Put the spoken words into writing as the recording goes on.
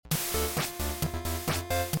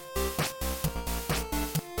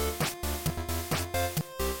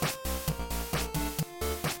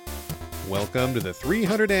Welcome to the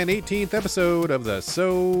 318th episode of the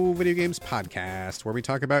Video Games podcast, where we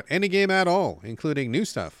talk about any game at all, including new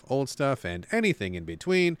stuff, old stuff, and anything in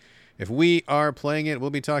between. If we are playing it,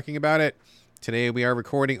 we'll be talking about it. Today we are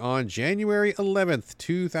recording on January 11th,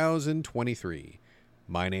 2023.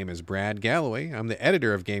 My name is Brad Galloway. I'm the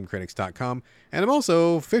editor of GameCritics.com, and I'm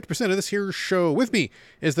also 50% of this here show. With me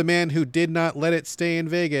is the man who did not let it stay in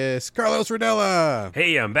Vegas, Carlos Rodella.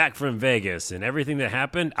 Hey, I'm back from Vegas, and everything that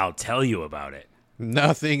happened, I'll tell you about it.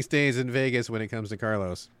 Nothing stays in Vegas when it comes to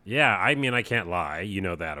Carlos. Yeah, I mean, I can't lie. You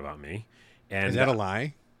know that about me. And Is that a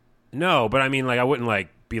lie? No, but I mean, I wouldn't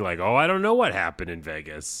be like, oh, I don't know what happened in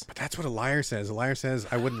Vegas. But that's what a liar says. A liar says,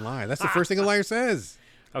 I wouldn't lie. That's the first thing a liar says.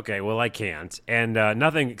 Okay, well, I can't. And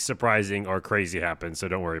nothing surprising or crazy happened, so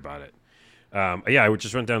don't worry about it. I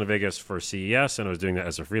just went down to Vegas for CES, and I was doing that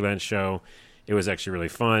as a freelance show. It was actually really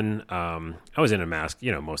fun. I was in a mask,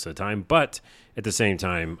 most of the time. But at the same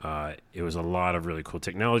time, it was a lot of really cool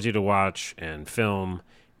technology to watch and film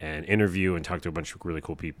and interview and talk to a bunch of really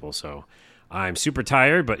cool people. So I'm super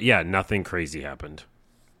tired, but yeah, nothing crazy happened.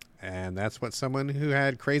 And that's what someone who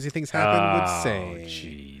had crazy things happen would say. Oh,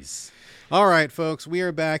 jeez. All right, folks, we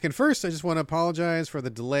are back. And first, I just want to apologize for the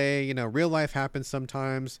delay. Real life happens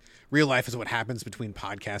sometimes. Real life is what happens between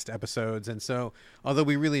podcast episodes. And so, although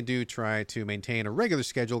we really do try to maintain a regular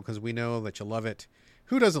schedule because we know that you love it,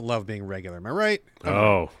 who doesn't love being regular? Am I right?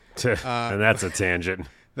 And that's a tangent.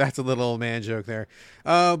 That's a little old man joke there.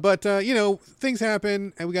 But things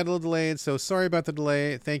happen, and we got a little delayed, so sorry about the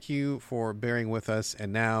delay. Thank you for bearing with us,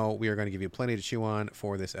 and now we are going to give you plenty to chew on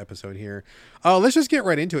for this episode here. Let's just get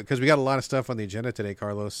right into it, because we got a lot of stuff on the agenda today,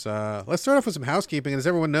 Carlos. Let's start off with some housekeeping, and as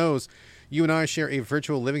everyone knows, you and I share a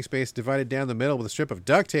virtual living space divided down the middle with a strip of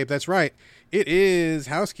duct tape. That's right. It is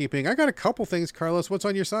housekeeping. I got a couple things, Carlos. What's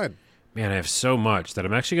on your side? Man, I have so much that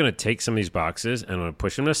I'm actually going to take some of these boxes, and I'm going to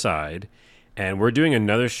push them aside. And we're doing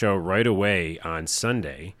another show right away on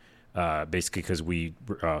Sunday, basically because we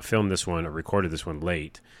filmed this one or recorded this one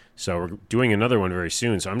late. So we're doing another one very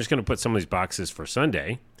soon. So I'm just going to put some of these boxes for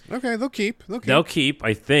Sunday. Okay, they'll keep. They'll keep,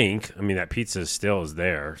 I think. I mean, that pizza still is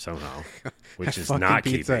there somehow, which is not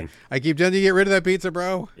pizza. keeping. I keep telling you to get rid of that pizza,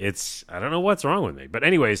 bro. I don't know what's wrong with me. But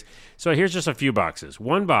anyways, so here's just a few boxes.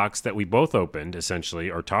 One box that we both opened,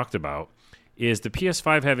 essentially, or talked about, is the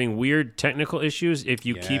PS5 having weird technical issues if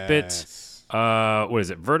you keep it... what is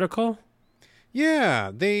it, vertical?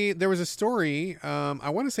 Yeah, there was a story, I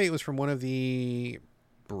want to say it was from one of the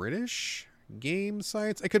British game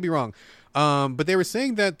sites. I could be wrong. But they were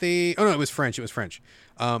saying that it was French.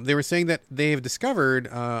 They were saying that they've discovered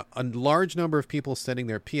a large number of people sending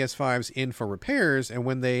their PS5s in for repairs, and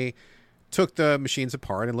when they took the machines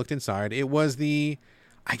apart and looked inside, it was the,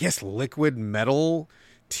 I guess, liquid metal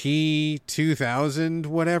T2000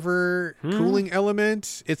 whatever cooling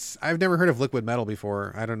element. I've never heard of liquid metal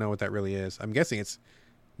before. I don't know what that really is. I'm guessing it's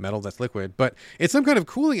metal that's liquid, but it's some kind of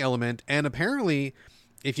cooling element, and apparently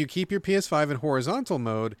if you keep your PS5 in horizontal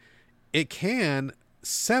mode, it can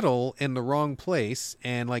settle in the wrong place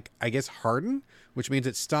and I guess harden, which means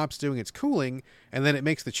it stops doing its cooling, and then it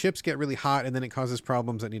makes the chips get really hot, and then it causes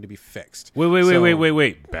problems that need to be fixed.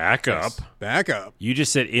 Wait. Back up. Back up. You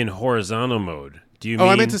just said in horizontal mode. Do you mean...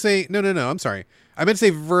 I meant to say... No, I'm sorry. I meant to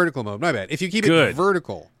say vertical mode. My bad. If you keep it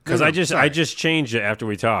vertical. Because I just changed it after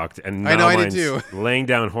we talked, and now I did too. Laying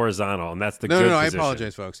down horizontal, and that's the good position. I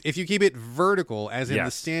apologize, folks. If you keep it vertical, as in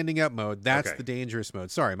the standing up mode, that's the dangerous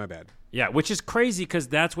mode. Sorry, my bad. Yeah, which is crazy because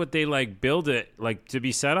that's what they build it to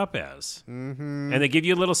be set up as. Mm-hmm. And they give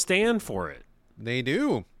you a little stand for it. They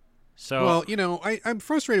do. So, well, I'm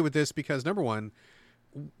frustrated with this because, number one,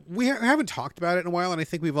 we haven't talked about it in a while, and I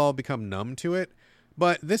think we've all become numb to it.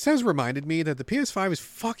 But this has reminded me that the PS5 is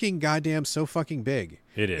fucking goddamn so fucking big.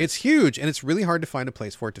 It is. It's huge, and it's really hard to find a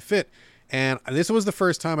place for it to fit. And this was the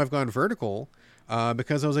first time I've gone vertical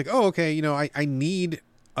because I was like, oh, okay, I need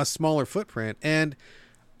a smaller footprint. And,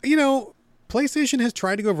 PlayStation has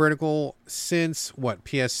tried to go vertical since,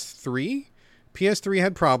 PS3? PS3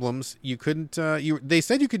 had problems. You couldn't... they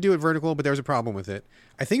said you could do it vertical, but there was a problem with it.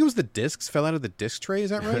 I think it was the discs fell out of the disc tray.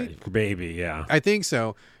 Is that right? Maybe, yeah. I think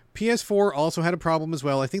so. PS4 also had a problem as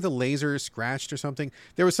well. I think the laser scratched or something.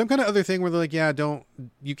 There was some kind of other thing where they're like, yeah,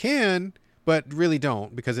 you can, but really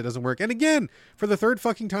don't because it doesn't work. And again, for the third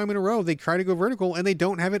fucking time in a row, they try to go vertical and they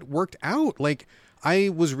don't have it worked out. I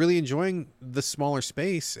was really enjoying the smaller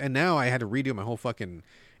space, and now I had to redo my whole fucking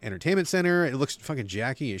entertainment center. It looks fucking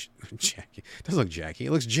jacky. It doesn't look jacky.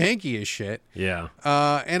 It looks janky as shit. Yeah.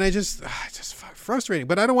 And it's just frustrating.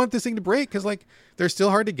 But I don't want this thing to break because they're still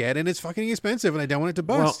hard to get and it's fucking expensive and I don't want it to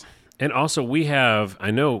bust. Well, And also we have,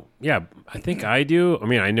 I know, yeah, I think I do. I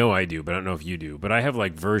mean, I know I do, but I don't know if you do. But I have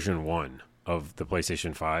like version 1 of the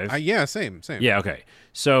PlayStation 5. Yeah, same. Yeah, okay.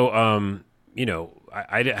 So, you know,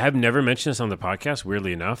 I have never mentioned this on the podcast,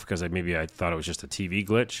 weirdly enough, because maybe I thought it was just a TV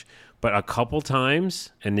glitch. But a couple times,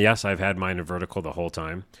 and yes, I've had mine in vertical the whole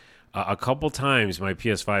time. A couple times my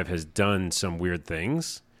PS5 has done some weird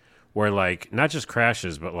things where, like, not just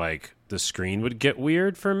crashes, but like the screen would get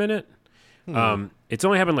weird for a minute. It's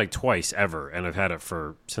only happened like twice ever, and I've had it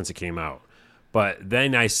since it came out. But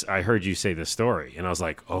then I heard you say the story, and I was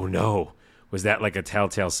like, oh no, was that like a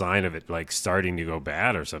telltale sign of it like starting to go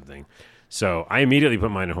bad or something? So I immediately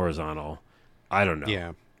put mine in horizontal. I don't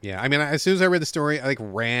know. Yeah. I mean, as soon as I read the story, I like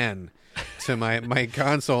ran to my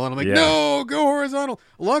console, and I'm like, no, go horizontal.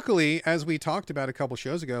 Luckily, as we talked about a couple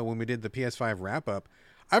shows ago when we did the PS5 wrap up,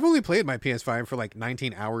 I've only played my PS5 for like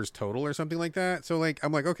 19 hours total or something like that. So like,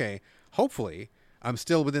 I'm like, okay, hopefully I'm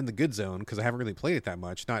still within the good zone because I haven't really played it that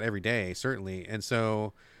much, not every day, certainly. And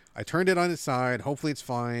so I turned it on its side. Hopefully it's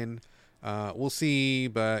fine. We'll see,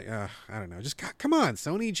 but I don't know. Just come on,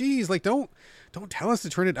 Sony. Geez, like don't tell us to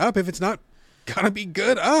turn it up if it's not gonna be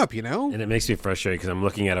good up, you know. And it makes me frustrated because I'm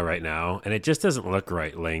looking at it right now, and it just doesn't look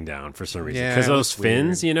right laying down for some reason. Yeah, because those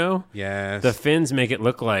fins, weird. you know, Yes, the fins make it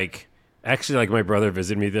look like. Actually, like my brother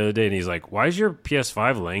visited me the other day, and he's like, "Why is your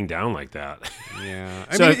PS5 laying down like that?" Yeah.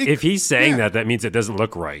 So if he's saying that means it doesn't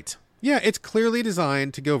look right. Yeah, it's clearly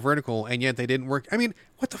designed to go vertical, and yet they didn't work. I mean,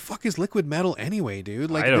 what the fuck is liquid metal anyway,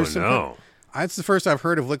 dude? Like, I don't know. It's the first I've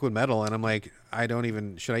heard of liquid metal, and I'm like,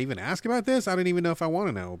 should I even ask about this? I don't even know if I want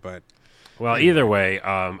to know, but. Well, either way,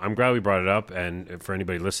 I'm glad we brought it up. And for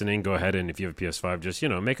anybody listening, go ahead and if you have a PS5, just,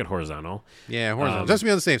 make it horizontal. Yeah, horizontal. Just to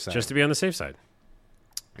be on the safe side. Just to be on the safe side.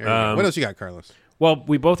 What else you got, Carlos? Well,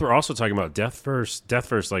 we both were also talking about Death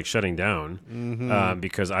First like shutting down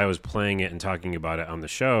because I was playing it and talking about it on the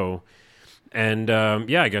show. And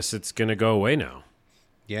I guess it's going to go away now.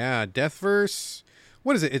 Yeah, Deathverse.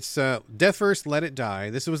 What is it? It's Deathverse Let It Die.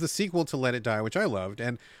 This was the sequel to Let It Die, which I loved,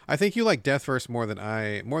 and I think you like Deathverse more than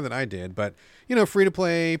I did. But free to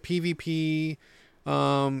play PvP.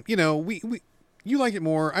 You like it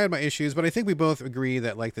more. I had my issues, but I think we both agree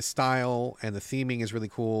that like the style and the theming is really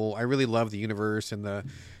cool. I really love the universe and the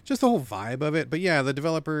whole vibe of it. But yeah, the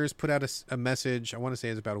developers put out a message. I want to say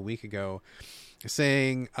it was about a week ago,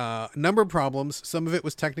 saying a number of problems. Some of it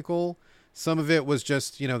was technical. Some of it was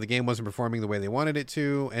just, the game wasn't performing the way they wanted it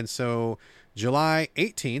to. And so July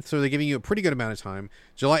 18th, so they're giving you a pretty good amount of time.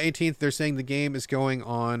 July 18th, they're saying the game is going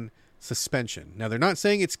on suspension. Now, they're not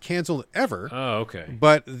saying it's canceled ever. Oh, okay.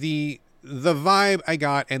 But the vibe I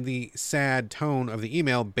got and the sad tone of the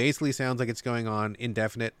email basically sounds like it's going on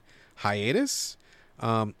indefinite hiatus.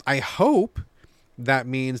 I hope that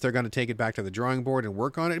means they're going to take it back to the drawing board and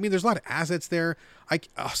work on it. I mean, there's a lot of assets there.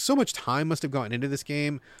 So much time must have gone into this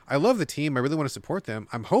game. I love the team. I really want to support them.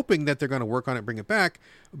 I'm hoping that they're going to work on it, bring it back.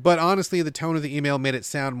 But honestly, the tone of the email made it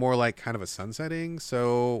sound more like kind of a sunsetting.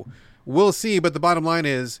 So we'll see. But the bottom line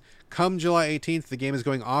is, come July 18th, the game is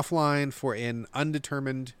going offline for an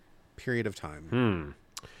undetermined period of time.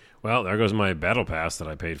 Well, there goes my battle pass that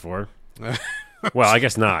I paid for. Well, I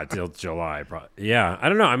guess not till July. Yeah, I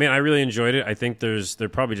don't know. I mean, I really enjoyed it. I think they're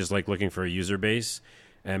probably just like looking for a user base,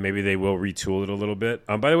 and maybe they will retool it a little bit.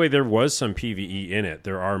 By the way, there was some PvE in it.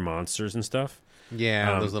 There are monsters and stuff.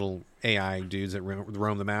 Yeah, those little AI dudes that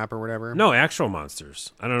roam the map or whatever. No, actual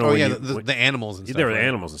monsters. I don't know. Oh, yeah, the animals and stuff. There were right?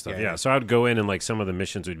 animals and stuff, yeah. So I would go in and like some of the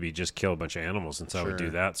missions would be just kill a bunch of animals, and so I would do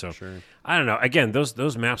that. So I don't know. Again,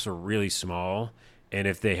 those maps are really small, and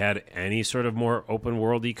if they had any sort of more open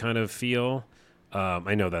worldy kind of feel,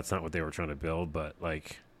 I know that's not what they were trying to build, but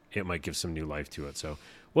like it might give some new life to it. So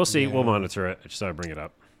we'll see. Yeah. We'll monitor it. I just thought I'd bring it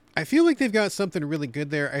up. I feel like they've got something really good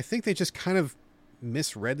there. I think they just kind of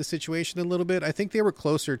misread the situation a little bit. I think they were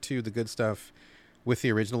closer to the good stuff with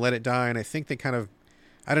the original Let It Die, and I think they kind of,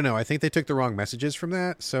 I don't know, I think they took the wrong messages from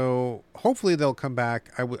that. So hopefully they'll come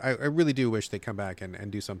back. I really do wish they come back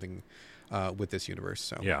and do something with this universe.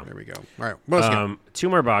 So yeah, there we go. All right, what else? 2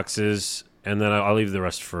 more boxes, and then I'll leave the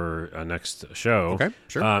rest for next show. Okay,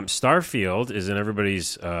 sure. Starfield is in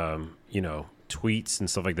everybody's tweets and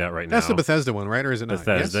stuff like that right now. That's the Bethesda one, right? Or is it not?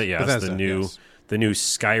 Bethesda, yes. Bethesda, the new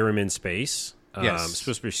Skyrim in space. Yes. It's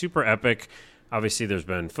supposed to be super epic. Obviously, there's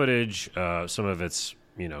been footage. Some of it's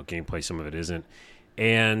gameplay, some of it isn't.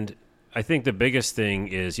 And I think the biggest thing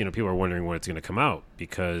is people are wondering when it's going to come out,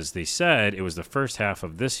 because they said it was the first half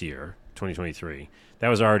of this year, 2023. That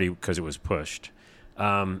was already because it was pushed.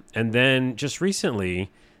 And then just recently,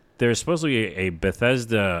 there's supposed to be a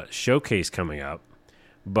Bethesda showcase coming up,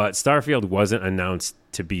 but Starfield wasn't announced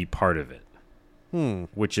to be part of it,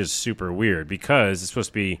 which is super weird because it's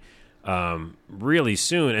supposed to be really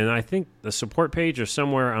soon. And I think the support page or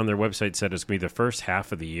somewhere on their website said it's going to be the first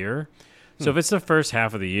half of the year. So if it's the first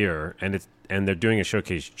half of the year and they're doing a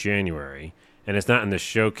showcase January and it's not in the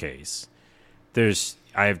showcase,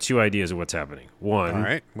 I have two ideas of what's happening. One, all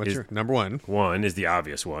right. What's your number one? One is the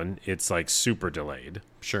obvious one. It's like super delayed.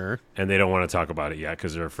 Sure. And they don't want to talk about it yet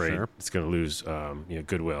because they're afraid it's going to lose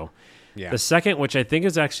goodwill. Yeah. The second, which I think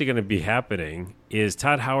is actually going to be happening, is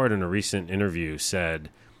Todd Howard in a recent interview said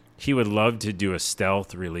he would love to do a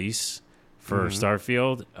stealth release for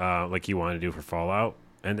Starfield, like he wanted to do for Fallout.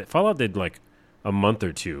 And Fallout did like a month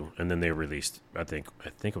or two, and then they released, I think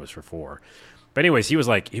it was for 4. But anyways, he was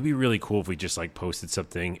like, it'd be really cool if we just like posted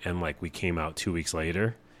something and like we came out 2 weeks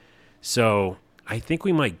later. So I think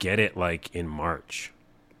we might get it like in March.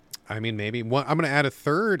 I mean, maybe. Well, I'm going to add a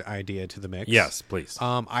third idea to the mix. Yes, please.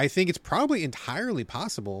 I think it's probably entirely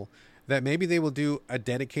possible that maybe they will do a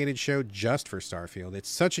dedicated show just for Starfield. It's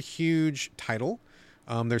such a huge title.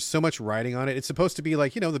 There's so much writing on it. It's supposed to be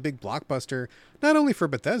like, the big blockbuster, not only for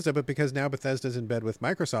Bethesda, but because now Bethesda's in bed with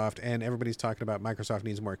Microsoft and everybody's talking about Microsoft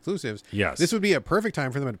needs more exclusives. Yes. This would be a perfect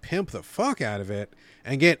time for them to pimp the fuck out of it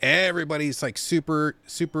and get everybody's like super,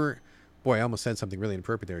 boy, I almost said something really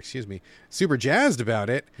inappropriate there. Excuse me. Super jazzed about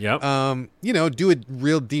it. Yep. Do a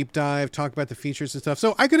real deep dive, talk about the features and stuff.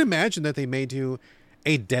 So I could imagine that they may do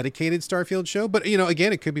a dedicated Starfield show, but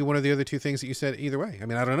again, it could be one of the other two things that you said either way. I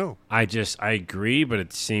mean, I don't know. I agree, but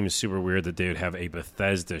it seems super weird that they would have a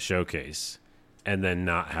Bethesda showcase and then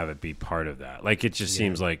not have it be part of that. Like, it just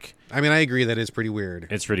seems like... I mean, I agree that is pretty weird.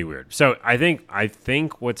 It's pretty weird. So I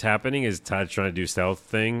think what's happening is Todd's trying to do stealth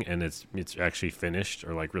thing, and it's actually finished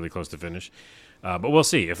or like really close to finish. But we'll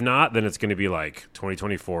see. If not, then it's going to be like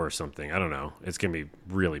 2024 or something. I don't know. It's going to be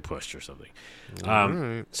really pushed or something.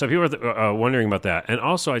 Right. So people are wondering about that. And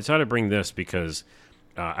also, I decided to bring this because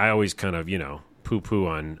I always kind of, poo-poo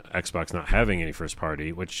on Xbox not having any first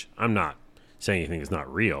party, which I'm not saying anything is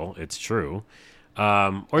not real. It's true.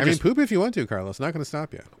 Poop if you want to, Carlos. Not going to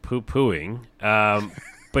stop you. Poo-pooing.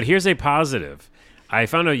 But here's a positive. I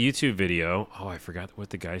found a YouTube video. Oh, I forgot what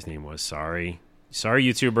the guy's name was. Sorry,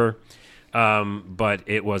 YouTuber. But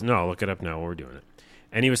it was, no, I'll look it up now while we're doing it.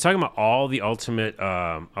 And he was talking about all the all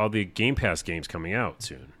the Game Pass games coming out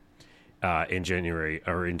soon, in January,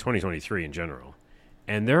 or in 2023 in general.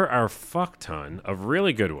 And there are a fuck ton of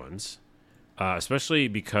really good ones, especially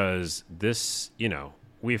because this,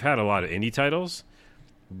 we've had a lot of indie titles,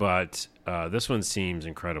 but this one seems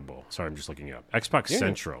incredible. Sorry, I'm just looking it up. Xbox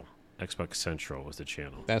Central. Xbox Central was the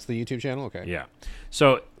channel. That's the YouTube channel? Okay. Yeah.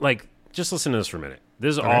 So, just listen to this for a minute.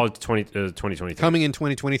 This is all 2023. Coming in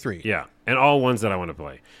 2023. Yeah. And all ones that I want to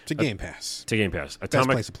play. To Game Pass. Best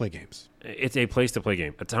place to play games. It's a place to play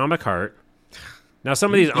game. Atomic Heart. Now,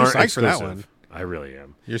 some of these aren't psyched exclusive. for that one. I really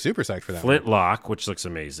am. You're super psyched for that Flintlock, which looks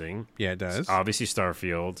amazing. Yeah, it does. Obviously,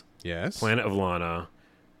 Starfield. Yes. Planet of Lana.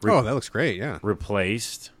 That looks great, yeah.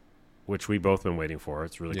 Replaced, which we've both been waiting for.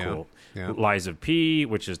 It's really cool. Yeah. Lies of P,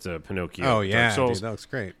 which is the Pinocchio. Oh, yeah, Dark Souls. dude, that looks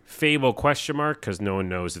great. Fable, because no one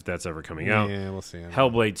knows if that's ever coming out. Yeah, we'll see.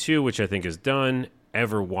 Hellblade 2, which I think is done.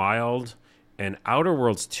 Everwild. And Outer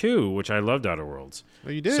Worlds 2, which I loved Outer Worlds.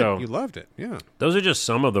 Well, you did. So, you loved it, yeah. Those are just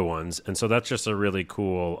some of the ones. And so that's just a really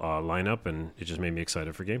cool lineup, and it just made me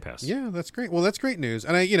excited for Game Pass. Yeah, that's great. Well, that's great news.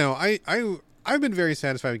 And I've been very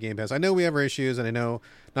satisfied with Game Pass. I know we have our issues, and I know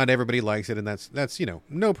not everybody likes it, and that's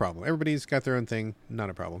no problem. Everybody's got their own thing,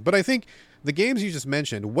 not a problem. But I think the games you just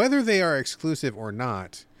mentioned, whether they are exclusive or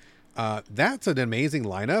not, that's an amazing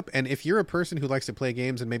lineup. And if you're a person who likes to play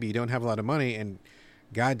games and maybe you don't have a lot of money, and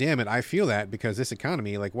God damn it, I feel that because this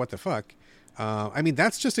economy, like what the fuck?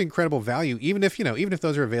 That's just incredible value. Even if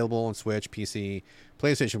those are available on Switch, PC,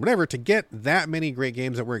 PlayStation, whatever, to get that many great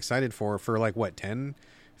games that we're excited for like what, $10,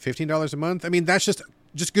 $15 a month? I mean, that's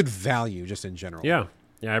just good value, just in general. Yeah.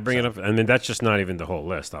 Yeah, I bring it up. I mean, that's just not even the whole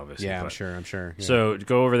list, obviously. Yeah, I'm sure. Yeah. So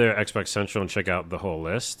go over there, Xbox Central, and check out the whole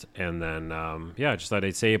list. And then, just thought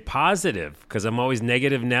I'd say a positive, because I'm always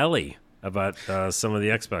negative Nelly about some of the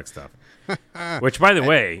Xbox stuff. Which, by the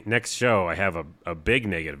way, next show I have a big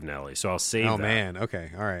negative Nelly, so I'll save that. Oh, man.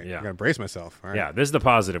 Okay. All right. Yeah. I got to brace myself. All right. Yeah, this is the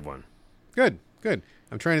positive one. Good.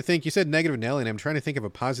 I'm trying to think. You said negative Nelly, and I'm trying to think of a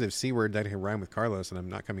positive C word that can rhyme with Carlos, and I'm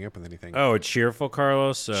not coming up with anything. Oh, a cheerful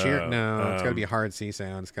Carlos? No, it's got to be a hard C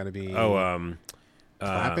sound. It's got to be...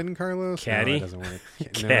 clapping Carlos? Caddy? No, that doesn't work.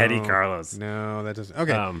 Caddy Carlos. No, that doesn't...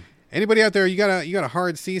 Okay. Anybody out there, you got a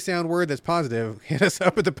hard C sound word that's positive, hit us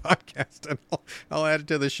up at the podcast, and I'll add it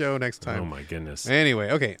to the show next time. Oh my goodness. Anyway,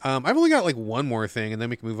 okay. I've only got like one more thing, and then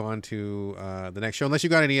we can move on to the next show. Unless you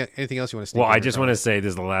got anything else you want to. Well, I just want to say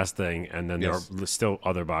this is the last thing, and then there are still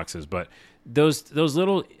other boxes, but those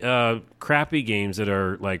little crappy games that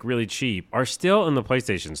are like really cheap are still in the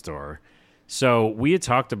PlayStation Store. So we had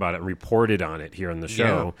talked about it and reported on it here on the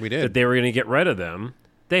show. Yeah, we did. That they were going to get rid of them.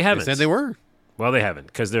 They haven't. They said they were. Well, they haven't,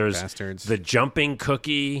 because there's Bastards. the jumping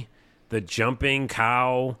cookie, the jumping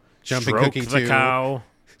cow, Jumping stroke Cookie the 2. Cow.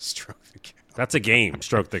 Stroke the cow. That's a game,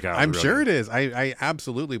 Stroke the Cow. I'm really. sure it is. I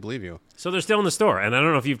absolutely believe you. So they're still in the store, and I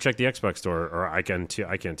don't know if you've checked the Xbox store, or I can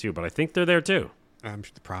too, but I think they're there too.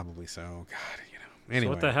 Probably so. God, Anyway. So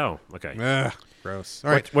what the hell? Okay. Ugh, gross.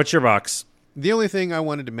 All right. What's your box? The only thing I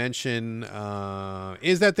wanted to mention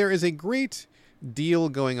is that there is a great deal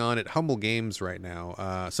going on at Humble Games right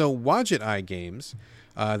now. So Wadget Eye Games,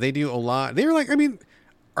 they do a lot. They're like,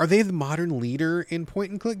 are they the modern leader in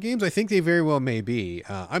point-and-click games? I think they very well may be.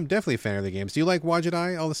 I'm definitely a fan of the games. Do you like Wadget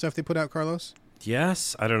Eye, all the stuff they put out, Carlos?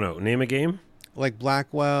 Yes. I don't know. Name a game? Like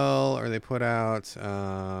Blackwell, or they put out,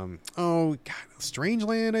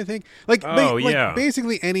 Strangeland, I think. Like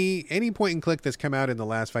basically any point-and-click that's come out in the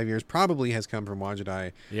last 5 years probably has come from Wadget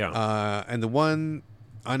Eye. Yeah. And the one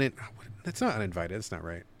that's not Uninvited. That's not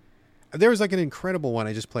right. There was like an incredible one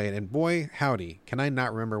I just played, and boy, howdy, can I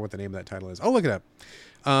not remember what the name of that title is? I'll look it up.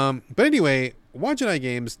 But anyway, Wadget Eye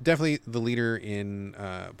Games, definitely the leader in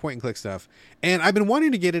point-and-click stuff. And I've been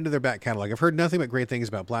wanting to get into their back catalog. I've heard nothing but great things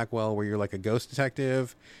about Blackwell, where you're like a ghost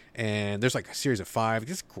detective, and there's like a series of 5.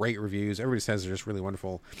 Just great reviews. Everybody says they're just really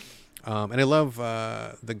wonderful. And I love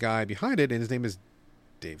the guy behind it, and his name is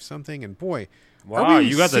Dave something, and boy... Wow,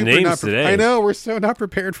 you got the names today. I know, we're so not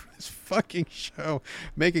prepared for this fucking show.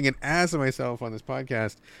 Making an ass of myself on this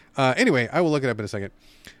podcast. Anyway, I will look it up in a second.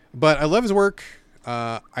 But I love his work.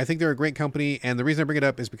 I think they're a great company, and the reason I bring it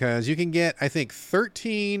up is because you can get, I think,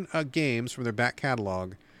 13 games from their back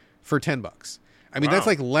catalog for $10. I mean, that's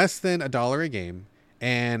like less than $1 a game,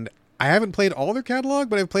 and I haven't played all their catalog,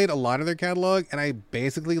 but I've played a lot of their catalog, and I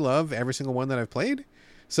basically love every single one that I've played.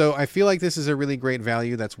 So I feel like this is a really great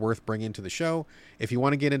value that's worth bringing to the show. If you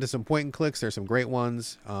want to get into some point and clicks, there's some great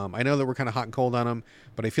ones. I know that we're kind of hot and cold on them,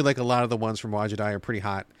 but I feel like a lot of the ones from Wadget Eye are pretty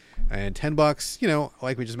hot. And $10,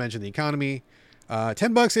 like we just mentioned, the economy.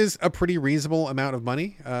 $10 is a pretty reasonable amount of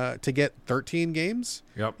money to get 13 games.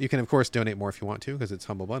 Yep. You can, of course, donate more if you want to, because it's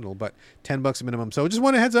Humble Bundle, but $10 minimum. So just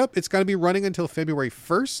want a heads up. It's going to be running until February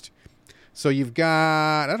 1st. So you've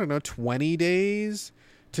got, 20 days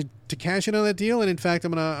to cash in on that deal. And in fact,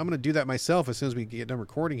 I'm gonna do that myself as soon as we get done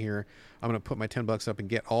recording here. I'm gonna put my $10 up and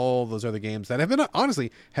get all those other games that have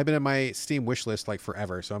been in my Steam wish list like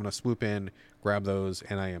forever. So I'm gonna swoop in, grab those,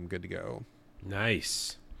 and I am good to go.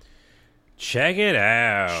 Nice. Check it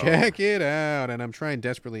out. And I'm trying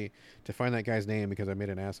desperately to find that guy's name because I made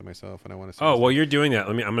an ass of myself and I want to. Oh, well, you're doing that.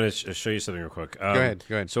 I'm going to show you something real quick. Go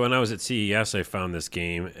ahead. So when I was at CES, I found this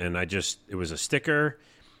game, and it was a sticker.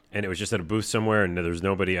 And it was just at a booth somewhere, and there was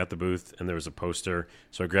nobody at the booth, and there was a poster.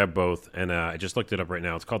 So I grabbed both, and I just looked it up right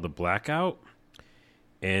now. It's called The Blackout,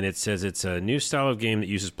 and it says it's a new style of game that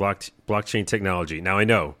uses blockchain technology. Now, I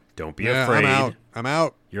know, don't be afraid. I'm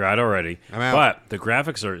out. You're out already. I'm out. But the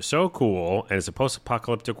graphics are so cool, and it's a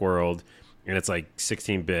post-apocalyptic world, and it's like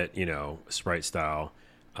 16-bit, sprite style.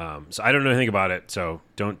 So I don't know anything about it, so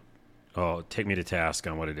don't take me to task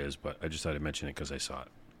on what it is, but I just thought I'd mention it because I saw it.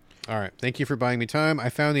 All right. Thank you for buying me time. I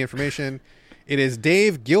found the information. It is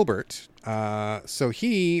Dave Gilbert. So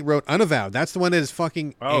he wrote Unavowed. That's the one that is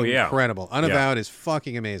fucking incredible. Unavowed is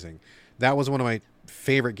fucking amazing. That was one of my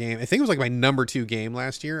favorite games. I think it was like my number 2 game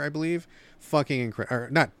last year, I believe. Fucking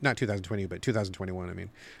incredible. Not 2020, but 2021, I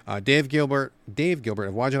mean. Dave Gilbert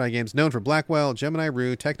of Wadget Eye Games, known for Blackwell, Gemini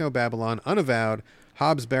Rue, Techno Babylon, Unavowed,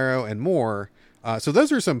 Hobbs Barrow, and more. So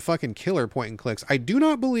those are some fucking killer point and clicks. I do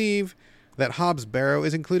not believe that Hobbs Barrow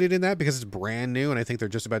is included in that because it's brand new and I think they're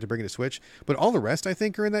just about to bring it to Switch. But all the rest, I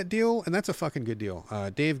think, are in that deal, and that's a fucking good deal.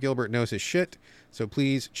 Dave Gilbert knows his shit, so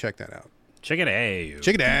please check that out. Check it out.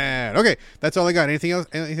 Check it out. Okay, that's all I got. Anything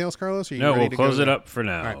else, Carlos? No, we'll close it up for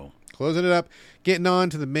now. All right, closing it up. Getting on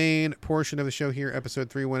to the main portion of the show here, episode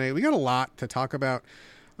 318. We got a lot to talk about.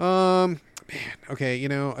 Okay,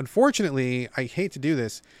 unfortunately, I hate to do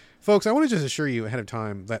this. Folks, I want to just assure you ahead of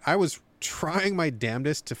time that I was trying my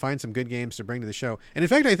damnedest to find some good games to bring to the show. And in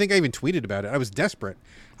fact, I think I even tweeted about it. I was desperate.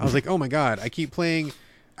 I was like, oh my God, I keep playing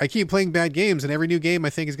bad games, and every new game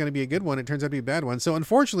I think is going to be a good one. It turns out to be a bad one. So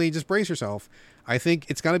unfortunately, just brace yourself. I think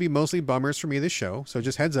it's going to be mostly bummers for me this show. So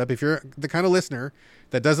just heads up, if you're the kind of listener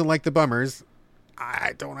that doesn't like the bummers,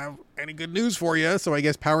 I don't have any good news for you, so I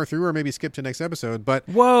guess power through or maybe skip to next episode. But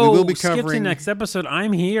Whoa, we will be covering... skip to next episode.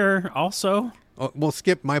 I'm here also. We'll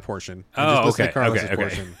skip my portion. Oh, just listen okay, to Carlos's okay.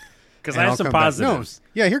 portion. Because I have some positives.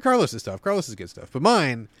 No, yeah, hear Carlos's stuff. Carlos is good stuff. But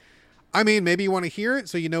mine, I mean, maybe you want to hear it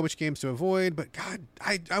so you know which games to avoid. But God,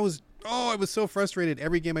 I was so frustrated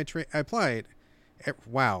every game I applied.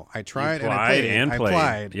 Wow, I tried and I played. I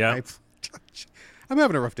played. Yeah. I'm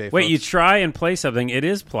having a rough day, Wait, folks. you try and play something. It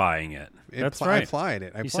is plying it. That's right. I applied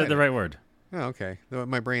it. You said the right word. Oh, okay.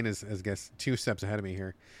 My brain is, I guess, 2 steps ahead of me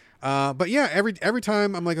here. But yeah, every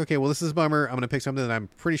time I'm like, okay, well, this is a bummer. I'm going to pick something that I'm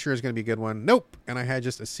pretty sure is going to be a good one. Nope. And I had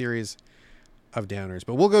just a series of downers.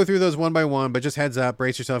 But we'll go through those one by one. But just heads up,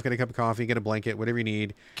 brace yourself, get a cup of coffee, get a blanket, whatever you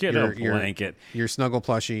need. Get a blanket. Your snuggle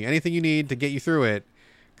plushie, anything you need to get you through it.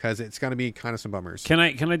 Because it's going to be kind of some bummers. Can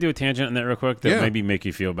I do a tangent on that real quick that maybe make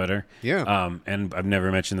you feel better? Yeah. And I've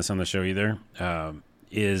never mentioned this on the show either.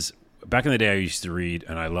 Is back in the day I used to read,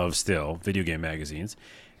 and I love still, video game magazines.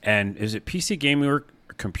 And is it PC Gaming or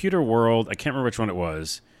Computer World? I can't remember which one it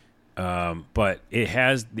was. But it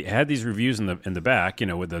had these reviews in the back,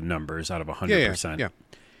 with the numbers out of 100%. Yeah.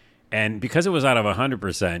 And because it was out of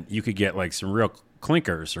 100%, you could get like some real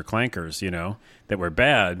clinkers or clankers, that were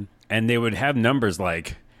bad. And they would have numbers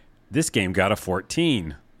like, this game got a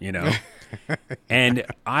 14, And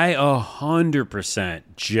I 100%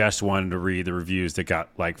 just wanted to read the reviews that got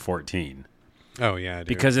like 14. Oh, yeah, dude.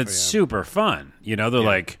 Because it's super fun. They're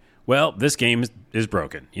like, well, this game is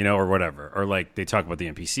broken, or whatever. Or like they talk about the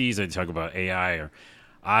NPCs, they talk about AI, or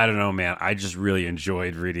I don't know, man. I just really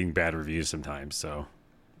enjoyed reading bad reviews sometimes. So.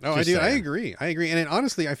 Oh, I do. I agree. And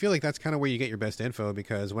honestly, I feel like that's kind of where you get your best info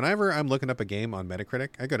because whenever I'm looking up a game on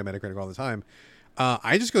Metacritic, I go to Metacritic all the time.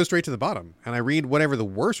 I just go straight to the bottom and I read whatever the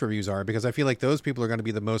worst reviews are because I feel like those people are going to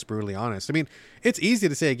be the most brutally honest. I mean, it's easy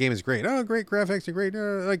to say a game is great. Oh, great graphics are great.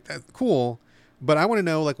 Like cool. But I want to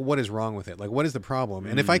know like what is wrong with it? Like what is the problem?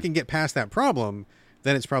 And if I can get past that problem,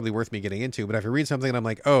 then it's probably worth me getting into. But if I read something and I'm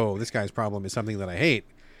like, oh, this guy's problem is something that I hate,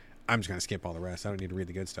 I'm just going to skip all the rest. I don't need to read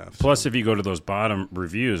the good stuff. Plus, if you go to those bottom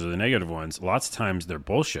reviews or the negative ones, lots of times they're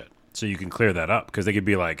bullshit. So you can clear that up because they could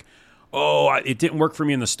be like, oh, it didn't work for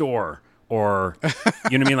me in the store. Or,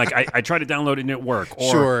 you know what I mean? Like, I tried to download it and it didn't work.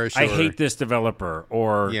 Or, sure. I hate this developer.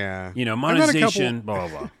 Or, monetization, blah,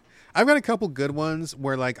 blah, blah. I've got a couple good ones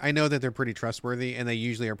where, like, I know that they're pretty trustworthy and they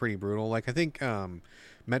usually are pretty brutal. Like, I think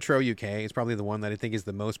Metro UK is probably the one that I think is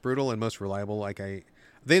the most brutal and most reliable. Like,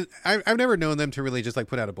 I've never known them to really just, like,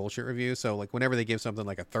 put out a bullshit review. So, like, whenever they give something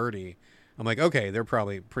like a 30, I'm like, okay, they're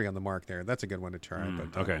probably pretty on the mark there. That's a good one to try.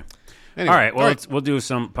 Okay. Anyway, all right. Well, we'll do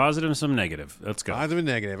some positive and some negative. Let's go. Positive and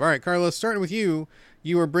negative. All right, Carlos, starting with you.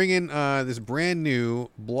 You are bringing this brand new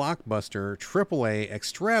blockbuster AAA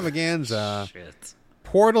extravaganza. Shit.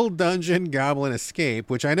 Portal Dungeon Goblin Escape,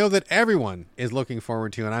 which I know that everyone is looking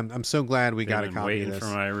forward to, and I'm so glad we got a copy of this. Waiting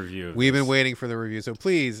for my review. We've been waiting for the review. So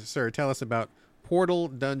please, sir, tell us about Portal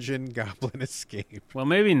Dungeon Goblin Escape. Well,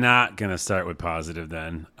 maybe not going to start with positive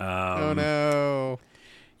then. Oh, no.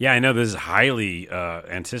 Yeah, I know this is highly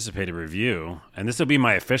anticipated review, and this will be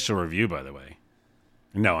my official review, by the way.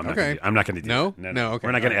 No, I'm not going to do No? that. No, okay.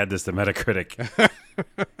 We're not going to add this to Metacritic.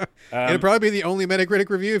 It'll probably be the only Metacritic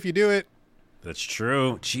review if you do it. That's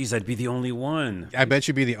true. Jeez, I'd be the only one. I bet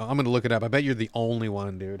you'd be I'm going to look it up. I bet you're the only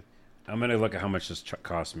one, dude. I'm going to look at how much this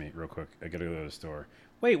cost me real quick. I got to go to the store.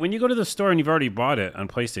 Wait, when you go to the store and you've already bought it on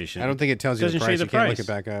PlayStation, I don't think it tells you the price. You can't look it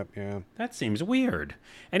back up. Yeah, that seems weird.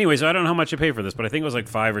 Anyways, I don't know how much I paid for this, but I think it was like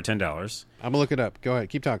 $5 or $10. I'm gonna look it up. Go ahead,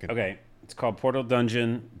 keep talking. Okay, it's called Portal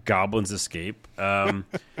Dungeon Goblin's Escape.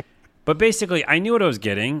 But basically, I knew what I was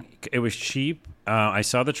getting. It was cheap. I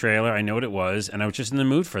saw the trailer. I know what it was, and I was just in the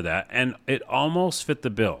mood for that. And it almost fit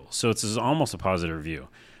the bill. So it's almost a positive review.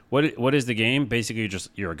 What is the game? Basically,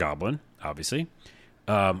 you're a goblin, obviously.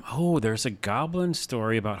 There's a goblin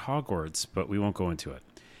story about Hogwarts, but we won't go into it.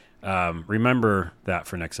 Remember that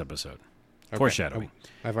for next episode. Okay. Foreshadowing.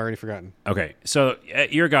 Oh, I've already forgotten. Okay, so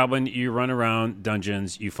you're a goblin. You run around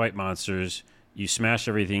dungeons. You fight monsters. You smash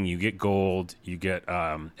everything. You get gold. You get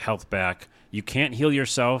health back. You can't heal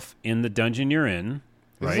yourself in the dungeon you're in.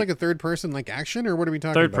 Is this like a third-person like action, or what are we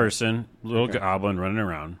talking about? Third person, little goblin running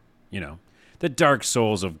around. The Dark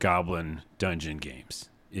Souls of goblin dungeon games,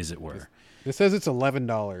 as it were. It says it's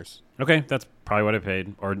 $11. Okay, that's probably what I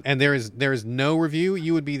paid. And there is no review.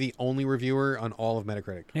 You would be the only reviewer on all of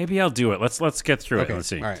Metacritic. Maybe I'll do it. Let's get through it. Let's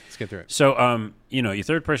see. All right, let's get through it. So, your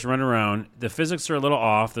third person running around. The physics are a little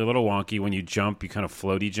off. They're a little wonky. When you jump, you kind of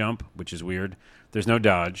floaty jump, which is weird. There's no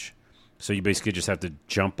dodge, so you basically just have to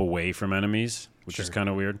jump away from enemies, which is kind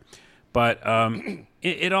of weird. But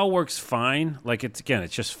it all works fine. Like it's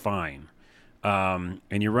just fine. and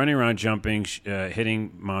you're running around jumping,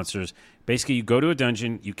 hitting monsters. Basically, you go to a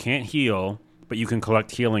dungeon, you can't heal, but you can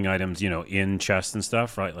collect healing items, in chests and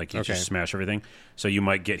stuff, right? Like you just smash everything. So you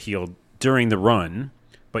might get healed during the run,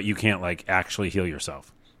 but you can't like actually heal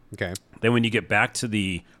yourself. Okay. Then when you get back to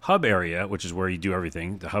the hub area, which is where you do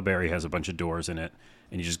everything, the hub area has a bunch of doors in it,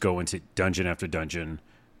 and you just go into dungeon after dungeon,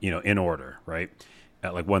 in order, right?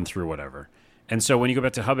 At like 1 through whatever. And so when you go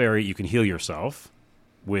back to hub area, you can heal yourself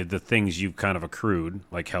with the things you've kind of accrued,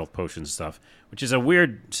 like health potions and stuff, which is a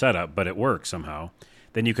weird setup, but it works somehow.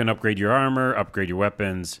 Then you can upgrade your armor, upgrade your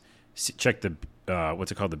weapons, check the,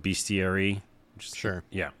 what's it called, the bestiary? Sure.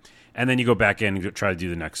 Yeah. And then you go back in and try to do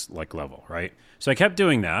the next like level, right? So I kept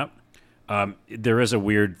doing that. There is a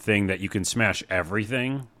weird thing that you can smash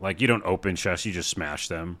everything. Like you don't open chests, you just smash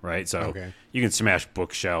them, right? So you can smash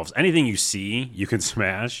bookshelves. Anything you see, you can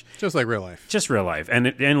smash. Just like real life. Just real life.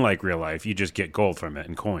 And like real life, you just get gold from it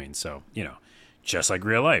and coins. So, just like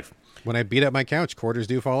real life. When I beat up my couch, quarters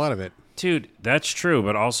do fall out of it. Dude, that's true.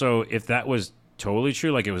 But also, if that was totally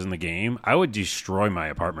true, like it was in the game, I would destroy my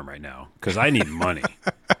apartment right now because I need money.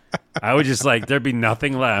 I would just there'd be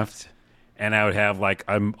nothing left. And I would have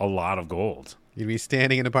a lot of gold. You'd be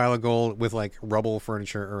standing in a pile of gold with rubble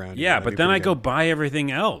furniture around you. Yeah, but then I go buy everything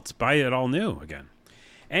else, buy it all new again.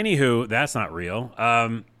 Anywho, that's not real.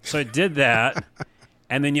 So I did that,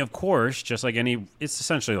 and then of course, just like it's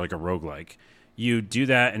essentially like a roguelike. You do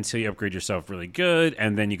that until you upgrade yourself really good,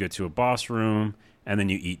 and then you go to a boss room, and then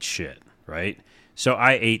you eat shit, right? So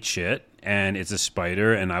I ate shit, and it's a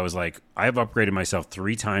spider, and I was like, I've upgraded myself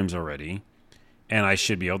 3 times already. And I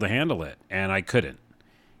should be able to handle it. And I couldn't.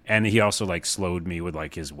 And he also slowed me with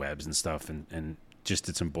his webs and stuff and just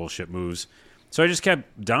did some bullshit moves. So I just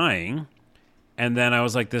kept dying. And then I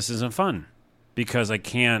was like, this isn't fun. Because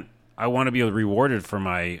I want to be rewarded for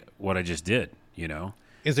what I just did,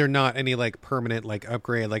 Is there not any permanent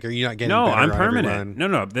upgrade? Are you not getting No, better I'm on permanent.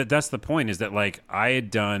 No. That's the point is that I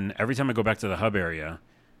had done, every time I go back to the hub area,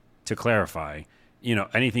 to clarify,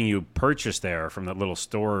 anything you purchase there from that little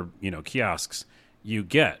store, kiosks, you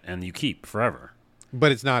get and you keep forever.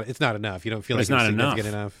 But it's not enough. You don't feel like it's not significant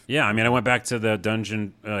enough. Yeah, I mean, I went back to the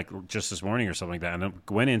dungeon just this morning or something like that, and I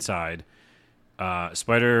went inside.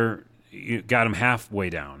 Spider got him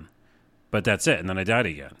halfway down, but that's it. And then I died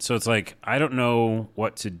again. So it's I don't know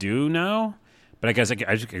what to do now. But I guess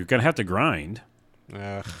you're gonna have to grind.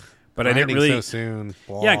 But I didn't really so soon.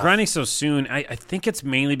 Yeah, grinding so soon. I think it's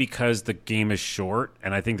mainly because the game is short,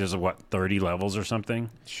 and I think there's 30 levels or something.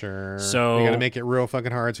 Sure. So you got to make it real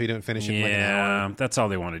fucking hard so you don't finish it in an hour. Yeah, that's all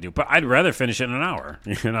they want to do. But I'd rather finish it in an hour,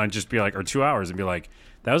 just be or 2 hours, and be like,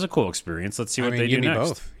 that was a cool experience. Let's see what they do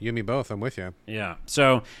next. You and me both. I'm with you. Yeah.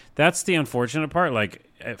 So that's the unfortunate part.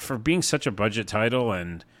 For being such a budget title,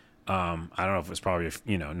 and I don't know if it was probably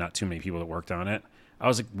not too many people that worked on it. I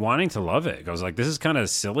was wanting to love it. I was this is kind of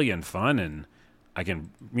silly and fun, and I can,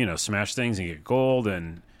 smash things and get gold,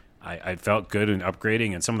 and I felt good in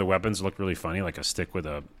upgrading, and some of the weapons looked really funny, like a stick with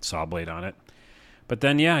a saw blade on it. But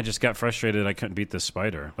then, I just got frustrated I couldn't beat this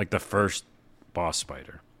spider, the first boss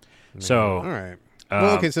spider. So, all right.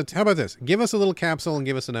 Well, okay, so how about this? Give us a little capsule and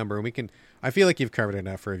give us a number, and we can. I feel like you've covered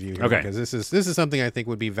enough for review here, okay. Because this is something I think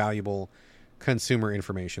would be valuable consumer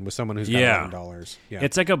information with someone who's got $11. Yeah.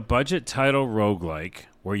 It's like a budget title roguelike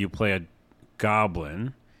where you play a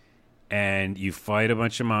goblin and you fight a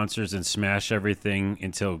bunch of monsters and smash everything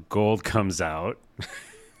until gold comes out.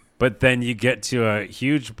 But then you get to a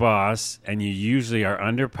huge boss and you usually are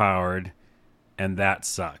underpowered, and that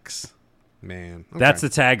sucks. Man. Okay. That's the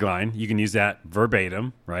tagline. You can use that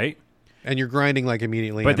verbatim, right? And you're grinding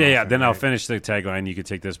immediately. But then I'll finish the tagline. You could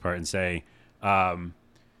take this part and say,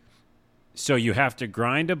 so you have to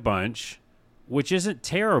grind a bunch, which isn't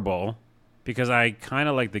terrible because I kind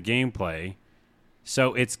of like the gameplay.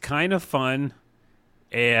 So it's kind of fun,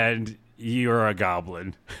 and you're a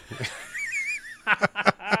goblin.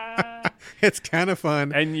 It's kind of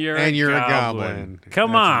fun, and you're a goblin. goblin.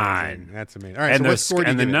 Come on. That's amazing. All right, so what score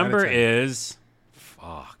do you give it? And the number is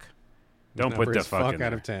fuck. Don't put the fuck in out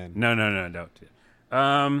there. of 10. No,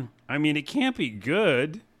 don't. I mean, it can't be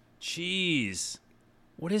good. Jeez.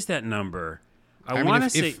 What is that number? I want to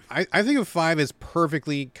say. I think of 5 as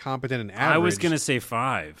perfectly competent and average. I was going to say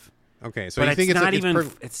 5. Okay, so but you think it's not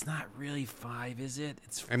even. It's not really 5, is it?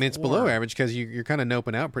 It's 4. I mean, it's below average because you're kind of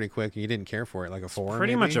noping out pretty quick, and you didn't care for it, like a 4.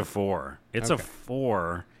 Pretty maybe? much a 4. It's a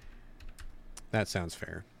 4. That sounds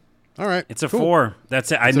fair. All right, it's a cool. 4.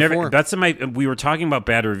 That's it. It's I never. 4. That's in my. We were talking about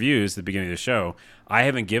bad reviews at the beginning of the show. I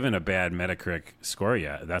haven't given a bad Metacritic score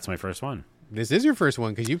yet. That's my first one. This is your first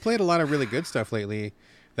one because you played a lot of really good stuff lately.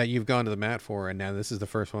 that you've gone to the mat for, and now this is the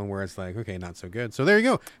first one where it's like, okay, not so good. So there you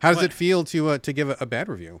go. How does it feel to give a bad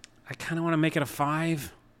review? I kind of want to make it a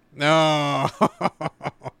 5. No.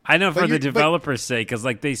 I know for the developer's sake, because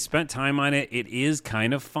like they spent time on it. It is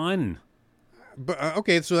kind of fun. But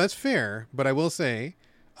okay, so that's fair. But I will say,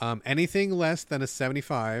 anything less than a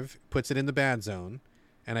 75 puts it in the bad zone,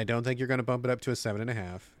 and I don't think you're going to bump it up to a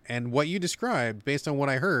 7.5. And what you described, based on what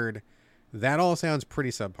I heard, that all sounds pretty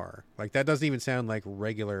subpar. Like that doesn't even sound like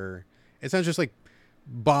regular. It sounds just like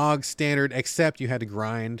bog standard, except you had to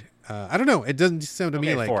grind. I don't know. It doesn't sound to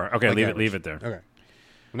me like 4. Okay, like leave it there. Okay,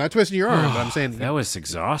 I'm not twisting your arm, but I'm saying that was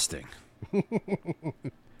exhausting.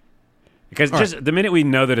 Because just the minute we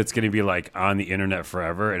know that it's going to be like on the internet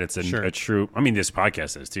forever, and it's a true. I mean, this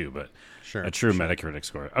podcast is too, but a true Metacritic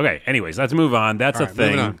score. Okay. Anyways, let's move on. That's a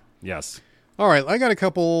thing. Yes. All right, I got a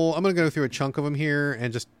couple. I'm going to go through a chunk of them here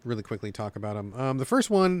and just really quickly talk about them. The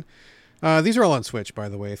first one, these are all on Switch, by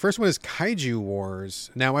the way. The first one is Kaiju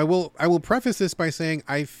Wars. Now, I will preface this by saying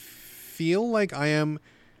I feel like I am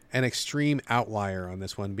an extreme outlier on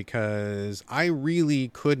this one because I really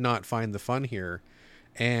could not find the fun here.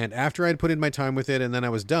 And after I'd put in my time with it and then I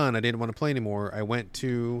was done, I didn't want to play anymore. I went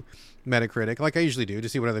to Metacritic, like I usually do, to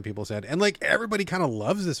see what other people said. And like everybody kind of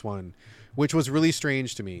loves this one, which was really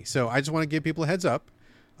strange to me. So I just want to give people a heads up.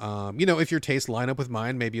 If your tastes line up with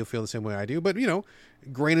mine, maybe you'll feel the same way I do. But,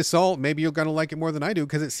 grain of salt, maybe you're going to like it more than I do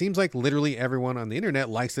because it seems like literally everyone on the internet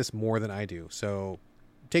likes this more than I do. So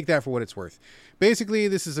take that for what it's worth. Basically,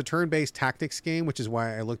 this is a turn-based tactics game, which is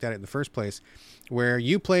why I looked at it in the first place, where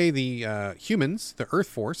you play the humans, the Earth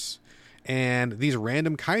Force, and these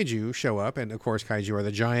random kaiju show up. And, of course, kaiju are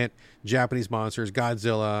the giant Japanese monsters,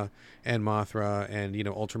 Godzilla and Mothra and,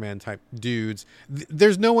 Ultraman-type dudes.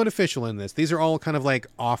 There's no one official in this. These are all kind of like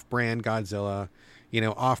off-brand Godzilla,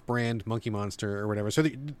 off-brand Monkey Monster or whatever. So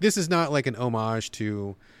this is not like an homage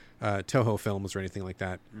to Toho films or anything like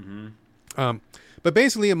that. Mm-hmm. But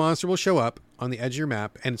basically a monster will show up on the edge of your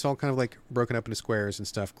map, and it's all kind of like broken up into squares and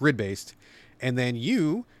stuff, grid-based. And then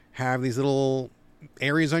you have these little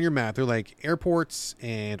areas on your map. They're like airports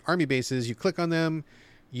and army bases. You click on them.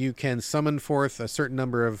 You can summon forth a certain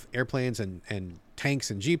number of airplanes and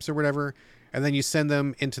tanks and jeeps or whatever, and then you send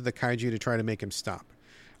them into the kaiju to try to make him stop.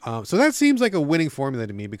 So that seems like a winning formula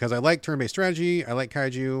to me because I like turn-based strategy. I like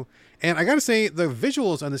kaiju. And I got to say, the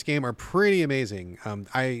visuals on this game are pretty amazing.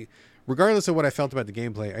 Regardless of what I felt about the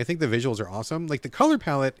gameplay, I think the visuals are awesome. Like the color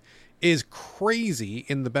palette is crazy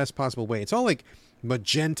in the best possible way. It's all like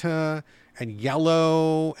magenta and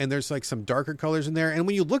yellow, and there's like some darker colors in there. And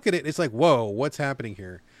when you look at it, it's like, whoa, what's happening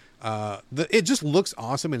here? It just looks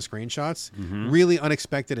awesome in screenshots, really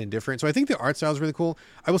unexpected and different. So I think the art style is really cool.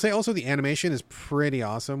 I will say also the animation is pretty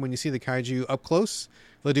awesome. When you see the kaiju up close,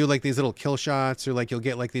 they'll do like these little kill shots, or like you'll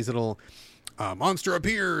get like these little monster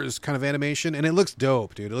appears kind of animation, and it looks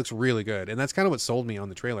dope, dude. It looks really good, and that's kind of what sold me on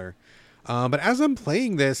the trailer. But as I'm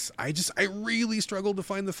playing this, I really struggled to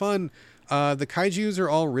find the fun. The kaijus are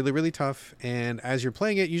all really, really tough, and as you're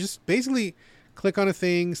playing it, you just basically click on a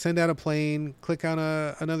thing, send out a plane, click on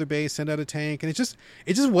another base, send out a tank, and it just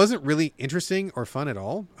wasn't really interesting or fun at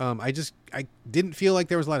all. I didn't feel like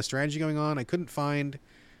there was a lot of strategy going on. I couldn't find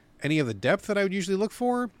any of the depth that I would usually look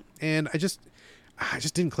for, and I just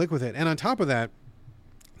didn't click with it. And on top of that,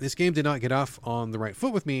 this game did not get off on the right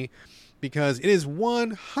foot with me because it is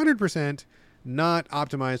 100% not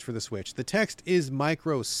optimized for the Switch. The text is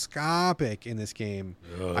microscopic in this game.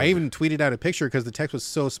 Ugh. I even tweeted out a picture because the text was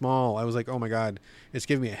so small. I was like, oh my God, it's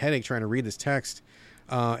giving me a headache trying to read this text.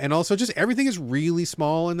 And also just everything is really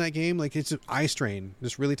small in that game. Like it's an eye strain,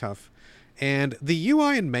 just really tough. And the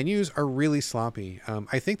UI and menus are really sloppy.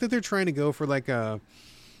 I think that they're trying to go for like a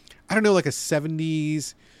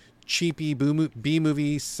 70s cheapy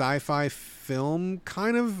B-movie sci-fi film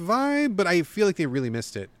kind of vibe, but I feel like they really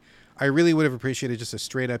missed it. I really would have appreciated just a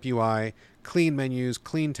straight up UI, clean menus,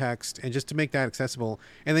 clean text, and just to make that accessible.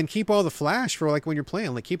 And then keep all the flash for like when you're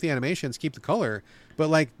playing, like keep the animations, keep the color, but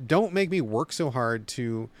like don't make me work so hard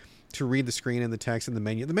to read the screen and the text and the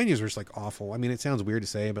menu. The menus were just like awful. I mean, it sounds weird to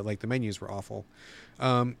say, but like the menus were awful.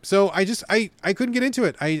 So I couldn't get into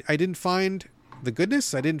it. I didn't find the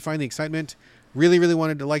goodness. I didn't find the excitement. Really, really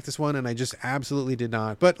wanted to like this one, and I just absolutely did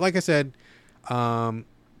not. But like I said,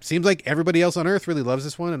 seems like everybody else on Earth really loves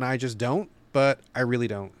this one, and I just don't. But I really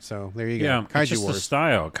don't. So there you go. Yeah, Kaiju it's just Wars. The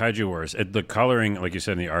style, Kaiju Wars. The coloring, like you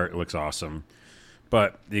said, in the art looks awesome,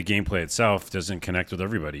 but the gameplay itself doesn't connect with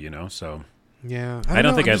everybody. So yeah, I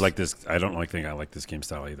don't think I like this. I don't think I like this game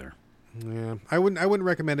style either. Yeah, I wouldn't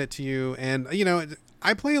recommend it to you. And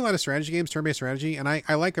I play a lot of strategy games, turn-based strategy, and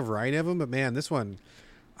I like a variety of them. But man, this one,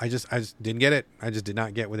 I just didn't get it. I just did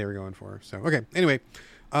not get what they were going for. So okay. Anyway,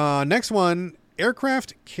 Next one,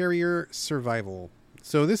 Aircraft Carrier Survival.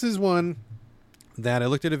 So this is one that I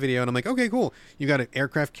looked at a video and I'm like, okay, cool. You got an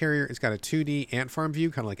aircraft carrier. It's got a 2D ant farm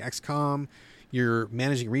view, kind of like XCOM. You're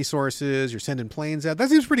managing resources. You're sending planes out. That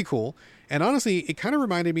seems pretty cool. And honestly, it kind of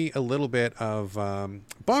reminded me a little bit of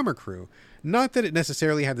Bomber Crew. Not that it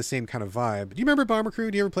necessarily had the same kind of vibe. Do you remember Bomber Crew?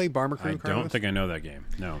 Do you ever play Bomber Crew? I don't think I know that game.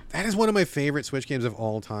 No. That is one of my favorite Switch games of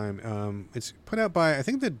all time. It's put out by, I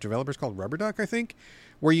think the developer's called Rubber Duck, I think,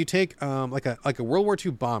 where you take like a World War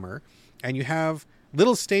II bomber and you have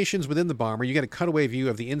little stations within the bomber. You get a cutaway view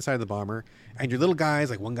of the inside of the bomber, and your little guys,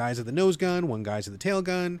 like one guy's at the nose gun, one guy's at the tail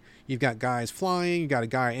gun. You've got guys flying. You got a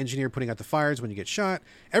guy engineer putting out the fires when you get shot.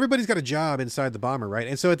 Everybody's got a job inside the bomber, right?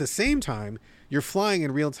 And so at the same time, you're flying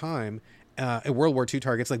in real time at World War II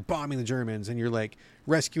targets, like bombing the Germans, and you're like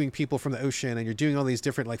rescuing people from the ocean, and you're doing all these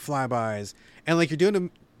different like flybys, and like you're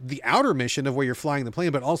doing the outer mission of where you're flying the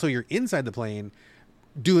plane, but also you're inside the plane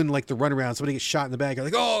doing like the runaround. Somebody gets shot in the back. You're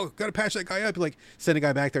like, oh, gotta patch that guy up. You like send a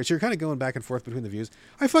guy back there. So you're kind of going back and forth between the views.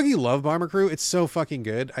 I fucking love Bomber Crew. It's so fucking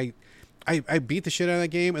good. I beat the shit out of that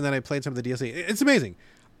game, and then I played some of the DLC. It's amazing.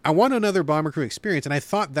 I want another Bomber Crew experience, and I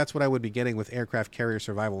thought that's what I would be getting with Aircraft Carrier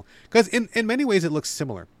Survival, because in many ways it looks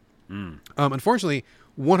similar. Unfortunately,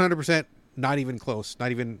 100% not even close,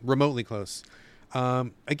 not even remotely close.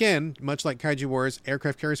 Again, much like Kaiju Wars,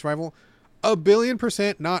 Aircraft Carrier Survival,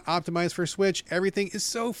 1,000,000,000% not optimized for Switch. Everything is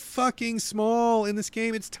so fucking small in this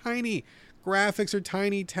game. It's tiny. Graphics are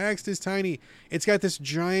tiny. Text is tiny. It's got this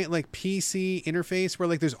giant like PC interface where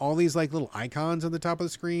like there's all these like little icons on the top of the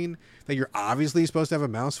screen that you're obviously supposed to have a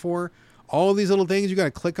mouse for. All these little things you got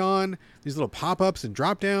to click on, these little pop-ups and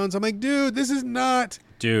drop-downs. I'm like, dude, this is not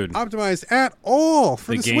optimized at all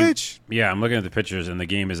for the game, Switch. Yeah, I'm looking at the pictures, and the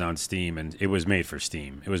game is on Steam, and it was made for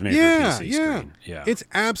Steam. It was made for PC screen. Yeah, it's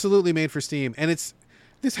absolutely made for Steam, and it's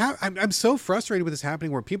this. I'm so frustrated with this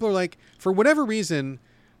happening, where people are like, for whatever reason,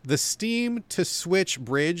 the Steam to Switch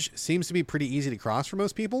bridge seems to be pretty easy to cross for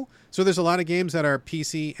most people. So there's a lot of games that are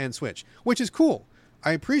PC and Switch, which is cool.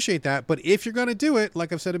 I appreciate that, but if you're going to do it,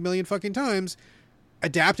 like I've said a million fucking times,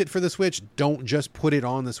 adapt it for the Switch. Don't just put it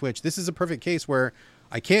on the Switch. This is a perfect case where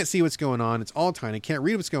I can't see what's going on. It's all tiny. I can't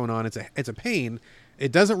read what's going on. It's a pain.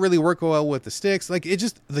 It doesn't really work well with the sticks. Like, it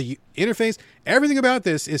just, the interface, everything about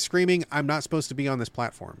this is screaming, I'm not supposed to be on this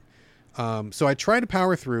platform. So I try to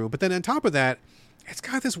power through, but then on top of that, it's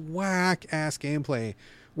got this whack ass gameplay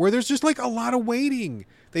where there's just like a lot of waiting.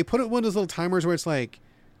 They put it one of those little timers where it's like,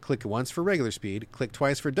 click once for regular speed, click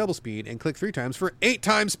twice for double speed, and click 3 times for 8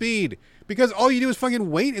 times speed. Because all you do is fucking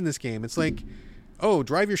wait in this game. It's like, oh,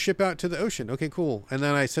 drive your ship out to the ocean. Okay, cool. And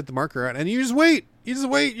then I set the marker out, and you just wait. You just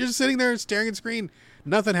wait. You're just sitting there staring at the screen.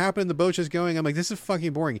 Nothing happened. The boat's just going. I'm like, this is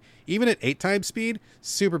fucking boring. Even at 8 times speed,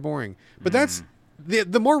 super boring. But that's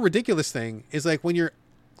the more ridiculous thing is like when you're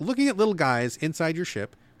looking at little guys inside your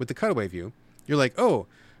ship with the cutaway view, you're like, oh,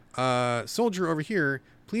 soldier over here,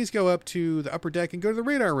 please go up to the upper deck and go to the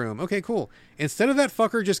radar room. Okay, cool. Instead of that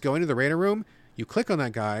fucker just going to the radar room, you click on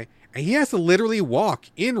that guy, and he has to literally walk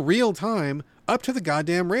in real time up to the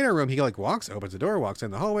goddamn radar room. He like walks, opens the door, walks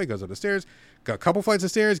in the hallway, goes up the stairs, got a couple flights of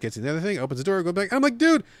stairs, gets in the other thing, opens the door, goes back. And I'm like,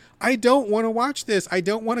 dude, I don't want to watch this. I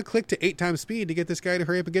don't want to click to 8 times speed to get this guy to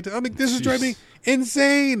hurry up and get to. I'm like, this is driving me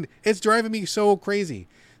insane. It's driving me so crazy.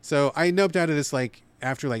 So I noped out of this like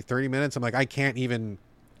after like 30 minutes. I'm like, I can't even.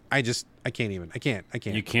 I can't even. I can't.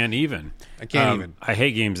 You can't even. I can't even. I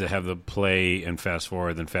hate games that have the play and fast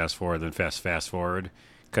forward, then fast forward, then fast forward.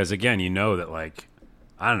 Because, again, you know that, like,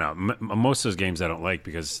 I don't know. Most of those games I don't like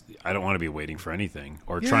because I don't want to be waiting for anything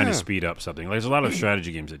or trying to speed up something. Like, there's a lot of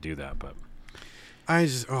strategy games that do that, but. It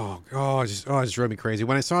just drove me crazy.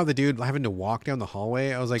 When I saw the dude having to walk down the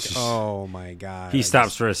hallway, I was like, oh, my God. He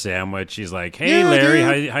stops for a sandwich. He's like, hey,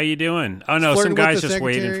 Larry, how you doing? Oh, no, some guy's just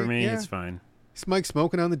waiting for me. Yeah. It's fine. Mike's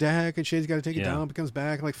smoking on the deck, and Shay's got to take it down. But comes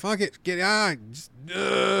back, I'm like, fuck it,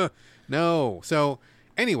 no. So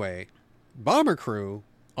anyway, Bomber Crew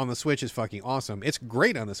on the Switch is fucking awesome. It's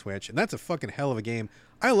great on the Switch, and that's a fucking hell of a game.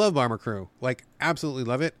 I love Bomber Crew, like absolutely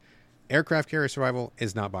love it. Aircraft Carrier Survival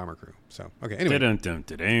is not Bomber Crew. So okay, anyway.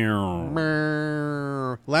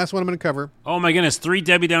 Last one I'm going to cover. Oh my goodness, 3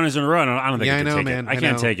 Debbie Downers in a row. I don't think I can take it. I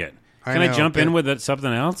can't take it. Can I jump in with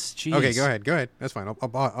something else? Jeez. Okay, go ahead. That's fine. I'll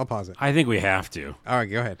pause it. I think we have to. All right,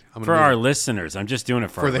 go ahead. For our listeners. I'm just doing it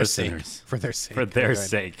for our listeners. For their sake. For their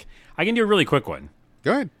sake. I can do a really quick one.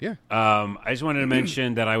 Go ahead, yeah. I just wanted to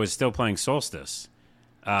mention that I was still playing Soulstice.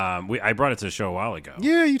 I brought it to the show a while ago.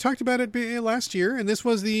 Yeah, you talked about it last year, and this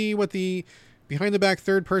was the behind the back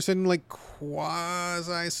third person, like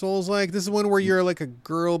quasi Souls like. This is one where you're like a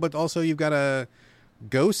girl, but also you've got a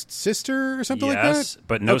ghost sister or something like that? Yes,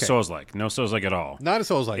 but no Souls-like. No Souls-like at all. Not a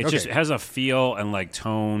Souls-like. It Okay. just has a feel and like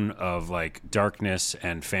tone of like darkness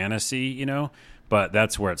and fantasy, you know, but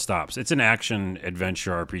that's where it stops. It's an action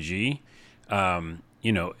adventure RPG,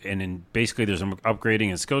 you know, and in basically there's some upgrading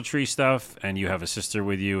and skill tree stuff, and you have a sister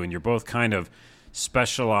with you, and you're both kind of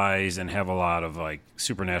specialize and have a lot of like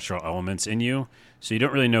supernatural elements in you. So you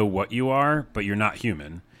don't really know what you are, but you're not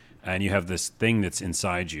human, and you have this thing that's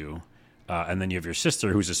inside you. And then you have your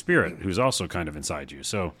sister, who's a spirit, who's also kind of inside you.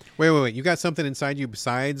 So wait. You got something inside you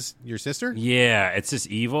besides your sister? yeah, it's this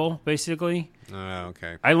evil, basically. Oh,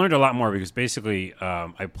 okay. I learned a lot more because basically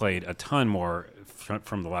I played a ton more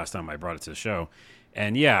from the last time I brought it to the show.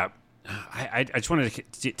 And yeah, I just wanted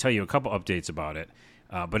to tell you a couple updates about it.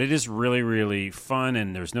 But it is really, really fun,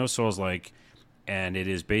 and there's no Souls-like. And it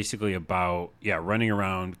is basically about, running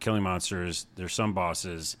around, killing monsters. There's some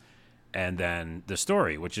bosses. And then the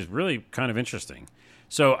story, which is really kind of interesting.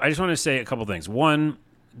 So I just want to say a couple things. One,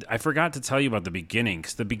 I forgot to tell you about the beginning,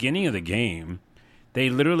 because the beginning of the game, they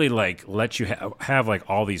literally like let you have like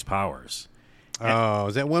all these powers. Oh,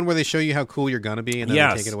 is that one where they show you how cool you're gonna be and then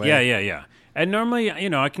they take it away? Yeah. And normally,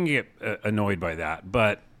 I can get annoyed by that,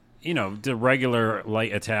 but the regular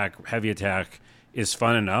light attack, heavy attack is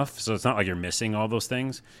fun enough. So it's not like you're missing all those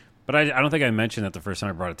things. But I don't think I mentioned that the first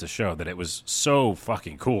time I brought it to show, that it was so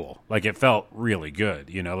fucking cool. Like, it felt really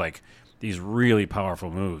good, like these really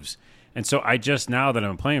powerful moves. And so now that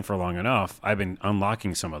I'm playing for long enough, I've been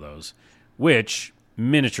unlocking some of those, which,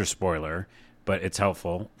 miniature spoiler, but it's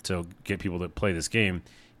helpful to get people to play this game.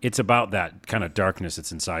 It's about that kind of darkness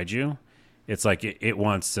that's inside you. It's like it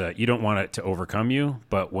wants to, you don't want it to overcome you,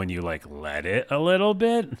 but when you like let it a little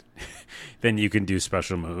bit, then you can do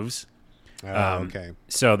special moves. Okay.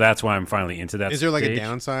 So that's why I'm finally into that. Is there like stage. a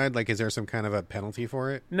downside? Like, is there some kind of a penalty for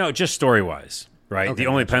it? No, just story-wise, right? Okay, the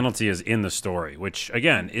only gotcha. penalty is in the story, which,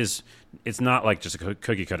 again, it's not like just a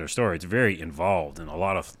cookie-cutter story. It's very involved in a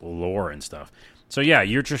lot of lore and stuff. So, yeah,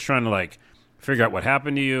 you're just trying to, like, figure out what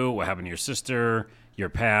happened to you, what happened to your sister, your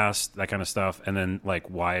past, that kind of stuff, and then, like,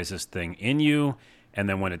 why is this thing in you? And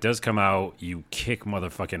then when it does come out, you kick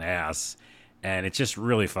motherfucking ass, and it's just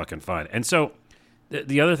really fucking fun. And so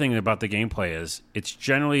the other thing about the gameplay is it's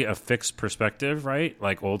generally a fixed perspective, right?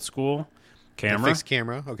 Like old school camera. A fixed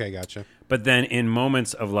camera. Okay, gotcha. But then in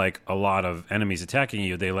moments of like a lot of enemies attacking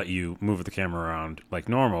you, they let you move the camera around like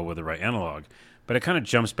normal with the right analog. But it kind of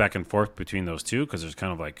jumps back and forth between those two because there's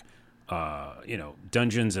kind of like,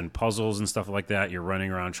 dungeons and puzzles and stuff like that. You're running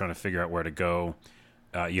around trying to figure out where to go.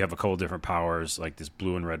 You have a couple different powers, like this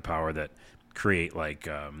blue and red power that create like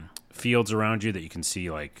fields around you that you can see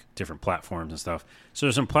like different platforms and stuff. So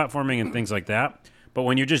there's some platforming and things like that. But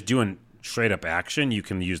when you're just doing straight up action, you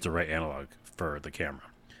can use the right analog for the camera.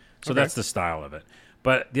 So that's the style of it.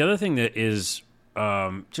 But the other thing that is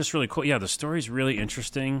just really cool, the story's really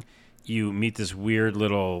interesting. You meet this weird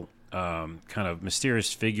little kind of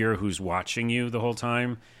mysterious figure who's watching you the whole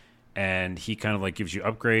time. And he kind of like gives you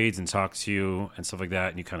upgrades and talks to you and stuff like that.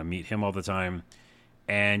 And you kind of meet him all the time.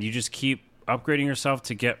 And you just keep upgrading yourself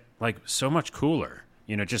to get like so much cooler.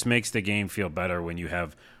 It just makes the game feel better when you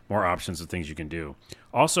have more options of things you can do.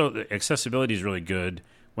 Also, the accessibility is really good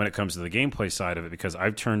when it comes to the gameplay side of it, because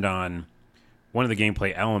I've turned on one of the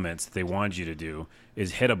gameplay elements that they wanted you to do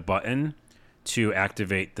is hit a button to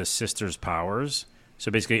activate the sister's powers.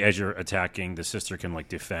 So basically, as you're attacking, the sister can like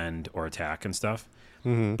defend or attack and stuff.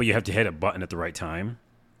 Mm-hmm. But you have to hit a button at the right time.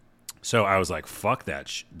 So I was like, fuck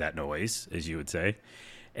that noise, as you would say.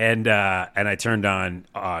 And I turned on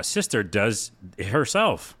sister does it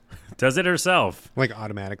herself. Like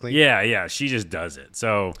automatically? Yeah, she just does it.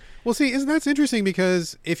 So, well, see, that's interesting,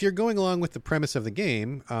 because if you're going along with the premise of the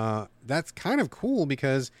game, that's kind of cool,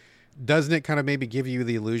 because doesn't it kind of maybe give you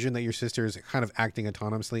the illusion that your sister is kind of acting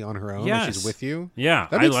autonomously on her own when she's with you? Yeah,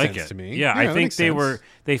 that makes I like sense it. To me. Yeah, I think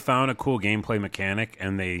they found a cool gameplay mechanic,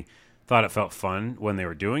 and they thought it felt fun when they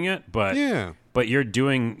were doing it. But but you're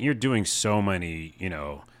doing so many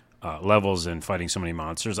levels and fighting so many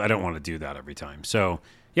monsters. I don't want to do that every time. So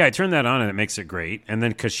yeah, I turned that on and it makes it great. And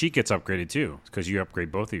then because she gets upgraded too, because you upgrade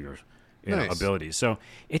both of your abilities. So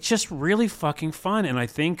it's just really fucking fun, and I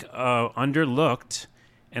think underlooked.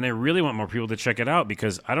 And I really want more people to check it out,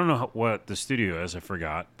 because I don't know what the studio is. I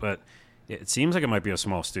forgot, but it seems like it might be a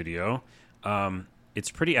small studio.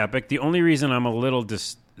 It's pretty epic. The only reason I'm a little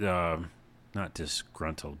not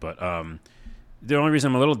disgruntled, but the only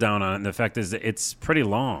reason I'm a little down on it, and the fact is that it's pretty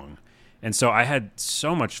long. And so I had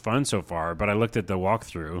so much fun so far, but I looked at the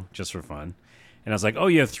walkthrough just for fun, and I was like, oh,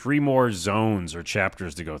 you have 3 more zones or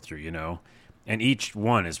chapters to go through, and each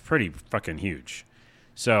one is pretty fucking huge.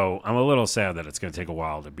 So I'm a little sad that it's going to take a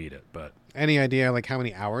while to beat it. But any idea like how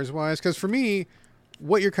many hours wise? Because for me,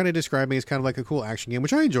 what you're kind of describing is kind of like a cool action game,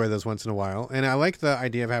 which I enjoy those once in a while. And I like the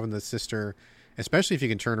idea of having the sister, especially if you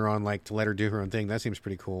can turn her on, like to let her do her own thing. That seems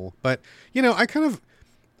pretty cool. But,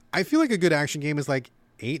 I feel like a good action game is like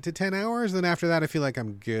 8 to 10 hours. Then after that, I feel like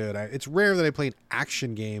I'm good. It's rare that I play an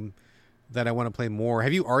action game that I want to play more.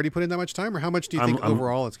 Have you already put in that much time, or how much do you think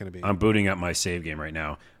overall it's going to be? I'm booting up my save game right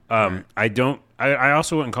now. I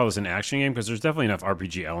also wouldn't call this an action game because there's definitely enough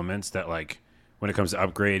RPG elements that like when it comes to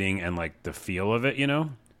upgrading and like the feel of it,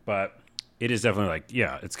 but it is definitely like,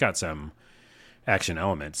 yeah, it's got some action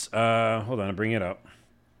elements. Hold on, I'll bring it up.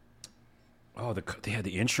 Oh,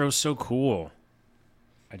 the intro's so cool.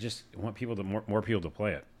 I just want more people to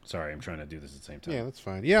play it. Sorry, I'm trying to do this at the same time. Yeah, that's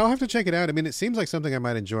fine. Yeah, I'll have to check it out. I mean, it seems like something I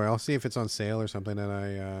might enjoy. I'll see if it's on sale or something.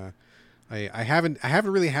 And I haven't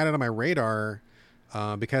really had it on my radar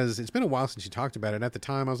because it's been a while since you talked about it. At the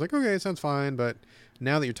time, I was like, okay, it sounds fine. But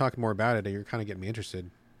now that you're talking more about it, you're kind of getting me interested.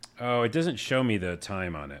 Oh, it doesn't show me the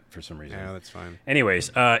time on it for some reason. Yeah, that's fine.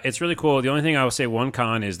 Anyways, it's really cool. The only thing I will say, one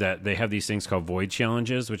con is that they have these things called void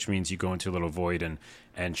challenges, which means you go into a little void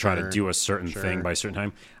and try to do a certain thing by a certain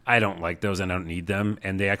time. I don't like those and I don't need them,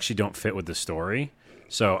 and they actually don't fit with the story.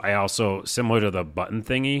 So I also, similar to the button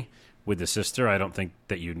thingy with the sister, I don't think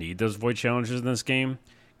that you need those void challenges in this game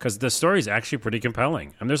because the story is actually pretty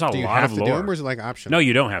compelling. And there's a lot of lore. Do you have to do them, or is it like optional? No,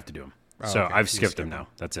 you don't have to do them. Oh, so okay. I've skipped them now.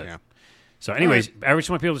 That's it. Yeah. So anyways, I just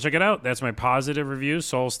want people to check it out. That's my positive review,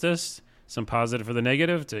 Soulstice. Some positive for the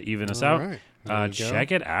negative to even us out. Right.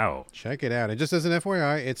 Check it out. Check it out. And just as an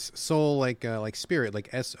FYI, it's Soul like spirit, like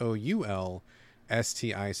Soulstice.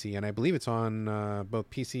 And I believe it's on both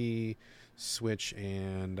PC, Switch,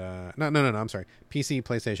 and... No, I'm sorry. PC,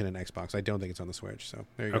 PlayStation, and Xbox. I don't think it's on the Switch. So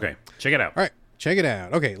there you go. Okay, check it out. All right, check it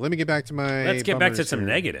out. Okay, let me get back to my... Let's get back to bummers some here.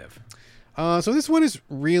 negative. So this one is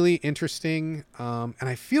really interesting, and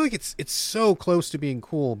I feel like it's so close to being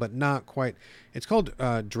cool, but not quite. It's called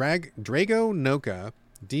Drago Noka,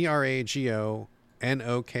 DRAGO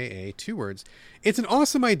NOKA, 2 words. It's an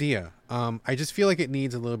awesome idea. I just feel like it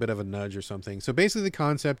needs a little bit of a nudge or something. So basically the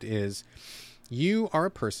concept is you are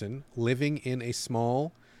a person living in a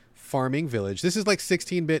small farming village. This is like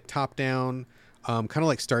 16-bit top-down, kind of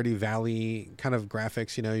like Stardew Valley kind of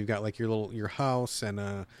graphics. You've got like your house,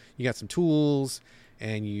 and you got some tools,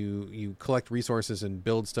 and you collect resources and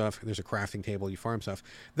build stuff. There's a crafting table, you farm stuff.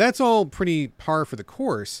 That's all pretty par for the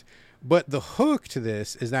course. But the hook to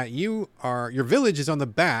this is that your village is on the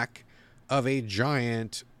back of a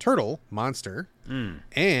giant turtle monster.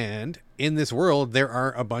 And in this world, there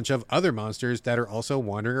are a bunch of other monsters that are also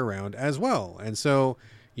wandering around as well. And so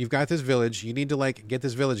you've got this village. You need to like get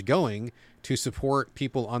this village going to support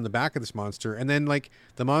people on the back of this monster. And then like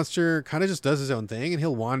the monster kind of just does his own thing, and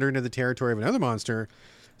he'll wander into the territory of another monster.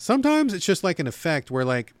 Sometimes it's just like an effect where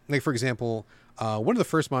like for example, one of the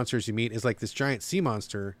first monsters you meet is like this giant sea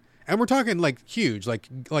monster. And we're talking like huge, like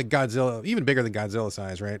Godzilla, even bigger than Godzilla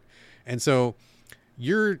size, right? And so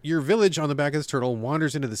your village on the back of this turtle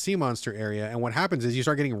wanders into the sea monster area. And what happens is you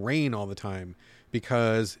start getting rain all the time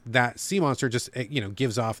because that sea monster just,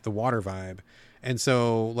 gives off the water vibe. And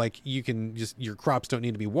so like your crops don't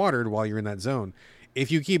need to be watered while you're in that zone.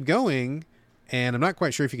 If you keep going, and I'm not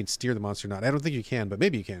quite sure if you can steer the monster or not. I don't think you can, but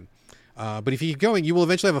maybe you can. But if you keep going, you will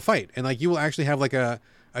eventually have a fight. And like you will actually have like a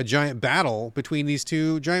giant battle between these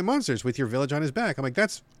two giant monsters with your village on his back. I'm like,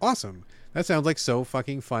 that's awesome. That sounds like so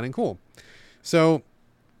fucking fun and cool. So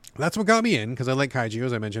that's what got me in, because I like Kaiju,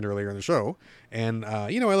 as I mentioned earlier in the show. And, I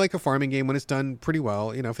like a farming game when it's done pretty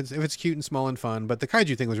well, if it's cute and small and fun. But the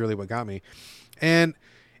Kaiju thing was really what got me. And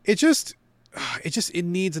it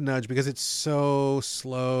needs a nudge because it's so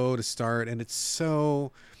slow to start, and it's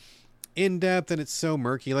so in-depth, and it's so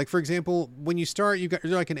murky. Like, for example, when you start, you're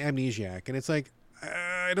like an amnesiac, and it's like,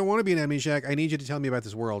 I don't want to be an amnesiac. I need you to tell me about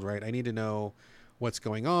this world, right? I need to know what's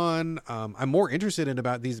going on. I'm more interested in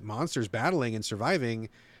about these monsters battling and surviving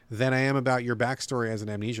than I am about your backstory as an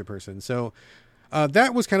amnesia person. So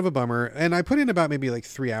that was kind of a bummer. And I put in about maybe like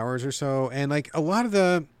 3 hours or so. And like a lot of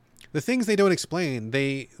the things they don't explain,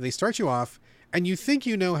 they start you off and you think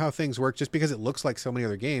you know how things work just because it looks like so many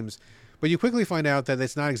other games. But you quickly find out that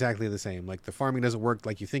it's not exactly the same. Like the farming doesn't work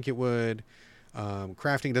like you think it would.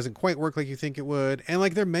 Crafting doesn't quite work like you think it would. And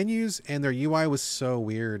like their menus and their UI was so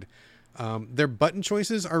weird. Their button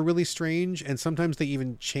choices are really strange, and sometimes they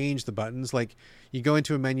even change the buttons. Like you go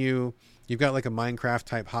into a menu, you've got like a Minecraft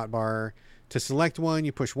type hotbar. To select one,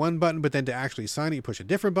 you push one button, but then to actually sign it, you push a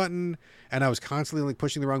different button. And I was constantly like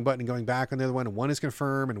pushing the wrong button and going back on the other one, and one is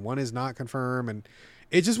confirm and one is not confirm, and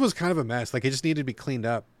it just was kind of a mess. Like it just needed to be cleaned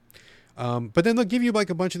up. But then they'll give you like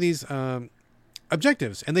a bunch of these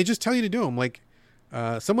objectives, and they just tell you to do them. Like,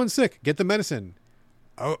 someone's sick, get the medicine.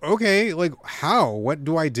 Oh, okay, like how? What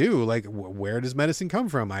do I do? Like, where does medicine come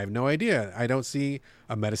from? I have no idea. I don't see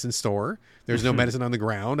a medicine store. There's no medicine on the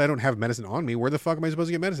ground. I don't have medicine on me. Where the fuck am I supposed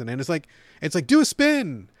to get medicine? And it's like, do a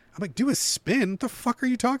spin. I'm like, do a spin? What the fuck are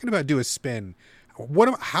you talking about? Do a spin?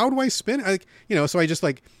 How do I spin? So I just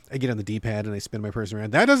like, I get on the D-pad and I spin my person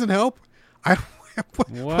around. That doesn't help.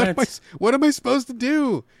 What am I supposed to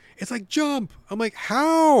do? It's like jump. I'm like,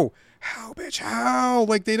 how, bitch, how?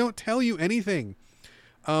 Like, they don't tell you anything.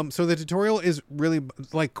 So the tutorial is really,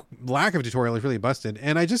 like, lack of tutorial is really busted.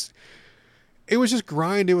 And it was just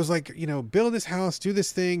grind. It was like, build this house, do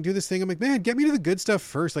this thing. I'm like, man, get me to the good stuff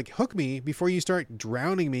first. Like, hook me before you start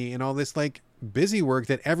drowning me in all this, like, busy work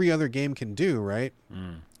that every other game can do, right?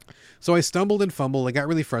 So I stumbled and fumbled. I got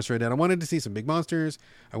really frustrated. I wanted to see some big monsters.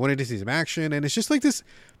 I wanted to see some action. And it's just like this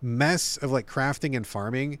mess of, like, crafting and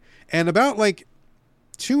farming. And about, like,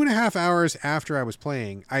 2.5 hours after I was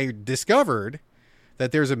playing, I discovered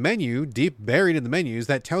that there's a menu deep buried in the menus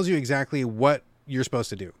that tells you exactly what you're supposed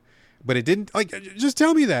to do. But it didn't, like, just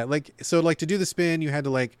tell me that. Like, so, like, to do the spin, you had to,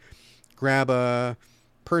 like, grab a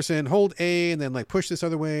person, hold A, and then, like, push this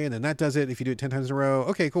other way, and then that does it if you do it 10 times in a row.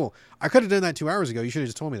 Okay, cool. I could have done that 2 hours ago. You should have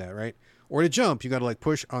just told me that, right? Or to jump, you got to, like,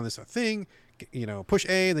 push on this thing, push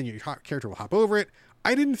A, and then your character will hop over it.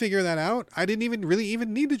 I didn't figure that out. I didn't even really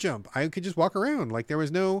need to jump. I could just walk around. Like, there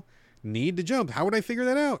was no need to jump. How would I figure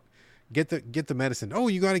that out? Get the medicine. Oh,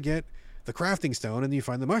 you got to get the crafting stone, and then you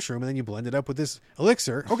find the mushroom, and then you blend it up with this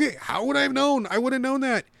elixir. Okay, how would I have known? I would have known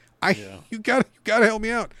that. You gotta help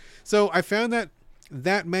me out. So I found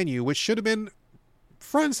that menu, which should have been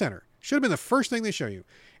front and center, should have been the first thing they show you,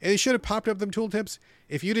 and they should have popped up them tooltips.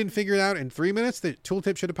 If you didn't figure it out in 3 minutes, the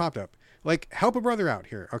tooltip should have popped up. Like, help a brother out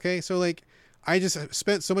here, okay? So, like, I just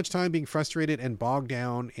spent so much time being frustrated and bogged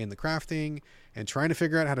down in the crafting and trying to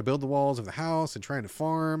figure out how to build the walls of the house and trying to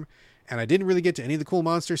farm. And I didn't really get to any of the cool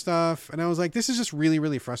monster stuff. And I was like, this is just really,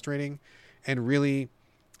 really frustrating and really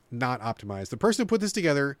not optimized. The person who put this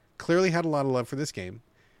together clearly had a lot of love for this game.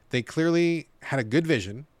 They clearly had a good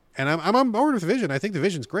vision. And I'm on board with the vision. I think the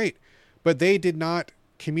vision's great. But they did not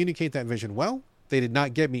communicate that vision well. They did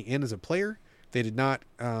not get me in as a player. They did not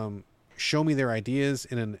show me their ideas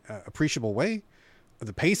in an appreciable way.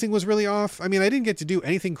 The pacing was really off. I mean, I didn't get to do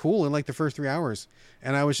anything cool in like the first 3 hours.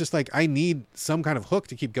 And I was just like, I need some kind of hook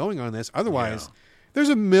to keep going on this. Otherwise, there's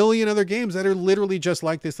a million other games that are literally just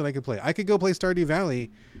like this that I could play. I could go play Stardew Valley,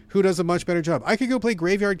 who does a much better job. I could go play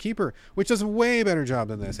Graveyard Keeper, which does a way better job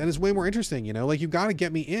than this. And it's way more interesting, Like, you got to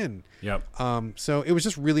get me in. Yep. So it was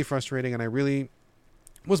just really frustrating. And I really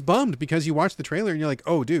was bummed because you watch the trailer and you're like,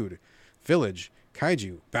 oh, dude, Village,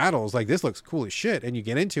 Kaiju, battles, like, this looks cool as shit. And you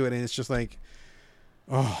get into it and it's just like,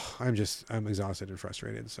 oh, I'm exhausted and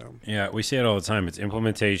frustrated. So yeah, we see it all the time. It's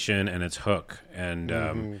implementation and it's hook,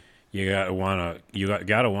 and you gotta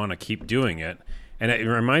wanna keep doing it. And it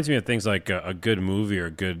reminds me of things like a good movie or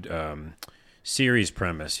a good series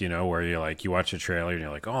premise, where you watch a trailer and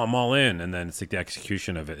you're like, oh, I'm all in, and then it's like the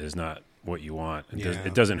execution of it is not what you want.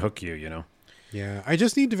 It doesn't hook you. Yeah, I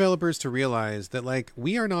just need developers to realize that, like,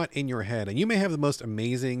 we are not in your head, and you may have the most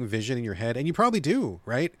amazing vision in your head, and you probably do,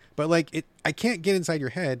 right? But, like, I can't get inside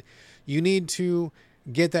your head. You need to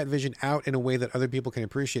get that vision out in a way that other people can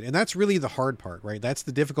appreciate. And that's really the hard part, right? That's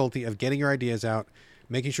the difficulty of getting your ideas out,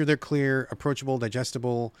 making sure they're clear, approachable,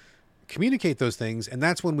 digestible, communicate those things. And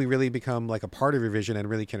that's when we really become like a part of your vision and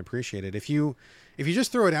really can appreciate it. If you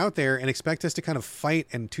just throw it out there and expect us to kind of fight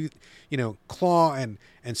and claw and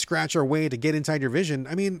scratch our way to get inside your vision.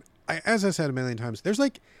 I mean, as I said a million times, there's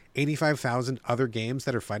like 85,000 other games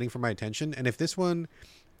that are fighting for my attention. And if this one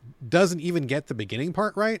doesn't even get the beginning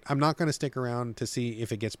part right, I'm not going to stick around to see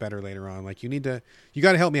if it gets better later on. Like, you got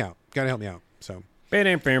to help me out. So.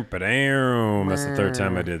 That's the third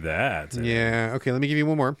time I did that. Yeah. Okay. Let me give you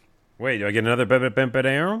one more. Wait, do I get another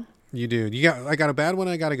bam? You do. I got a bad one.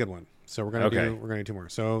 I got a good one. So we're gonna do two more.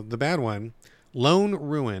 So the bad one, Lone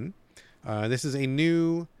Ruin. This is a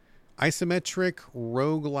new isometric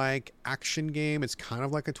roguelike action game. It's kind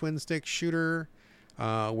of like a twin stick shooter,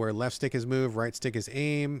 where left stick is move, right stick is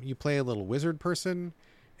aim. You play a little wizard person,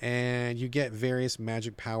 and you get various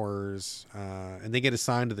magic powers, and they get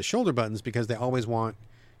assigned to the shoulder buttons because they always want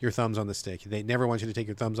your thumbs on the stick. They never want you to take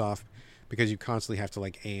your thumbs off, because you constantly have to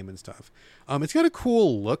like aim and stuff. It's got a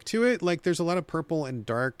cool look to it. Like, there's a lot of purple and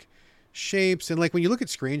dark shapes. And like, when you look at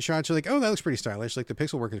screenshots, you're like, oh, that looks pretty stylish. Like, the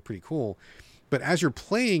pixel work is pretty cool. But as you're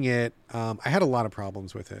playing it, I had a lot of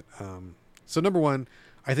problems with it. So number one,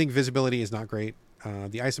 I think visibility is not great.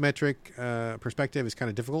 The isometric perspective is kind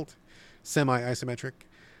of difficult, semi-isometric.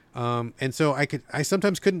 And so I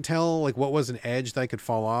sometimes couldn't tell like what was an edge that I could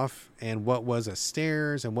fall off and what was a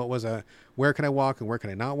stairs and what was where can I walk and where can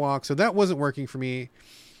I not walk. So that wasn't working for me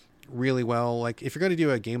really well. Like if you're going to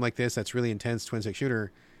do a game like this, that's really intense twin stick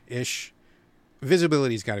shooter ish,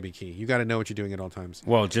 visibility's got to be key. You got to know what you're doing at all times.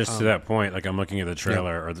 Well, just to that point, like I'm looking at the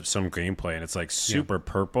trailer or some gameplay and it's like super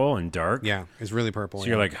purple and dark. Yeah. It's really purple. So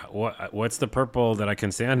you're like, what's the purple that I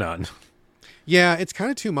can stand on? Yeah, it's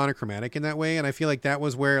kind of too monochromatic in that way, and I feel like that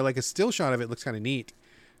was where like a still shot of it looks kind of neat,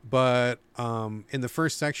 but in the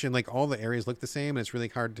first section, like all the areas look the same, and it's really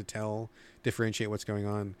hard to differentiate what's going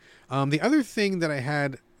on. The other thing that I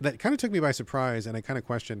had that kind of took me by surprise, and I kind of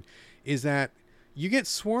questioned, is that you get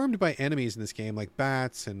swarmed by enemies in this game, like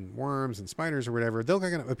bats and worms and spiders or whatever. They'll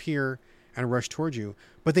kind of appear and rush towards you,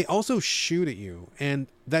 but they also shoot at you, and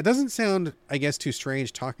that doesn't sound, I guess, too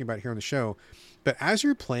strange talking about it here on the show, but as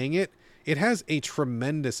you're playing it, it has a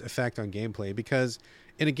tremendous effect on gameplay because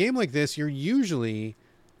in a game like this, you're usually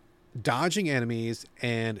dodging enemies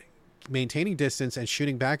and maintaining distance and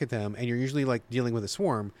shooting back at them. And you're usually like dealing with a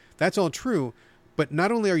swarm. That's all true. But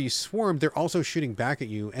not only are you swarmed, they're also shooting back at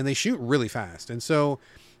you and they shoot really fast. And so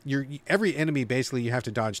every enemy, basically you have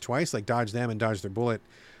to dodge twice, like dodge them and dodge their bullet.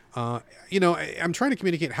 I'm trying to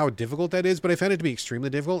communicate how difficult that is, but I found it to be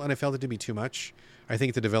extremely difficult and I felt it to be too much. I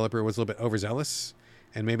think the developer was a little bit overzealous.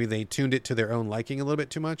 And maybe they tuned it to their own liking a little bit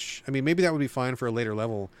too much. I mean, maybe that would be fine for a later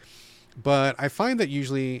level. But I find that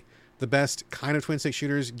usually the best kind of twin stick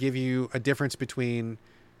shooters give you a difference between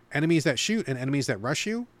enemies that shoot and enemies that rush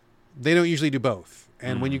you. They don't usually do both.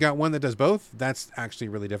 And when you got one that does both, that's actually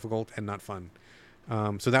really difficult and not fun.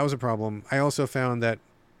 So that was a problem. I also found that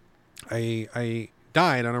I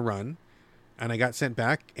died on a run and I got sent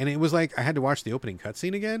back. And it was like I had to watch the opening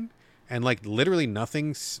cutscene again. And like literally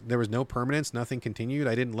nothing, there was no permanence, nothing continued.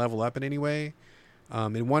 I didn't level up in any way.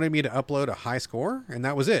 It wanted me to upload a high score and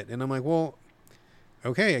that was it. And I'm like, well,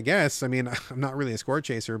 okay, I guess. I mean, I'm not really a score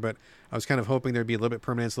chaser, but I was kind of hoping there'd be a little bit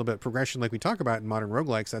permanence, a little bit of progression like we talk about in modern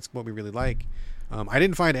roguelikes. That's what we really like. I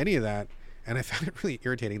didn't find any of that. And I found it really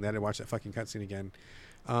irritating that I watched that fucking cutscene again.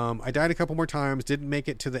 I died a couple more times, didn't make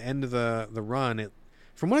it to the end of the run.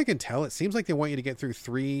 From what I can tell, it seems like they want you to get through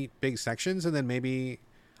 3 big sections and then maybe,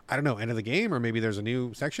 I don't know, end of the game, or maybe there's a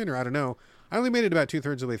new section, or I don't know. I only made it about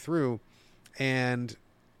 2/3 of the way through, and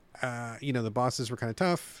the bosses were kind of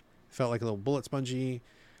tough. Felt like a little bullet spongy,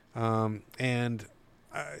 and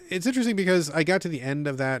it's interesting because I got to the end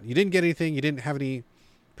of that. You didn't get anything. You didn't have any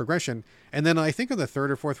progression, and then I think on the 3rd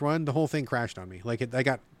or 4th run, the whole thing crashed on me. Like I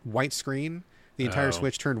got white screen. The entire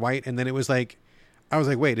Switch turned white, and then it was like, I was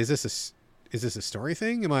like, wait, is this a story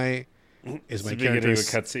thing? Is my character a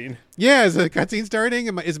cutscene? Yeah, is the cutscene starting?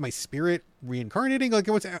 Is my spirit reincarnating? Like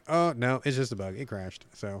what's? Oh no, it's just a bug. It crashed.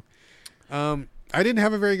 So, I didn't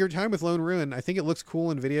have a very good time with Lone Ruin. I think it looks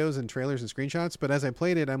cool in videos and trailers and screenshots, but as I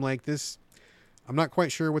played it, I'm like I'm not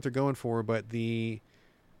quite sure what they're going for, but the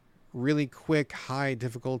really quick, high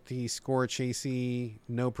difficulty, score chasey,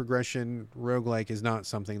 no progression roguelike is not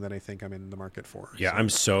something that I think I'm in the market for. Yeah, so. I'm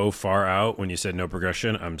so far out. When you said no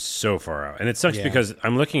progression, I'm so far out. And it sucks because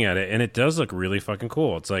I'm looking at it and it does look really fucking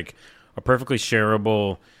cool. It's like a perfectly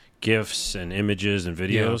shareable GIFs and images and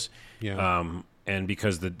videos. Yeah. And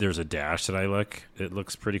because there's a dash that I like, it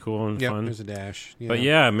looks pretty cool and fun. There's a dash. But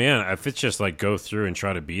yeah, man, if it's just like go through and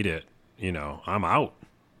try to beat it, I'm out.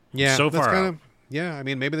 Yeah, I'm so far out. Yeah, I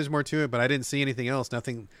mean, maybe there's more to it, but I didn't see anything else.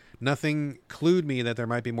 Nothing clued me that there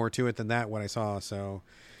might be more to it than that, what I saw. So,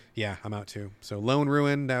 yeah, I'm out too. So, Lone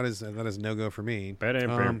Ruin, that is no-go for me.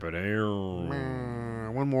 One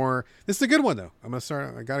more. This is a good one, though. I'm going to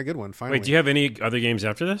start. I got a good one, finally. Wait, do you have any other games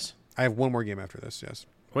after this? I have one more game after this, yes.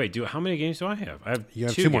 Wait, how many games do I have? I have you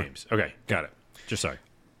have 2 2 more. games. Okay, got it. Just sorry.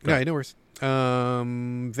 Yeah, no worries.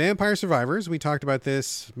 Vampire Survivors. We talked about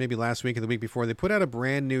this maybe last week or the week before. They put out a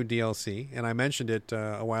brand new DLC, and I mentioned it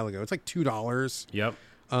a while ago. It's like $2. Yep.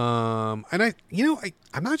 And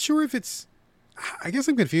I'm not sure if it's. I guess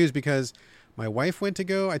I'm confused because my wife went to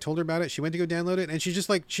go. I told her about it. She went to go download it, and she just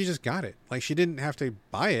got it. Like she didn't have to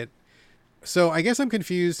buy it. So I guess I'm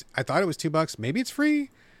confused. I thought it was $2. Maybe it's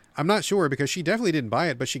free. I'm not sure because she definitely didn't buy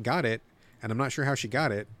it, but she got it, and I'm not sure how she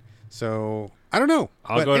got it. So I don't know.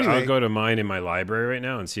 I'll go to mine in my library right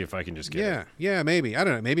now and see if I can just get it. Yeah, maybe. I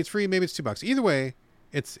don't know. Maybe it's free. Maybe it's $2. Either way,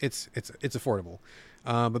 it's affordable.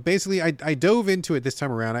 But basically, I dove into it this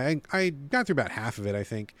time around. I got through about half of it. I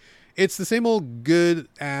think it's the same old good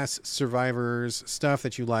ass Survivors stuff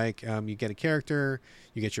that you like. You get a character,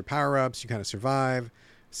 you get your power ups, you kind of survive.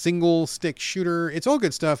 Single stick shooter. It's all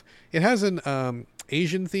good stuff. It has an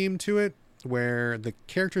Asian theme to it, where the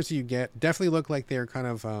characters you get definitely look like they're kind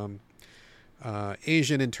of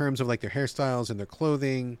Asian in terms of like their hairstyles and their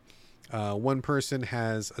clothing. One person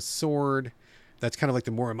has a sword that's kind of like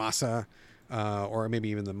the Muramasa, or maybe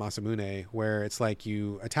even the Masamune, where it's like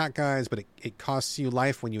you attack guys, but it costs you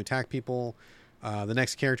life when you attack people. The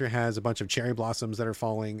next character has a bunch of cherry blossoms that are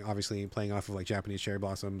falling, obviously playing off of like Japanese cherry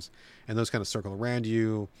blossoms, and those kind of circle around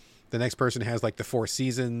you. The next person has like the 4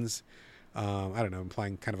 seasons. I don't know,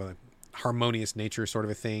 implying kind of a harmonious nature sort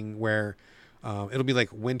of a thing where it'll be like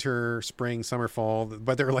winter, spring, summer, fall,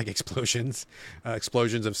 but there are like explosions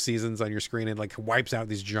of seasons on your screen, and like wipes out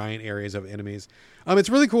these giant areas of enemies. It's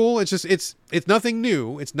really cool. It's just, it's nothing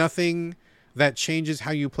new. It's nothing that changes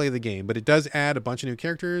how you play the game, but it does add a bunch of new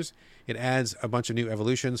characters. It adds a bunch of new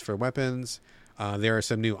evolutions for weapons. There are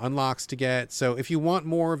some new unlocks to get. So if you want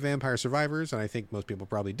more Vampire Survivors, and I think most people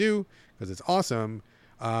probably do because it's awesome,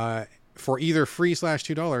 for either free /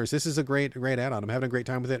 $2, this is a great add-on. I'm having a great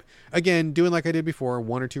time with it. Again, doing like I did before,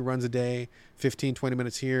 1 or 2 runs a day, 15-20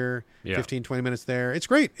 minutes here, 15-20 minutes there. It's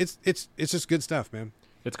great. It's just good stuff, man.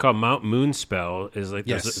 It's called Mount Moonspell. Is like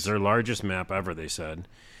Yes. it's their largest map ever, they said,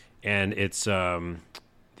 and it's the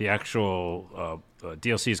actual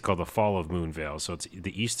DLC is called The Fall of Moonvale. So it's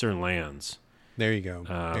the Eastern Lands. There you go.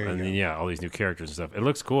 Then all these new characters and stuff. It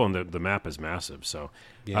looks cool, and the map is massive. So,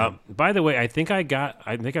 Yeah. by the way, I think I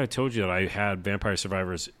told you that I had Vampire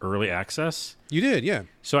Survivors early access. You did, yeah.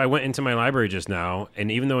 So I went into my library just now, and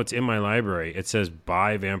even though it's in my library, it says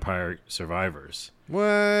buy Vampire Survivors.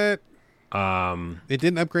 What? It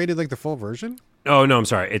didn't upgrade it like the full version? Oh no, I'm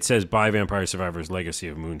sorry. It says buy Vampire Survivors Legacy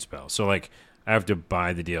of Moonspell. So like I have to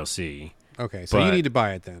buy the DLC. Okay, so you need to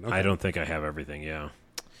buy it then. Okay. I don't think I have everything. Yeah.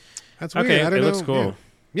 That's weird. Okay, I don't it know. looks cool.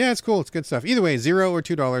 Yeah, it's cool. It's good stuff. Either way, $0 or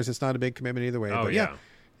 $2. It's not a big commitment either way. Oh, but yeah.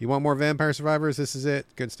 You want more Vampire Survivors? This is it.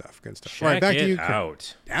 Good stuff. Good stuff. Check All right, back to you.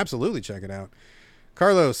 out. Absolutely check it out.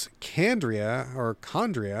 Carlos, Kandria or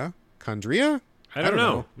Kandria? Kandria? I don't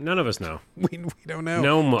know. None of us know. We don't know.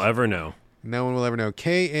 No one will ever know. No one will ever know.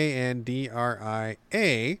 Kandria.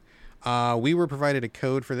 We were provided a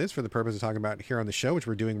code for this for the purpose of talking about here on the show, which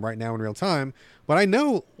we're doing right now in real time. But I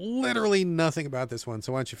know literally nothing about this one.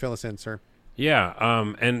 So why don't you fill us in, sir? Yeah.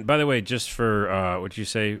 And by the way, just for what you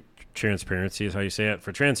say, transparency is how you say it.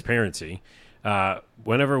 For transparency,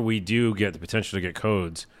 whenever we do get the potential to get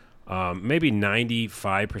codes, maybe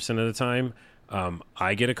 95% of the time,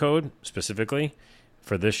 I get a code specifically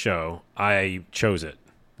for this show. I chose it.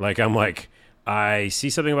 Like, I'm like, I see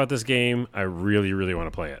something about this game. I really, really want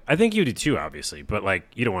to play it. I think you do too, obviously. But like,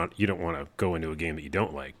 you don't want to go into a game that you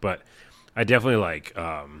don't like. But I definitely like.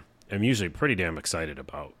 I'm usually pretty damn excited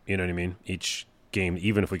about. You know what I mean? Each game,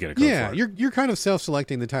 even if we get a code. Yeah, for it. you're kind of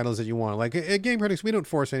self-selecting the titles that you want. Like at Game Critics, we don't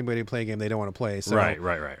force anybody to play a game they don't want to play. So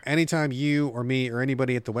Right. anytime you or me or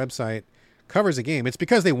anybody at the website covers a game, it's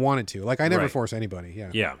because they wanted to. Like I never Right. force anybody. Yeah.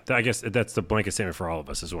 Yeah, I guess that's the blanket statement for all of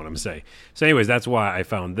us is what I'm saying. So anyways, that's why I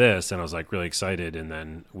found this, and I was like really excited, and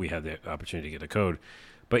then we had the opportunity to get a code.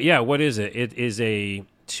 But yeah, what is it? It is a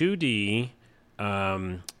 2D,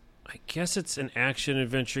 I guess it's an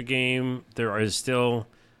action-adventure game. There is still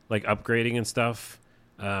like upgrading and stuff.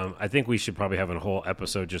 I think we should probably have a whole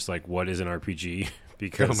episode just like what is an RPG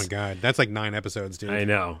because Oh my god, that's like 9 episodes, dude. I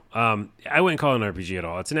know. I wouldn't call it an RPG at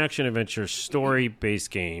all. It's an action-adventure story-based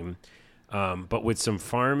game, but with some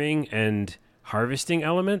farming and harvesting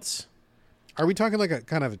elements. Are we talking like a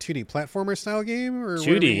kind of a 2D platformer style game or what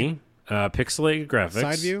are we- 2D, pixelated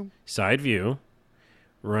graphics. Side view.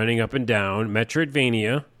 Running up and down.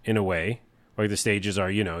 Metroidvania, in a way. Like the stages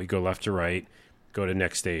are, you go left to right, go to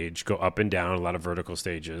next stage, go up and down, a lot of vertical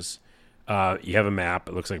stages. You have a map.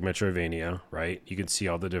 It looks like Metroidvania, right? You can see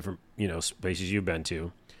all the different, spaces you've been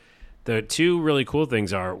to. The two really cool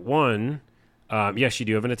things are, one, yes, you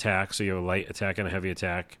do have an attack. So you have a light attack and a heavy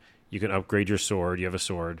attack. You can upgrade your sword. You have a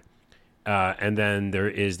sword. And then there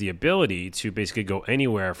is the ability to basically go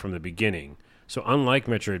anywhere from the beginning. So unlike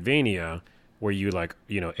Metroidvania, where you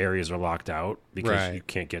areas are locked out because Right. you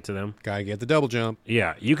can't get to them. Gotta get the double jump.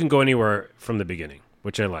 Yeah, you can go anywhere from the beginning,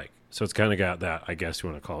 which I like. So it's kind of got that, I guess you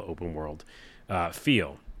want to call it open world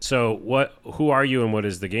feel. So who are you and what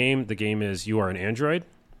is the game? The game is you are an android,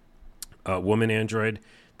 a woman android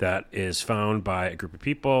that is found by a group of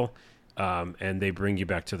people, and they bring you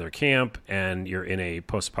back to their camp, and you're in a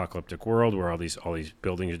post-apocalyptic world where all these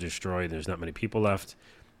buildings are destroyed, and there's not many people left,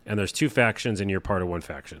 and there's 2 factions, and you're part of one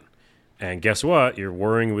faction. And guess what? You're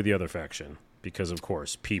warring with the other faction because, of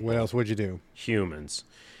course, people. What else would you do? Humans.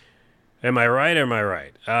 Am I right or am I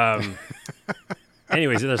right?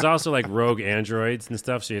 Anyways, there's also like rogue androids and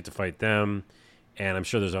stuff, so you have to fight them. And I'm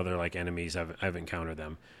sure there's other like enemies. I've encountered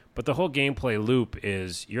them. But the whole gameplay loop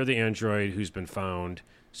is you're the android who's been found,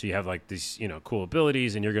 so you have like these cool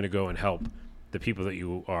abilities, and you're going to go and help the people that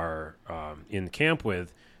you are in camp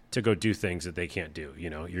with to go do things that they can't do. You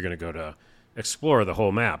know, you're going to go to explore the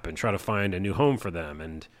whole map and try to find a new home for them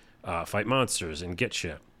and fight monsters and get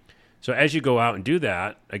shit. So as you go out and do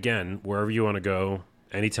that, again, wherever you want to go,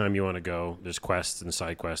 anytime you want to go, there's quests and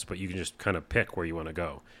side quests, but you can just kind of pick where you want to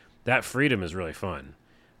go. That freedom is really fun,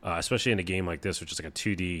 especially in a game like this, which is like a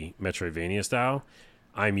 2D Metroidvania style.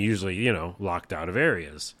 I'm usually, you know, locked out of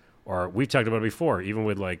areas. Or we've talked about it before, even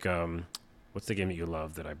with like, what's the game that you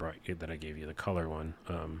love that I gave you, the color one?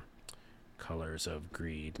 Colors of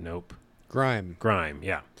Greed. Nope. Grime,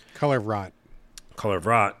 yeah. Color of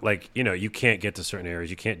Rot. Like, you know, you can't get to certain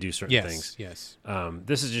areas. You can't do certain things. Yes.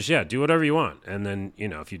 This is just, do whatever you want. And then, you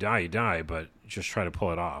know, if you die, you die, but just try to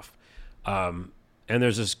pull it off. And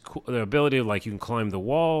there's this the ability of, like, you can climb the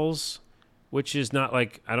walls, which is not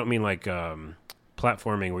like, I don't mean like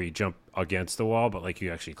platforming where you jump against the wall, but like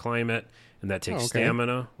you actually climb it. And that takes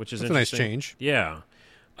stamina, which is interesting. That's a nice change. Yeah.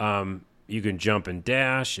 You can jump and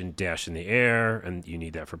dash in the air, and you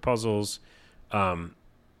need that for puzzles.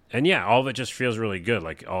 And yeah, all of it just feels really good.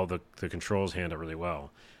 Like all the controls handle really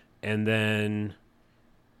well. And then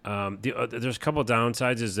there's a couple of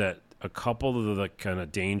downsides is that a couple of the kind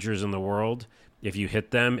of dangers in the world, if you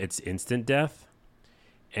hit them, it's instant death.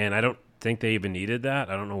 And I don't think they even needed that.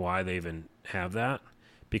 I don't know why they even have that.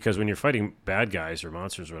 Because when you're fighting bad guys or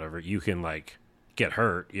monsters or whatever, you can like get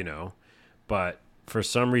hurt, you know. But for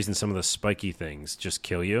some reason, some of the spiky things just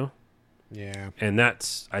kill you. Yeah. And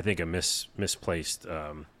that's, I think, a misplaced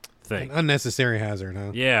thing. An unnecessary hazard,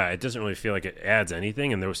 huh? Yeah, it doesn't really feel like it adds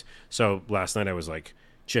anything. And so last night I was like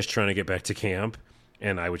just trying to get back to camp,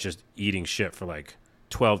 and I was just eating shit for like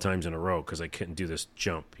 12 times in a row because I couldn't do this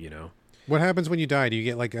jump, you know. What happens when you die? Do you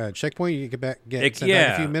get like a checkpoint? You get sent back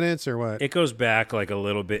in a few minutes, or what? It goes back like a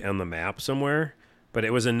little bit on the map somewhere, but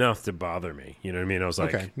it was enough to bother me. You know what I mean? I was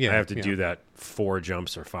like, I have to do that 4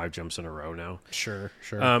 jumps or 5 jumps in a row now. Sure.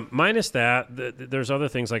 Minus that, there's other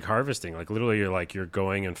things like harvesting. Like literally, you're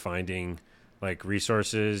going and finding like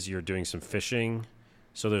resources. You're doing some fishing,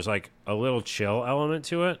 so there's like a little chill element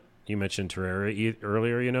to it. You mentioned Terraria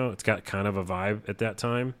earlier. You know, it's got kind of a vibe at that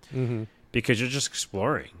time. Mm-hmm. Because you're just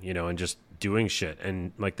exploring, you know, and just doing shit.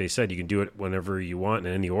 And like they said, you can do it whenever you want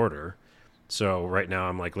in any order. So right now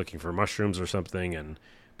I'm like looking for mushrooms or something.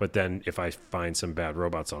 But then if I find some bad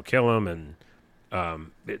robots, I'll kill them.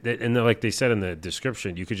 And like they said in the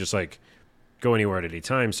description, you could just like go anywhere at any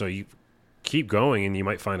time. So you keep going and you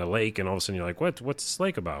might find a lake. And all of a sudden you're like, what's this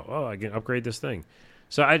lake about? Oh, I can upgrade this thing.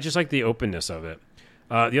 So I just like the openness of it.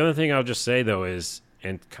 The other thing I'll just say though is,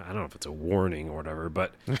 and I don't know if it's a warning or whatever,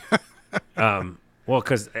 but... well,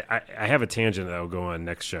 because I have a tangent that will go on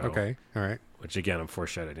next show. Okay, all right. Which again, I'm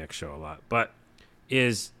foreshadowing next show a lot. But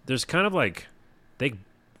there's kind of like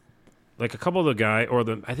a couple of the guy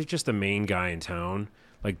I think just the main guy in town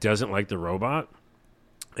like doesn't like the robot,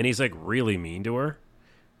 and he's like really mean to her,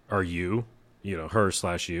 or you know,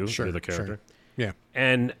 her/you, sure, you're the character. Sure. Yeah.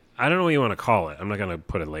 And I don't know what you want to call it. I'm not gonna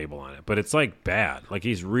put a label on it, but it's like bad. Like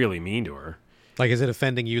he's really mean to her. Like, is it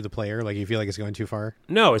offending you, the player? Like, you feel like it's going too far?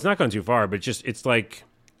 No, it's not going too far, but it's like,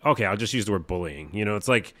 okay, I'll just use the word bullying. You know, it's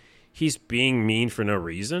like he's being mean for no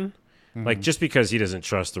reason. Mm-hmm. Like, just because he doesn't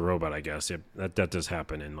trust the robot, I guess. That does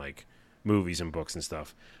happen in, like, movies and books and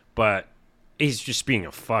stuff. But he's just being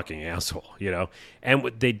a fucking asshole, you know? And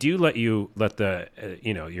they do let the,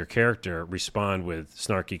 you know, your character respond with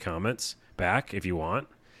snarky comments back if you want.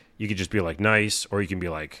 You could just be, like, nice, or you can be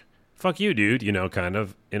like, fuck you, dude, you know, kind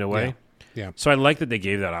of, in a way. Yeah. Yeah. So I like that they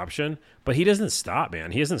gave that option, but he doesn't stop,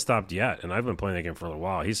 man. He hasn't stopped yet, and I've been playing that game for a little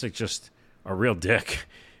while. He's like just a real dick,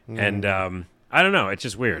 and I don't know. It's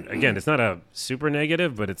just weird. Again, it's not a super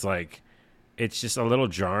negative, but it's like it's just a little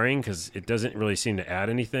jarring because it doesn't really seem to add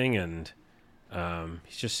anything, and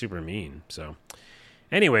he's just super mean. So,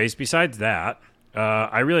 anyways, besides that,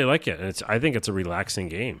 I really like it, and I think it's a relaxing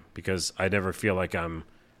game because I never feel like I'm,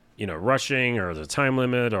 you know, rushing or there's a time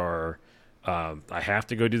limit or I have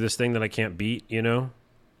to go do this thing that I can't beat, you know?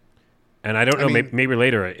 And I don't know, maybe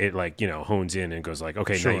later it like, you know, hones in and goes like,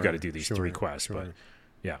 okay, now you got to do these 3 quests. But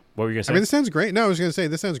yeah, what were you going to say? I mean, this sounds great. No, I was going to say,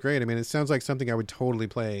 this sounds great. I mean, it sounds like something I would totally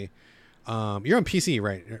play. You're on PC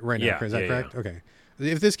right now, Chris, is that correct? Yeah. Okay.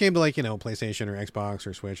 If this came to like, you know, PlayStation or Xbox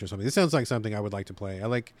or Switch or something, this sounds like something I would like to play. I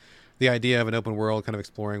like the idea of an open world kind of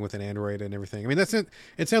exploring with an Android and everything. I mean, that's it.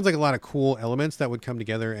 It sounds like a lot of cool elements that would come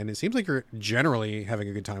together, and it seems like you're generally having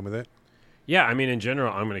a good time with it. Yeah, I mean, in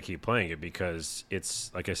general, I'm going to keep playing it because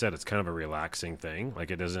it's, like I said, it's kind of a relaxing thing. Like,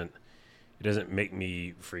 it doesn't make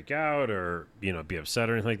me freak out or, you know, be upset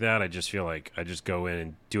or anything like that. I just feel like I just go in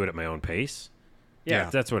and do it at my own pace. Yeah.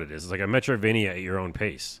 That's what it is. It's like a Metroidvania at your own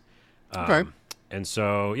pace. Okay. And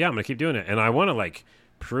so, yeah, I'm going to keep doing it. And I want to, like,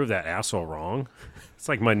 prove that asshole wrong. It's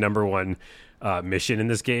like my number one mission in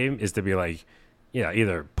this game is to be like, yeah,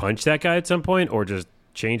 either punch that guy at some point or just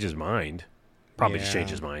change his mind. Probably just change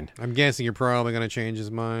his mind. I'm guessing you're probably going to change his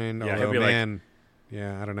mind. Yeah, although, he'll be man,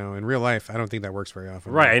 I don't know. In real life, I don't think that works very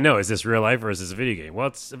often. Right, I know. Is this real life or is this a video game? Well,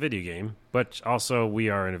 it's a video game, but also we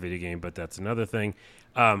are in a video game, but that's another thing.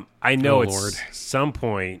 I know some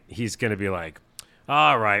point he's going to be like,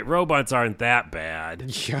 all right, robots aren't that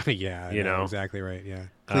bad. Yeah, you know? Exactly right, yeah.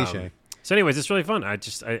 Cliche. So anyways, it's really fun.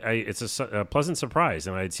 It's a pleasant surprise,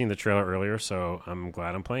 and I had seen the trailer earlier, so I'm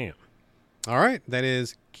glad I'm playing it. All right, that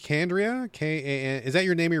is Kandria, K-A-N. Is that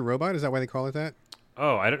your name of your robot? Is that why they call it that?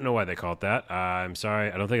 Oh, I don't know why they call it that. I'm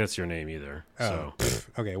sorry. I don't think that's your name either. Oh, so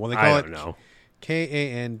okay. Well, they call it know.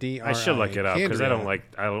 K-A-N-D-R-I. I should look it up because I don't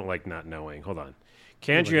like not knowing. Hold on.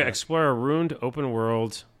 Kandria, explore a ruined open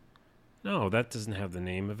world. No, that doesn't have the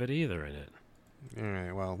name of it either in it. All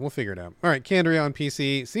right, well, we'll figure it out. All right, Kandria on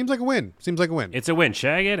PC. Seems like a win. It's a win.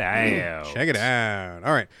 Check it out. Check it out.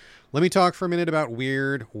 All right. Let me talk for a minute about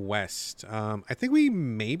Weird West. I think we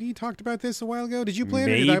maybe talked about this a while ago. Did you play it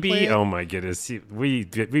or did I play it? Oh, my goodness. We've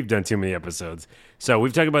done too many episodes. So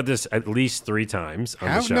we've talked about this at least 3 times on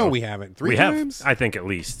the show. No, we haven't. Three times? Have, I think, at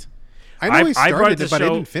least. I know I started it, but I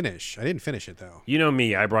didn't finish. I didn't finish it, though. You know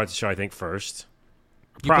me. I brought the show, I think, first.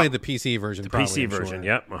 You played the PC version, probably. The PC version,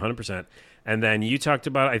 yep, 100%. And then you talked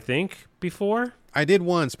about, I think, before? I did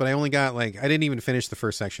once, but I only got, I didn't even finish the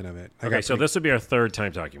first section of it. So this would be our third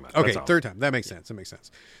time talking about it. Okay, third time. That makes sense.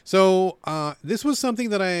 So this was something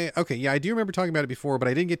that I do remember talking about it before, but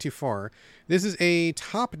I didn't get too far. This is a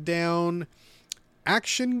top-down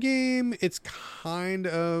action game. It's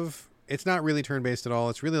it's not really turn-based at all.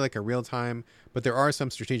 It's really like a real-time, but there are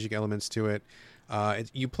some strategic elements to it.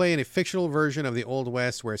 You play in a fictional version of the Old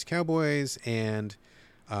West where it's cowboys and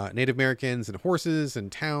Native Americans and horses and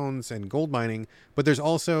towns and gold mining, but there's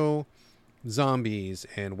also zombies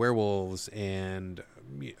and werewolves and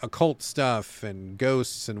occult stuff and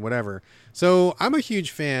ghosts and whatever. So I'm a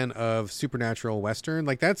huge fan of supernatural Western.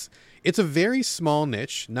 It's a very small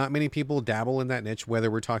niche. Not many people dabble in that niche, whether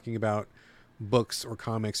we're talking about books or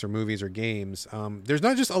comics or movies or games. There's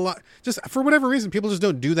not just a lot, just for whatever reason, people just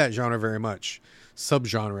don't do that genre very much.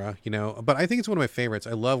 Subgenre, but I think it's one of my favorites.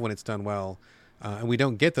 I love when it's done well. And we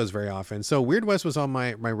don't get those very often. So Weird West was on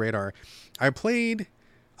my radar. I played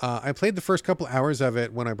the first couple hours of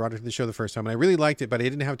it when I brought it to the show the first time, and I really liked it, but I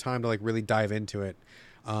didn't have time to really dive into it.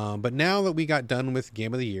 But now that we got done with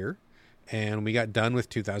Game of the Year and we got done with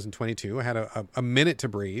 2022, I had a minute to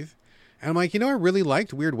breathe. And I'm like, I really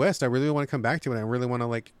liked Weird West. I really want to come back to it. I really want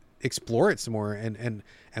to explore it some more and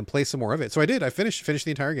play some more of it. So I did. I finished the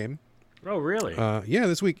entire game. Oh, really? Yeah,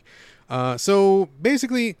 this week. So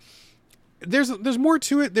basically, there's more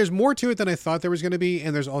to it. There's more to it than I thought there was going to be,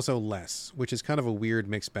 and there's also less, which is kind of a weird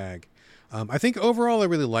mixed bag. I think overall I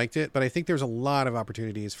really liked it, but I think there's a lot of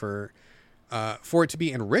opportunities for it to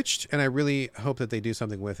be enriched, and I really hope that they do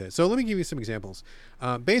something with it. So let me give you some examples.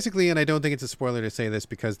 Basically, and I don't think it's a spoiler to say this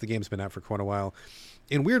because the game's been out for quite a while,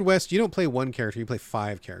 in Weird West, you don't play one character, you play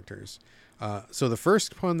 5 characters. So the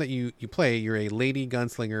first one that you play, you're a lady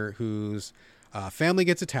gunslinger whose family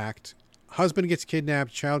gets attacked, husband gets kidnapped,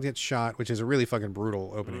 child gets shot, which is a really fucking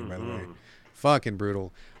brutal opening, by the way. Fucking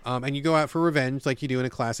brutal. And you go out for revenge like you do in a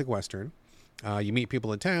classic Western. You meet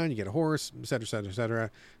people in town, you get a horse, et cetera,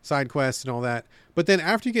 side quests and all that. But then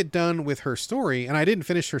after you get done with her story, and I didn't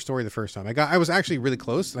finish her story the first time. I was actually really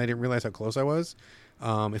close, and I didn't realize how close I was.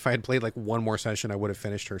 If I had played one more session, I would have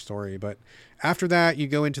finished her story. But after that, you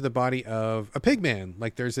go into the body of a pig man.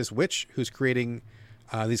 There's this witch who's creating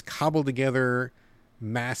these cobbled together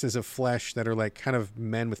masses of flesh that are kind of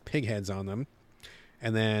men with pig heads on them.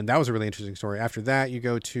 And then that was a really interesting story. After that, you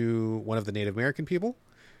go to one of the Native American people,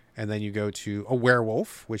 and then you go to a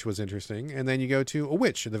werewolf, which was interesting, and then you go to a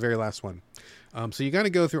witch, the very last one. So you got to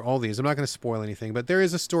go through all these. I'm not going to spoil anything, but there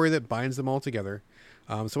is a story that binds them all together.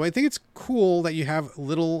 So I think it's cool that you have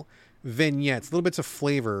little vignettes, little bits of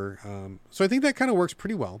flavor. So I think that kind of works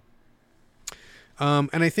pretty well. And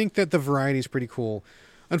I think that the variety is pretty cool.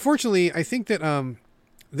 Unfortunately, I think that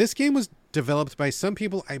this game was developed by some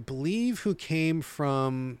people, I believe, who came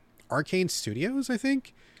from Arcane Studios, I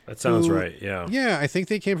think. That sounds right, yeah. Yeah, I think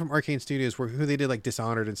they came from Arcane Studios, who they did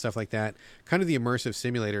Dishonored and stuff like that, kind of the immersive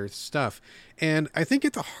simulator stuff. And I think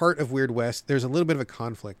at the heart of Weird West, there's a little bit of a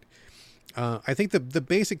conflict. I think the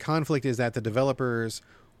basic conflict is that the developers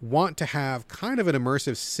want to have kind of an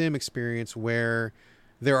immersive sim experience where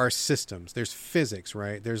there are systems, there's physics,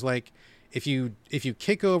 right? There's if you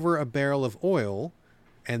kick over a barrel of oil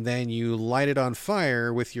and then you light it on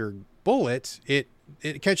fire with your bullet, it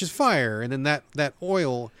it catches fire, and then that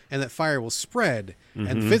oil and that fire will spread,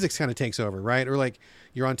 and physics kind of takes over, right? Or like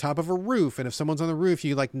you're on top of a roof, and if someone's on the roof,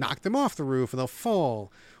 you like knock them off the roof and they'll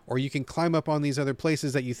fall. Or you can climb up on these other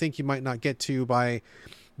places that you think you might not get to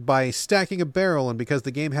by stacking a barrel, and because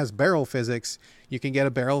the game has barrel physics, you can get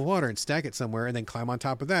a barrel of water and stack it somewhere and then climb on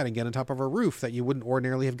top of that and get on top of a roof that you wouldn't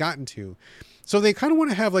ordinarily have gotten to. So they kind of want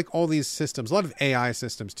to have like all these systems, a lot of AI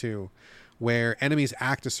systems too, where enemies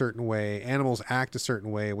act a certain way, animals act a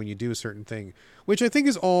certain way when you do a certain thing, which I think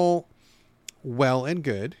is all well and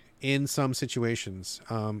good in some situations.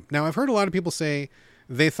 Now, I've heard a lot of people say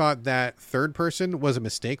they thought that third person was a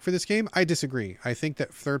mistake for this game. I disagree. I think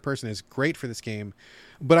that third person is great for this game,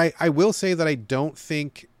 but I will say that I don't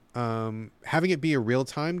think having it be a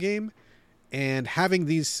real-time game and having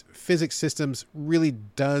these physics systems really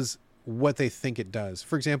does what they think it does.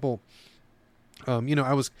 For example,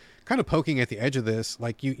 I was kind of poking at the edge of this.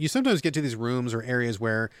 Like you sometimes get to these rooms or areas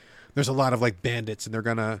where there's a lot of like bandits, and they're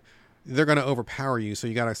gonna overpower you. So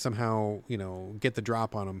you got to somehow, get the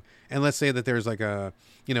drop on them. And let's say that there's like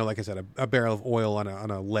like I said, a barrel of oil on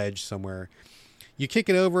a ledge somewhere. You kick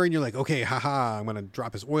it over and you're like, okay, haha, I'm going to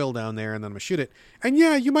drop his oil down there and then I'm going to shoot it. And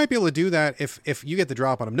yeah, you might be able to do that if you get the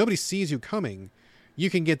drop on him. Nobody sees you coming.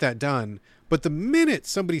 You can get that done. But the minute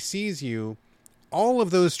somebody sees you, all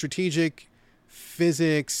of those strategic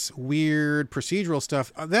physics, weird procedural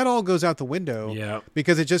stuff, that all goes out the window. Yeah.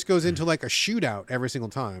 Because it just goes into like a shootout every single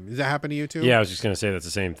time. Does that happen to you too? Yeah, I was just going to say that's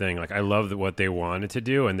the same thing. Like I love what they wanted to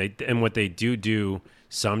do, and what they do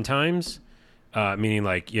sometimes. Meaning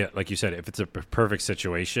like you said, if it's a perfect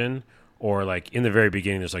situation, or like in the very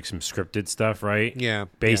beginning, there's like some scripted stuff, right? Yeah.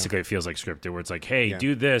 Basically, It feels like scripted, where it's like, hey,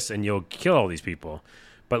 do this and you'll kill all these people.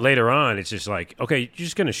 But later on, it's just like, okay, you're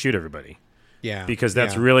just going to shoot everybody. Yeah. Because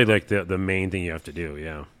that's really like the main thing you have to do.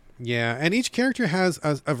 Yeah. Yeah. And each character has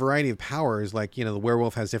a variety of powers. Like, the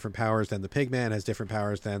werewolf has different powers than the pigman, has different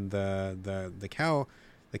powers than the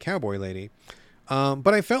cowboy lady.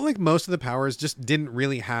 But I felt like most of the powers just didn't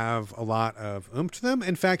really have a lot of oomph to them.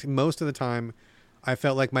 In fact, most of the time, I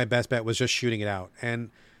felt like my best bet was just shooting it out.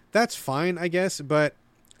 And that's fine, I guess. But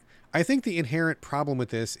I think the inherent problem with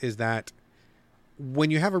this is that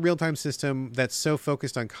when you have a real-time system that's so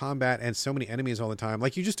focused on combat and so many enemies all the time,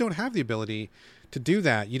 like you just don't have the ability to do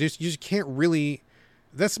that. You just can't really...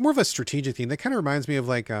 That's more of a strategic thing. That kind of reminds me of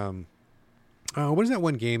like... what is that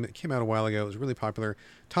one game that came out a while ago? It was really popular.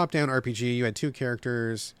 Top-down RPG. You had two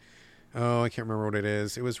characters. Oh, I can't remember what it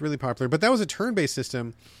is. It was really popular. But that was a turn-based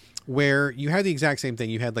system where you had the exact same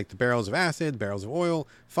thing. You had like the barrels of acid, barrels of oil,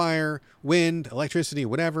 fire, wind, electricity,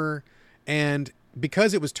 whatever. And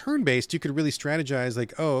because it was turn-based, you could really strategize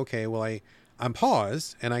like, oh, okay, well, I'm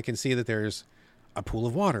paused, and I can see that there's a pool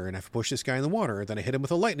of water, and I have to push this guy in the water. Then I hit him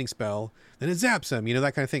with a lightning spell. Then it zaps him,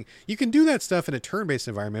 that kind of thing. You can do that stuff in a turn-based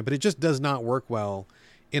environment, but it just does not work well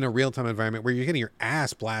in a real-time environment where you're getting your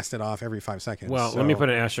ass blasted off every 5 seconds. Well, let me put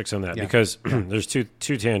an asterisk on that because there's two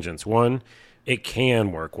tangents. One, it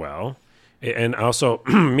can work well. And also,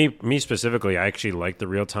 me specifically, I actually like the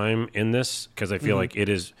real-time in this because I feel like it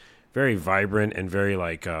is very vibrant and very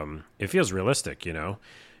like, it feels realistic,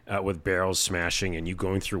 with barrels smashing and you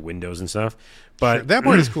going through windows and stuff. But sure. That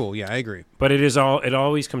part is cool. Yeah, I agree. But it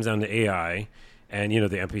always comes down to AI and, the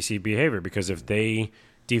NPC behavior, because if they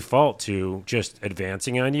default to just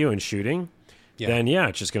advancing on you and shooting, then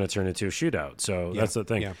it's just going to turn into a shootout. So that's the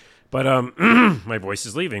thing. Yeah. But my voice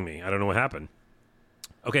is leaving me. I don't know what happened.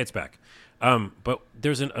 Okay, it's back. But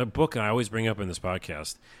there's a book I always bring up in this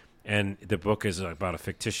podcast, and the book is about a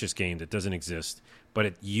fictitious game that doesn't exist, but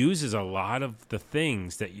it uses a lot of the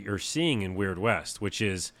things that you're seeing in Weird West, which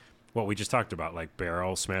is what we just talked about, like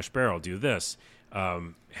barrel, smash barrel, do this,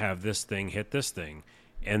 have this thing hit this thing,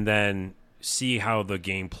 and then see how the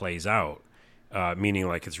game plays out, meaning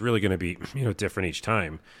like it's really going to be different each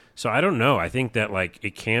time. So I don't know. I think that like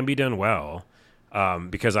it can be done well,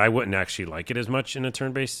 because I wouldn't actually like it as much in a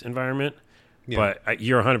turn-based environment. Yeah. But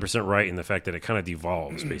you're 100% right in the fact that it kind of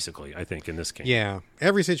devolves, basically, I think, in this game. Yeah,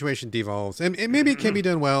 every situation devolves. And maybe it can be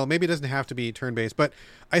done well. Maybe it doesn't have to be turn-based. But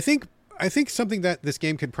I think something that this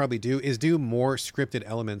game could probably do is do more scripted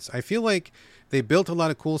elements. I feel like they built a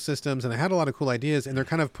lot of cool systems and they had a lot of cool ideas, and they're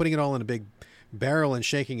kind of putting it all in a big barrel and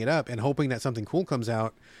shaking it up and hoping that something cool comes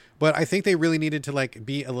out. But I think they really needed to like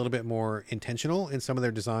be a little bit more intentional in some of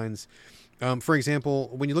their designs. For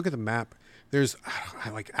example, when you look at the map, there's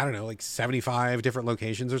like 75 different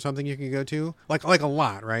locations or something you can go to, like a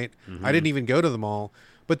lot, right? Mm-hmm. I didn't even go to them all,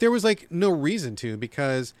 but there was like no reason to,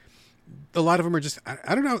 because a lot of them are just,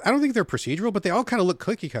 I don't know. I don't think they're procedural, but they all kind of look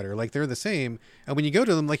cookie cutter. Like they're the same. And when you go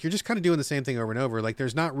to them, like you're just kind of doing the same thing over and over. Like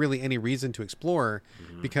there's not really any reason to explore,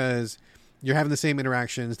 because You're having the same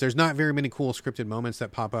interactions. There's not very many cool scripted moments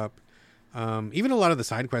that pop up. Even a lot of the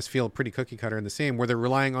side quests feel pretty cookie cutter and the same, where they're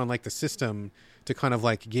relying on like the system to kind of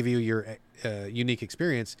like give you your unique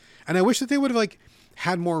experience. And I wish that they would have like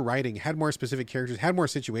had more writing, had more specific characters, had more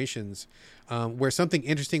situations where something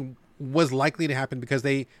interesting was likely to happen because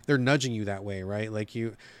they're nudging you that way, right? Like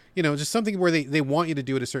you know, just something where they want you to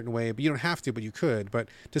do it a certain way, but you don't have to, but you could. But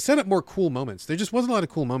to set up more cool moments, there just wasn't a lot of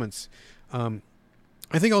cool moments.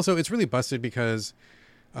 I think also it's really busted because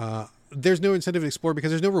there's no incentive to explore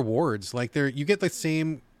because there's no rewards. Like you get the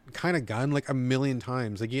same kind of gun like a million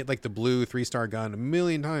times. Like you get like the blue 3-star gun a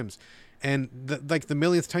million times. And the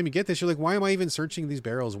millionth time you get this, you're like, why am I even searching these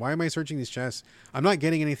barrels? Why am I searching these chests? I'm not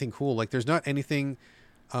getting anything cool. Like there's not anything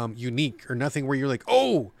unique or nothing where you're like,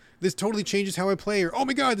 oh, this totally changes how I play, or oh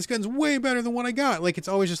my god, this gun's way better than what I got. Like it's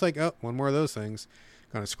always just like, oh, one more of those things.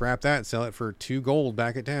 Gonna scrap that and sell it for 2 gold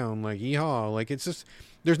back at town. Like yeehaw. Like it's just,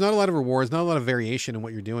 there's not a lot of rewards, not a lot of variation in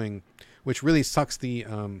what you're doing, which really sucks the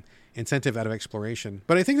incentive out of exploration.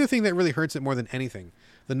 But I think the thing that really hurts it more than anything,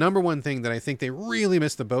 the number one thing that I think they really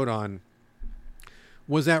missed the boat on,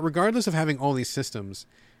 was that regardless of having all these systems,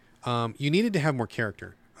 you needed to have more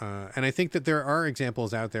character. And I think that there are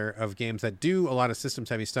examples out there of games that do a lot of systems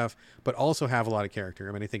heavy stuff, but also have a lot of character.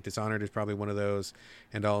 I mean, I think Dishonored is probably one of those.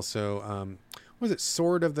 And also, what was it?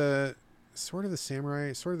 Sword of the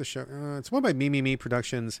Samurai, Sword of the Shogun. It's one by Me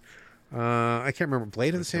Productions. I can't remember.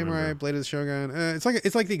 Blade of the Samurai, Blade of the Shogun.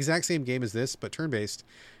 It's like the exact same game as this, but turn-based,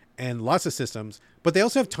 and lots of systems. But they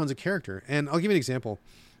also have tons of character. And I'll give you an example.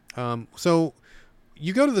 So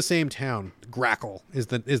you go to the same town. Grackle is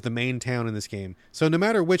the main town in this game. So no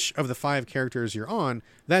matter which of the 5 characters you're on,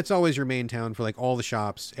 that's always your main town for like all the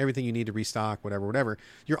shops, everything you need to restock, whatever.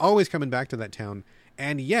 You're always coming back to that town.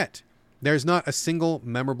 And yet there's not a single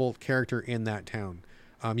memorable character in that town.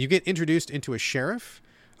 You get introduced into a sheriff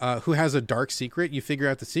who has a dark secret. You figure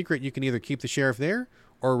out the secret. You can either keep the sheriff there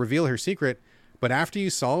or reveal her secret. But after you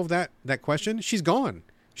solve that question, she's gone.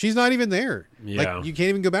 She's not even there. Yeah. Like you can't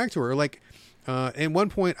even go back to her. Like at one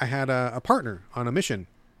point I had a partner on a mission.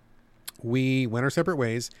 We went our separate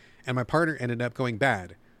ways and my partner ended up going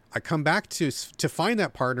bad. I come back to find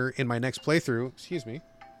that partner in my next playthrough. Excuse me.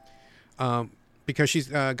 Because she's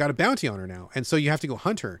got a bounty on her now. And so you have to go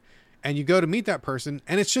hunt her. And you go to meet that person,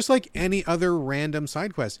 and it's just like any other random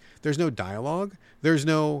side quest. There's no dialogue. There's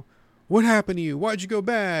no, what happened to you? Why'd you go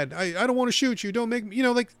bad? I don't want to shoot you. Don't make me,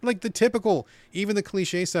 like the typical, even the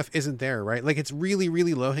cliche stuff isn't there, right? Like it's really,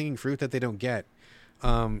 really low-hanging fruit that they don't get.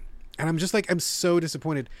 And I'm just like, I'm so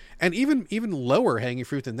disappointed. And even lower hanging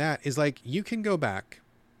fruit than that is like, you can go back.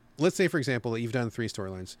 Let's say, for example, that you've done 3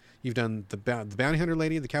 storylines. You've done the bounty hunter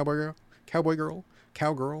lady, the cowgirl,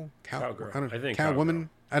 cowwoman.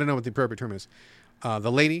 I don't know what the appropriate term is. The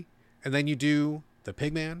lady, and then you do the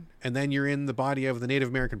pigman, and then you're in the body of the Native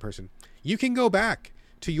American person. You can go back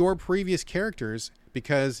to your previous characters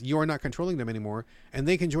because you are not controlling them anymore, and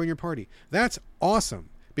they can join your party. That's awesome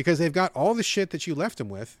because they've got all the shit that you left them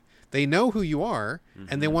with. They know who you are,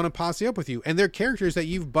 and they want to posse up with you. And they're characters that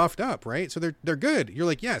you've buffed up, right? So they're good. You're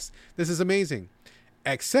like, yes, this is amazing.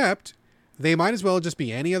 Except they might as well just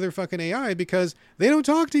be any other fucking AI because they don't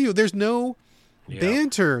talk to you. There's no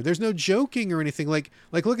banter. There's no joking or anything. Like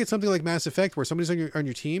look at something like Mass Effect where somebody's on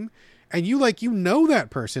your team and you know that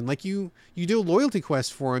person. Like you do a loyalty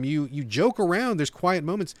quest for them. You joke around. There's quiet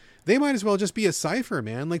moments. They might as well just be a cipher,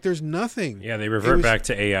 man. Like there's nothing. Yeah, they revert back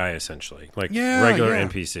to AI essentially. Like regular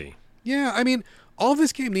NPC. Yeah, I mean, all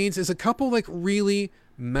this game needs is a couple like really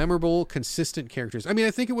memorable, consistent characters. I mean,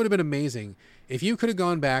 I think it would have been amazing if you could have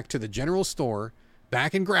gone back to the general store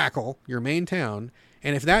back in Grackle, your main town,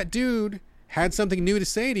 and if that dude had something new to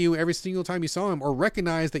say to you every single time you saw him, or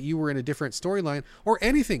recognized that you were in a different storyline, or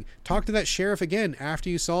anything, talk to that sheriff again after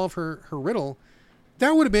you solve her riddle,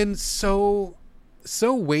 that would have been so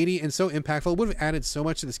weighty and so impactful. It would have added so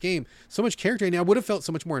much to this game, so much character, and I would have felt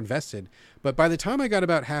so much more invested. But by the time I got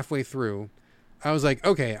about halfway through, I was like,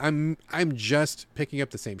 okay, I'm just picking up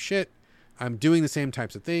the same shit. I'm doing the same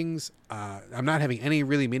types of things. I'm not having any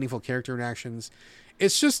really meaningful character interactions.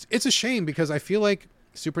 It's a shame because I feel like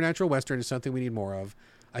Supernatural Western is something we need more of.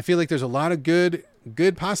 I feel like there's a lot of good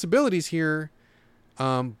possibilities here,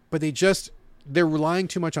 but they're relying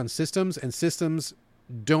too much on systems, and systems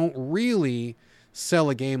don't really sell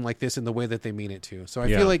a game like this in the way that they mean it to. So I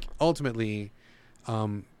feel like ultimately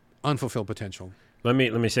unfulfilled potential. Let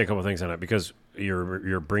me say a couple of things on it because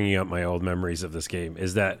you're bringing up my old memories of this game.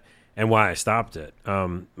 Is that and why I stopped it?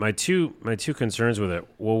 My two concerns with it.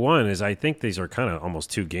 Well, one is I think these are kind of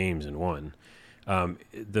almost 2 games in one.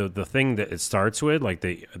 the thing that it starts with, like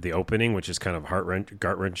the opening, which is kind of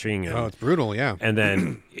gut wrenching. Oh, it's brutal, yeah. And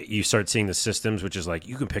then you start seeing the systems, which is like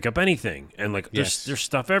you can pick up anything, and like there's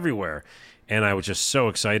stuff everywhere. And I was just so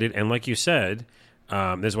excited. And like you said,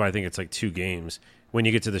 this is why I think it's like 2 games. When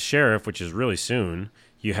you get to the sheriff, which is really soon,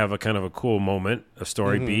 you have a kind of a cool moment, a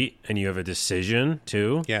story beat, and you have a decision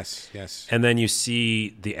too. Yes. And then you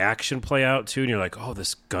see the action play out too, and you're like, oh,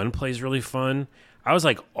 this gunplay is really fun. I was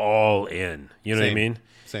like all in. You know what I mean?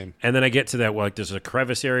 Same. And then I get to that, well, like there's a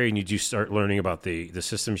crevice area, and you do start learning about the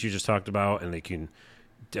systems you just talked about, and they can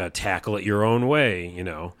tackle it your own way, you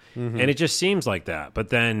know. And it just seems like that. But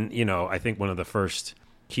then, you know, I think one of the first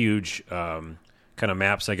huge kind of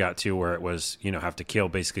maps I got to where it was, you know, have to kill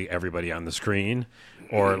basically everybody on the screen,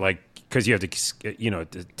 or like, because you have to, you know,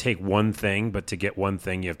 to take one thing, but to get one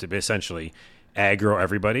thing, you have to essentially aggro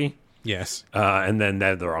everybody. Yes. And then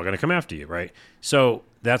they're all going to come after you, right? So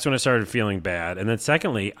that's when I started feeling bad. And then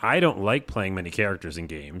secondly, I don't like playing many characters in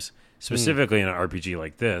games, specifically in an RPG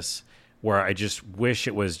like this, where I just wish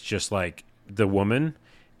it was just like the woman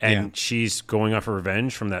and she's going off her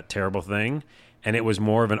revenge from that terrible thing. And it was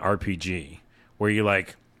more of an RPG where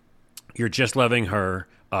you're just leveling her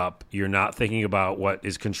up. You're not thinking about what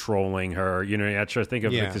is controlling her. You know, you have to think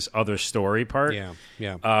of like this other story part.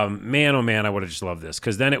 Man, oh man, I would have just loved this,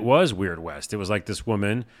 because then it was Weird West. It was like this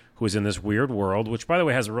woman who was in this weird world, which, by the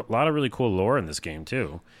way, has a lot of really cool lore in this game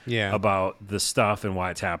too. Yeah, about the stuff and why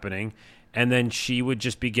it's happening. And then she would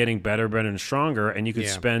just be getting better and stronger, and you could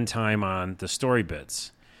spend time on the story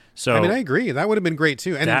bits. So I mean, I agree. That would have been great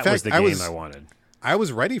too. And that in fact, was the game I wanted. I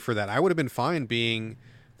was ready for that. I would have been fine being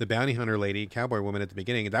the bounty hunter lady, cowboy woman at the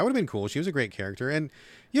beginning. That would have been cool. She was a great character. And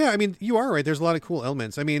yeah, I mean, you are right. There's a lot of cool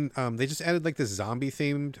elements. I mean, they just added like this zombie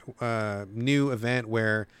themed new event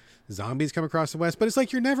where zombies come across the West, but it's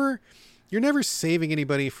like you're never saving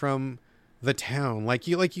anybody from the town. Like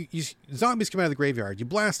you zombies come out of the graveyard, you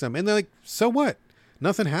blast them, and they're like, so what?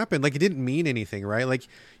 Nothing happened. Like, it didn't mean anything, right? Like,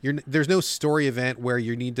 there's no story event where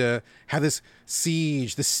you need to have this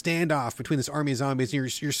siege, this standoff between this army of zombies,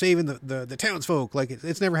 and you're saving the townsfolk. Like,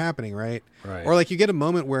 it's never happening, right? Or like you get a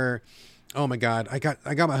moment where, oh my God, I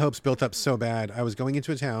got my hopes built up so bad. I was going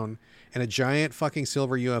into a town, and a giant fucking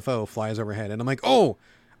silver UFO flies overhead, and I'm like, oh,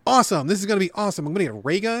 awesome! This is gonna be awesome. I'm gonna get a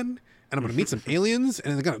ray gun, and I'm gonna meet some aliens,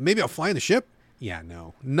 and maybe I'll fly in the ship. Yeah,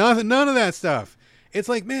 no, nothing, none of that stuff. It's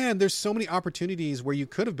like, man, there's so many opportunities where you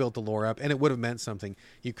could have built the lore up and it would have meant something.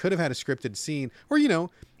 You could have had a scripted scene, or, you know,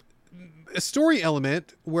 a story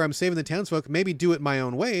element where I'm saving the townsfolk, maybe do it my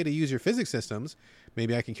own way to use your physics systems.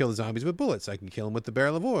 Maybe I can kill the zombies with bullets. I can kill them with the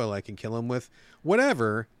barrel of oil. I can kill them with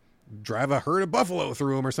whatever, drive a herd of buffalo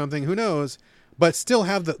through them or something. Who knows? But still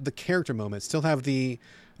have the character moment, still have the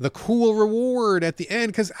cool reward at the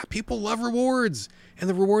end, because people love rewards, and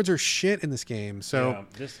the rewards are shit in this game. So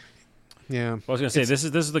yeah. Well, I was going to say,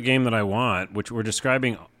 this is the game that I want, which we're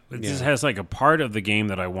describing. This has like a part of the game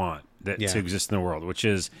that I want to exist in the world, which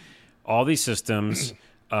is all these systems,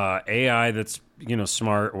 AI that's, you know,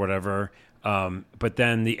 smart or whatever. But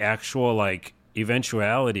then the actual like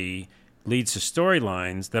eventuality leads to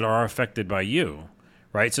storylines that are affected by you,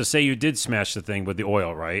 right? So say you did smash the thing with the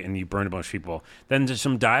oil, right? And you burned a bunch of people. Then there's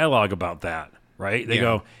some dialogue about that. Right? They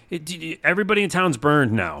go, everybody in town's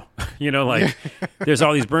burned now. You know, like, there's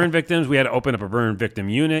all these burn victims. We had to open up a burn victim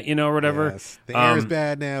unit, you know, or whatever. Yes. The air is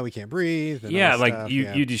bad now. We can't breathe. Yeah, like,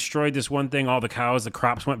 you destroyed this one thing. All the cows, the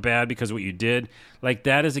crops went bad because of what you did. Like,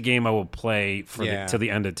 that is a game I will play to the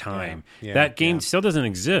end of time. That game still doesn't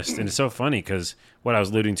exist. And it's so funny because what I was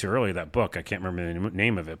alluding to earlier, that book, I can't remember the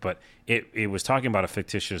name of it, but it was talking about a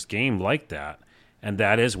fictitious game like that. And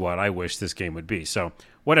that is what I wish this game would be. So,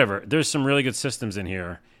 whatever. There's some really good systems in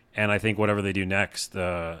here. And I think whatever they do next,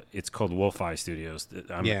 it's called Wolf-Eye Studios.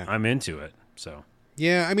 I'm into it. So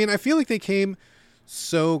yeah, I mean, I feel like they came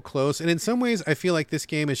so close. And in some ways, I feel like this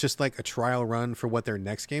game is just like a trial run for what their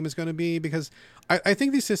next game is going to be. Because I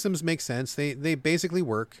think these systems make sense. They basically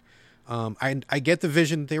work. I get the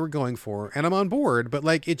vision they were going for. And I'm on board. But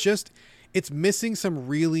like, it's missing some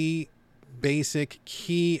really basic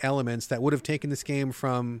key elements that would have taken this game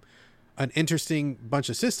from an interesting bunch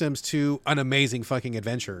of systems to an amazing fucking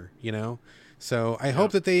adventure, you know? So I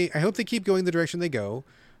hope they keep going the direction they go.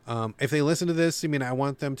 If they listen to this, I mean, I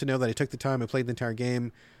want them to know that I took the time and played the entire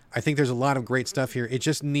game. I think there's a lot of great stuff here. It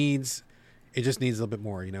just needs a little bit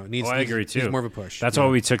more, you know? I agree too. Needs more of a push. That's why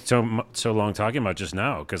we took so long talking about just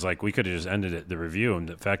now. Cause like we could have just ended the review. And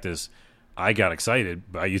the fact is, I got excited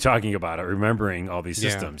by you talking about it, remembering all these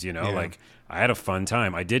systems, you know, like I had a fun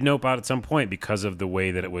time. I did know about it at some point because of the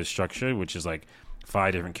way that it was structured, which is like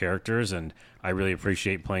 5 different characters. And I really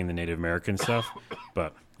appreciate playing the Native American stuff,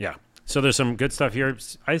 but yeah, So there's some good stuff here.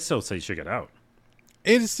 I still say check it out.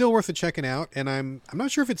 It is still worth it checking out, and I'm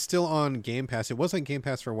not sure if it's still on Game Pass. It was on Game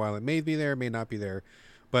Pass for a while. It may be there, may not be there,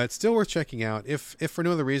 but it's still worth checking out. If for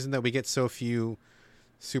no other reason that we get so few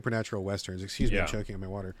supernatural westerns. Excuse me, I'm choking on my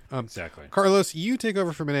water. Exactly. Carlos, you take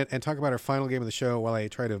over for a minute and talk about our final game of the show while I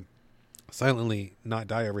try to silently not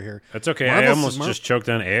die over here. That's okay. I almost just choked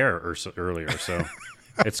on air earlier, so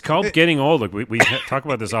it's called getting old. Like we talk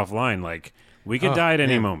about this offline. Like we could die at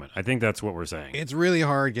any moment. I think that's what we're saying. It's really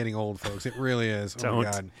hard getting old, folks. It really is. Oh my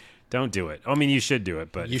God. Don't do it. I mean, you should do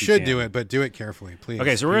it, but you should do it, but do it carefully, please.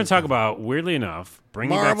 Okay, so we're going to talk about, weirdly enough,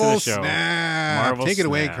 bringing back to the show. Marvel Take it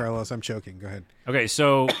away, Carlos. I'm choking. Go ahead. Okay,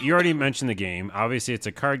 so you already mentioned the game. Obviously, it's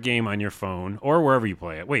a card game on your phone or wherever you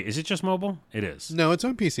play it. Wait, is it just mobile? It is. No, it's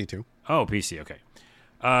on PC too. Oh, PC. Okay.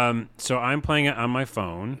 So I'm playing it on my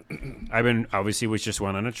phone. We just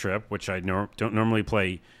went on a trip, which I don't normally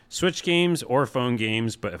play Switch games or phone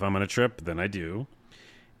games, but if I'm on a trip, then I do.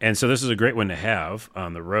 And so this is a great one to have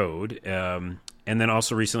on the road. And then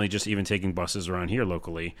also recently, just even taking buses around here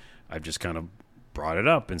locally, I've just kind of brought it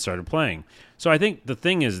up and started playing. So I think the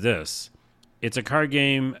thing is this. It's a card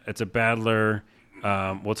game. It's a battler.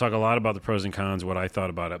 We'll talk a lot about the pros and cons, what I thought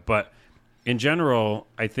about it. But in general,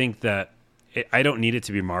 I think that I don't need it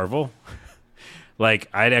to be Marvel. Like,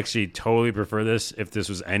 I'd actually totally prefer this if this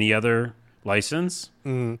was any other license.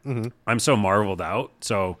 Mm-hmm. I'm so Marveled out.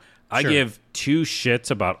 So I give two shits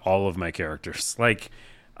about all of my characters. Like,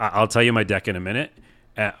 I'll tell you my deck in a minute.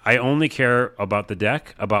 I only care about the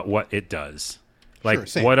deck, about what it does. Like,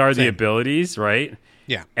 what are the abilities, right?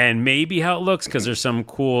 Yeah. And maybe how it looks, because there's some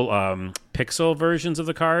cool pixel versions of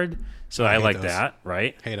the card. So I like that,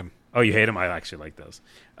 right? Hate them. Oh, you hate them? I actually like those.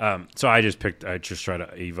 So I just try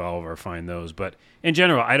to evolve or find those. But in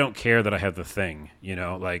general, I don't care that I have the thing,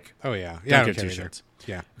 like. Oh, yeah. Yeah, I don't give care two either. shits.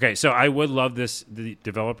 Yeah. Okay, so I would love the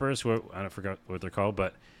developers, I forgot what they're called,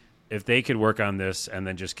 but if they could work on this and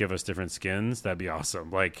then just give us different skins, that'd be awesome.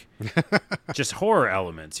 Like, just horror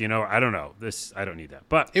elements, I don't know. I don't need that.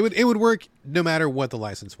 But it would work no matter what the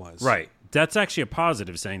license was. Right. That's actually a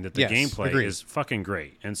positive, saying that the gameplay is fucking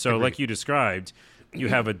great. And so, like you described, you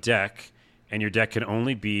have a deck, and your deck can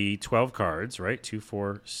only be 12 cards, right? 2,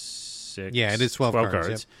 4, 6. Yeah, it is 12 cards.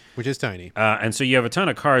 Yep, which is tiny. And so you have a ton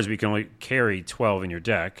of cards, but you can only carry 12 in your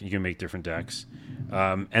deck. You can make different decks.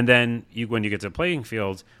 And then when you get to the playing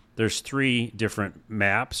field, there's 3 different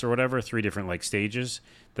maps or whatever, 3 different like stages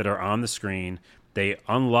that are on the screen. They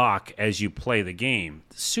unlock as you play the game.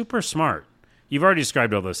 Super smart. You've already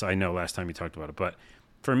described all this, I know, last time you talked about it. But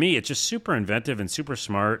for me, it's just super inventive and super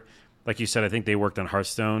smart. Like you said, I think they worked on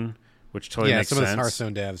Hearthstone, which totally makes sense. Yeah, some of the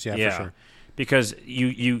Hearthstone devs, for sure. Because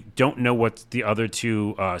you don't know what the other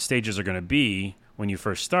 2 stages are going to be when you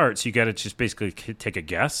first start, so you got to just basically take a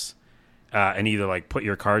guess and either like put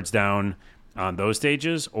your cards down on those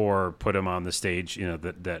stages or put them on the stage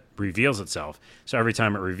that reveals itself. So every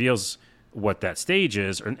time it reveals what that stage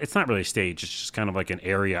is, or it's not really a stage, it's just kind of like an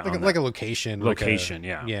area, like a location,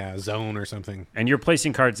 a zone or something. And you're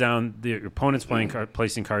placing cards down. Your opponent's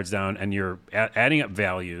placing cards down, and you're adding up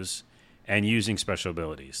values and using special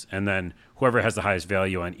abilities. And then whoever has the highest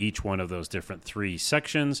value on each one of those different 3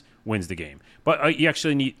 sections wins the game. But you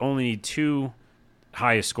actually only need 2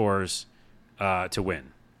 highest scores to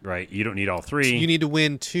win, right? You don't need all 3. So you need to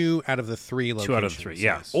win 2 out of the 3 locations. 2 out of the 3,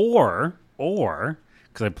 yeah. Yes. Or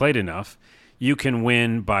because I played enough, you can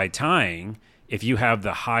win by tying if you have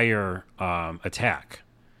the higher attack.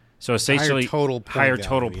 So essentially, higher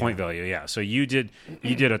total point value. Yeah. So you did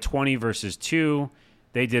a 20 versus 2.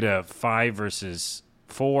 They did a 5 versus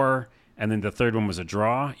 4, and then the third one was a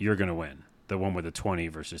draw. You're going to win. The one with the 20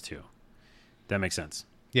 versus 2. That makes sense.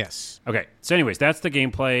 Yes. Okay. So anyways, that's the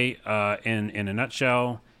gameplay in a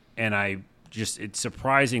nutshell. And it's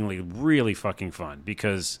surprisingly really fucking fun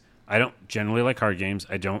because I don't generally like card games.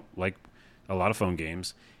 I don't like a lot of phone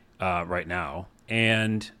games right now.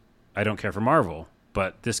 And I don't care for Marvel.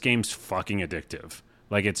 But this game's fucking addictive.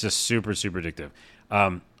 Like, it's just super, super addictive.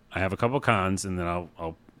 I have a couple cons, and then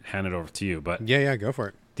I'll hand it over to you. But yeah, go for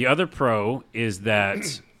it. The other pro is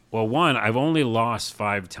that, well, one, I've only lost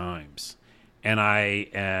 5 times. And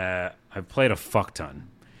I've played a fuck ton.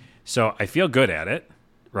 So I feel good at it,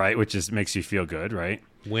 right? Which makes you feel good, right?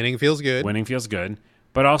 Winning feels good. Winning feels good.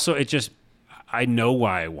 But also, I know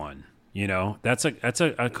why I won. That's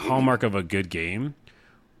a hallmark of a good game.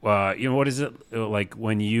 What is it like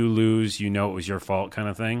when you lose? It was your fault, kind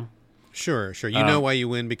of thing. Sure. You know why you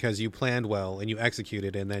win because you planned well and you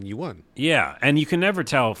executed and then you won. Yeah, and you can never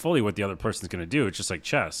tell fully what the other person's going to do. It's just like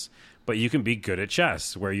chess, but you can be good at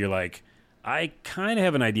chess where you're like, I kind of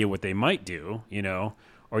have an idea what they might do,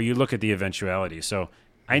 or you look at the eventuality. So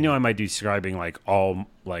I know I might be describing like all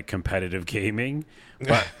like competitive gaming,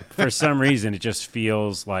 but for some reason it just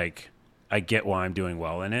feels like I get why I'm doing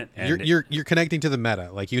well in it. And you're connecting to the meta.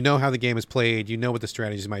 Like, you know how the game is played, you know what the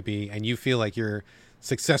strategies might be, and you feel like you're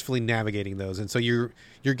successfully navigating those, and so you're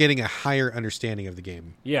getting a higher understanding of the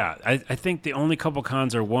game. Yeah, I think the only couple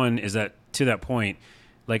cons are, one is that to that point,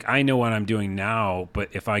 like I know what I'm doing now, but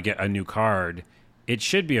if I get a new card, it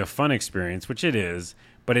should be a fun experience, which it is,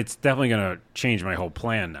 but it's definitely going to change my whole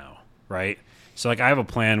plan now, right? So like I have a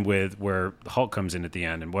plan with where Hulk comes in at the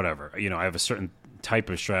end and whatever. You know, I have a certain type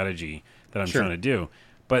of strategy that I'm trying to do.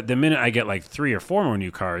 But the minute I get like 3 or 4 more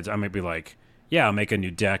new cards, I might be like, yeah, I'll make a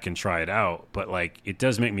new deck and try it out. But like it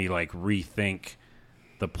does make me like rethink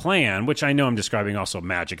the plan, which I know I'm describing also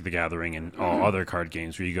Magic the Gathering and all other card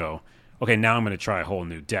games where you go, okay, now I'm going to try a whole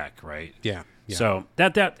new deck, right? Yeah. So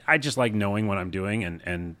that I just like knowing what I'm doing,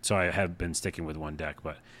 and so I have been sticking with one deck.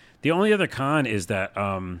 But the only other con is that,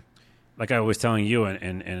 like I was telling you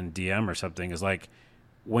in DM or something, is like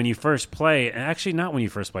when you first play, and actually not when you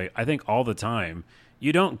first play, I think all the time,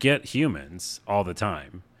 you don't get humans all the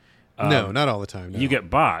time. No, not all the time. No. You get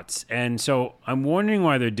bots. And so I'm wondering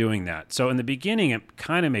why they're doing that. So in the beginning, it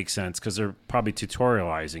kind of makes sense because they're probably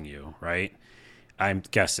tutorializing you, right? I'm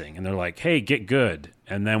guessing. And they're like, hey, get good,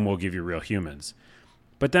 and then we'll give you real humans.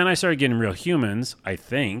 But then I started getting real humans, I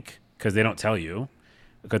think, because they don't tell you,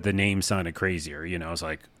 because the name sounded crazier. You know, it's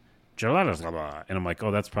like, Gelatos, blah, blah. And I'm like,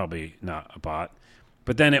 oh, that's probably not a bot.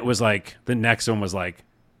 But then it was like, the next one was like,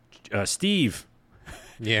 Steve.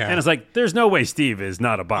 Yeah. And it's like, there's no way Steve is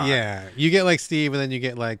not a bot. Yeah. You get like Steve, and then you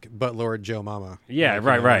get like Butt Lord Joe Mama. Yeah,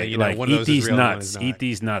 like, right. You know, like, one eat of those these is real, nuts. one is Eat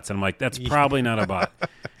these nuts. And I'm like, that's probably not a bot.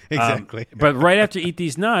 Exactly. But right after Eat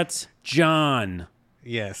These Nuts, John.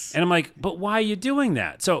 Yes. And I'm like, but why are you doing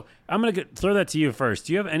that? So I'm going to throw that to you first.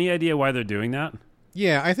 Do you have any idea why they're doing that?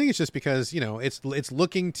 Yeah, I think it's just because, you know, it's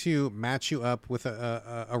looking to match you up with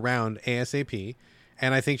a round ASAP.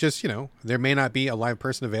 And I think just, you know, there may not be a live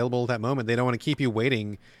person available at that moment. They don't want to keep you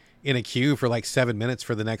waiting in a queue for like 7 minutes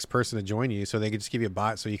for the next person to join you. So they could just give you a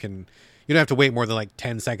bot so you don't have to wait more than like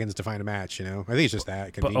 10 seconds to find a match, you know? I think it's just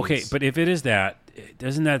that convenience. But if it is that,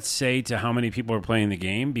 doesn't that say to how many people are playing the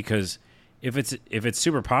game? Because if it's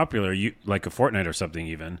super popular, you like a Fortnite or something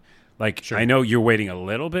even, like sure. I know you're waiting a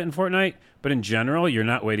little bit in Fortnite, but in general, you're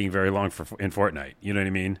not waiting very long in Fortnite. You know what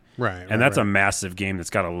I mean? Right. And that's a massive game that's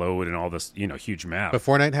got to load and all this, you know, huge map. But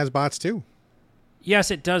Fortnite has bots too. Yes,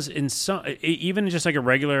 it does. In some, even just like a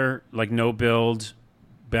regular, like no build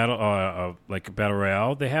battle, like battle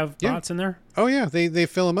royale, they have bots in there. Oh yeah, they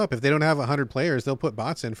fill them up. If they don't have 100 players, they'll put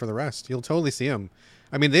bots in for the rest. You'll totally see them.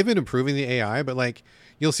 I mean, they've been improving the AI, but like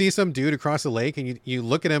you'll see some dude across the lake, and you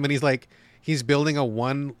look at him, and he's building a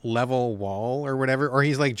 1-level wall or whatever, or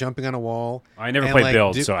he's like jumping on a wall. I never played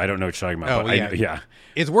build, so I don't know what you're talking about. Oh, but yeah.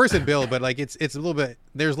 It's worse in build, but like it's a little bit.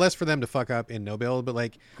 There's less for them to fuck up in no build, but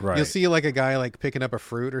like you'll see like a guy like picking up a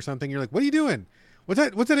fruit or something. You're like, what are you doing?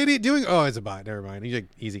 What's that idiot doing? Oh, it's a bot. Never mind. He's like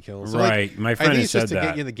easy kills. So, right. Like, my friend I think it's said just to that.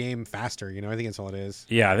 get you in the game faster. You know, I think that's all it is.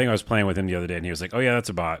 Yeah, I think I was playing with him the other day, and he was like, "Oh yeah, that's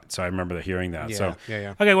a bot." So I remember hearing that. Yeah,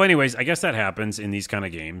 yeah. Okay. Well, anyways, I guess that happens in these kind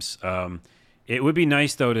of games. It would be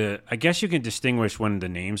nice though to. I guess you can distinguish when the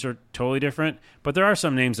names are totally different, but there are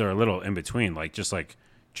some names that are a little in between, like just like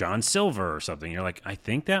John Silver or something. You're like, I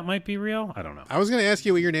think that might be real. I don't know. I was going to ask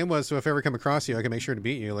you what your name was, so if I ever come across you, I can make sure to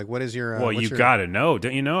beat you. Like, what is your? Well, you got to know,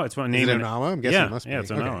 don't you know? It's my name. Is it Onama? I'm guessing it must be. Yeah,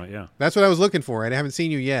 it's Onama. Okay. Yeah, that's what I was looking for. I haven't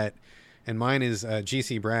seen you yet, and mine is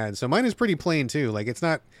GC Brad. So mine is pretty plain too. Like it's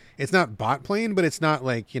not bot plain, but it's not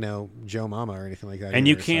like, you know, Joe Mama or anything like that. And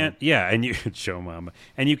either, you can't, and you Joe Mama,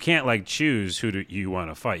 and you can't like choose who you want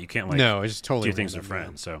to fight. You can't like no, it's just totally two things are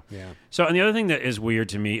random, friends. Yeah. So yeah. So and the other thing that is weird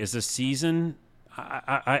to me is the season.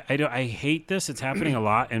 I hate this. It's happening a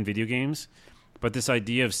lot in video games, but this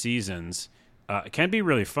idea of seasons can be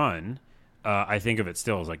really fun. I think of it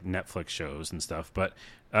still as like Netflix shows and stuff, but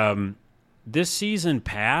this season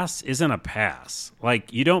pass isn't a pass.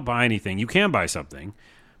 Like you don't buy anything. You can buy something,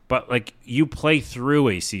 but like you play through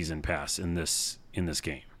a season pass in this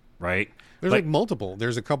game, right? There's like multiple.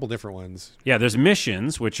 There's a couple different ones. Yeah, there's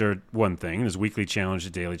missions, which are one thing. There's weekly challenge, the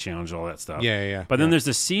daily challenge, all that stuff. Yeah. But then there's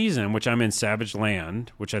the season, which I'm in Savage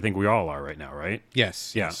Land, which I think we all are right now, right?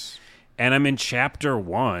 Yes. Yeah. Yes. And I'm in chapter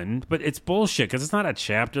 1, but it's bullshit because it's not a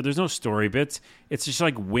chapter. There's no story bits. It's just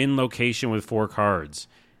like win location with 4 cards.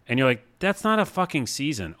 And you're like, that's not a fucking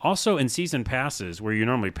season. Also, in season passes, where you're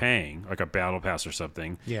normally paying, like a battle pass or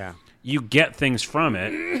something, you get things from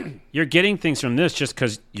it. You're getting things from this just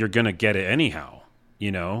because you're going to get it anyhow,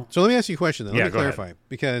 you know? So let me ask you a question, then. Let me clarify. Ahead.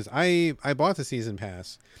 Because I bought the season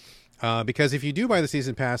pass. Because if you do buy the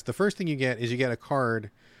season pass, the first thing you get is you get a card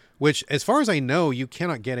which, as far as I know, you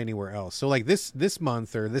cannot get anywhere else. So like this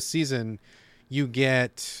month or this season, you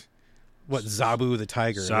get Zabu the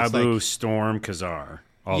tiger. Zabu, Storm, Khazar.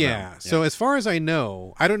 Yeah. So as far as I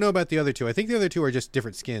know, I don't know about the other two. I think the other two are just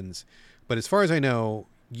different skins. But as far as I know,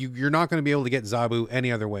 you're not going to be able to get Zabu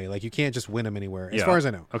any other way. Like, you can't just win him anywhere, as far as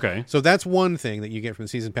I know. Okay. So that's one thing that you get from the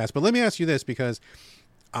season pass. But let me ask you this, because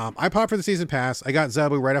I popped for the season pass. I got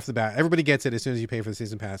Zabu right off the bat. Everybody gets it as soon as you pay for the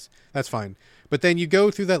season pass. That's fine. But then you go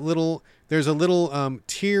through there's a little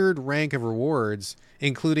tiered rank of rewards,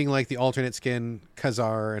 including like the alternate skin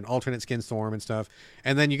Khazar and alternate skin Storm and stuff.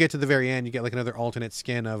 And then you get to the very end, you get like another alternate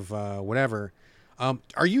skin of whatever.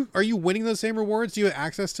 Are you winning those same rewards? Do you have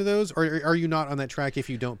access to those, or are you not on that track if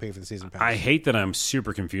you don't pay for the season pass? I hate that I'm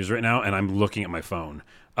super confused right now, and I'm looking at my phone.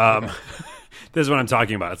 This is what I'm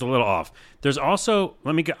talking about. It's a little off. There's also,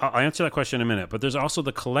 I'll answer that question in a minute, but there's also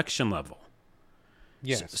the collection level.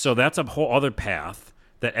 Yes. So that's a whole other path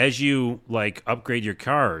that as you like upgrade your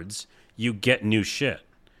cards, you get new shit.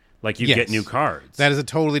 Like you get new cards. That is a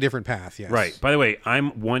totally different path. Yes. Right. By the way,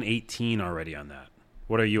 I'm 118 already on that.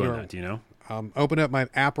 What are you on that? Do you know? Open up my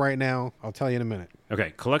app right now. I'll tell you in a minute.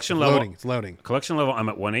 Okay, collection level. It's loading. Collection level, I'm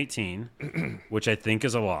at 118, which I think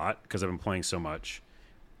is a lot because I've been playing so much.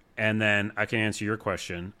 And then I can answer your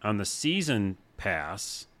question. On the season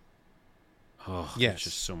pass, there's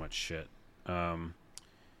just so much shit.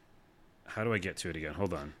 How do I get to it again?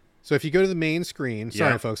 Hold on. So if you go to the main screen,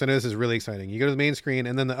 sorry folks, I know this is really exciting. You go to the main screen,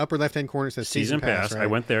 and then the upper left-hand corner says Season Pass. Right? I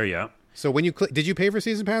went there, yeah. So when you click, did you pay for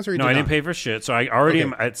Season Pass, or no? I didn't pay for shit. So I already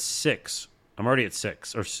am at 6. I'm already at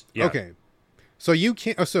 6. Okay. So you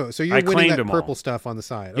can't. So you're winning that purple stuff on the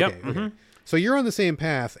side. Yep. Okay. Okay. So you're on the same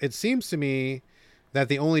path. It seems to me that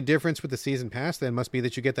the only difference with the season pass then must be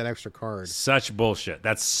that you get that extra card. Such bullshit.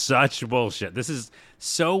 That's such bullshit. This is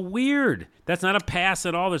so weird. That's not a pass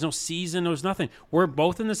at all. There's no season. There's nothing. We're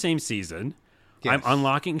both in the same season. Yes. I'm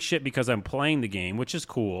unlocking shit because I'm playing the game, which is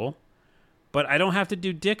cool. But I don't have to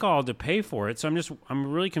do dick all to pay for it. So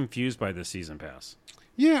I'm really confused by this season pass.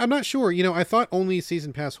 Yeah, I'm not sure. I thought only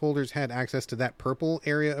season pass holders had access to that purple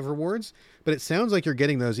area of rewards, but it sounds like you're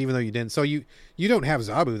getting those even though you didn't. So you don't have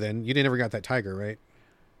Zabu then. You never got that tiger, right?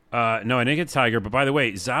 No, I didn't get tiger. But by the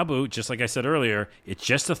way, Zabu, just like I said earlier, it's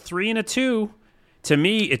just a 3 and a 2. To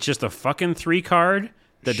me, it's just a fucking 3 card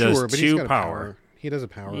that does 2 power. He does a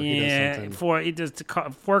power. Yeah, he does something. He does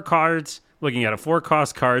 4 cards. Looking at it, 4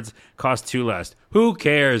 cost cards cost 2 less. Who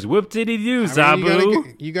cares? Whoop did he do,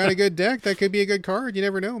 Zabu? You got a good deck. That could be a good card. You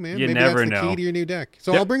never know, man. Maybe never that's the key to your new deck.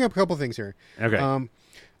 So I'll bring up a couple things here. Okay.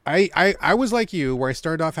 I was like you, where I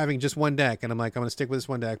started off having just one deck, and I'm like, I'm going to stick with this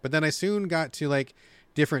one deck. But then I soon got to like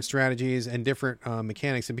different strategies and different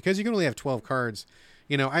mechanics. And because you can only have 12 cards,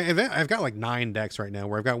 I've got like 9 decks right now,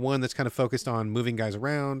 where I've got one that's kind of focused on moving guys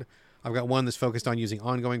around. I've got one that's focused on using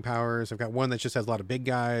ongoing powers. I've got one that just has a lot of big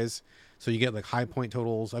guys, so you get like high point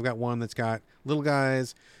totals. I've got one that's got little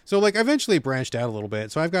guys. So like I eventually branched out a little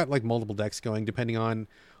bit. So I've got like multiple decks going depending on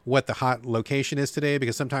what the hot location is today,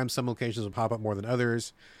 because sometimes some locations will pop up more than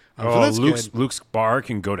others. So Luke's bar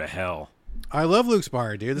can go to hell. I love Luke's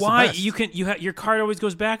bar, dude. This Why? Is the best. Your card always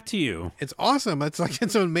goes back to you. It's awesome. It's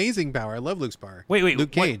an amazing power. I love Luke's bar. Wait. Luke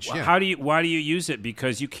Cage. Yeah. Why do you use it?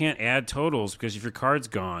 Because you can't add totals, because if your card's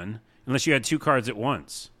gone, unless you had 2 cards at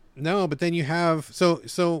once. No, but then you have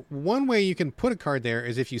so one way you can put a card there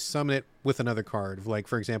is if you summon it with another card, like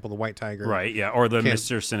for example the White Tiger. Right, yeah, or the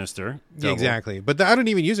Mr. Sinister. Yeah, exactly. But I don't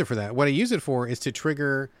even use it for that. What I use it for is to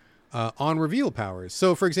trigger on reveal powers.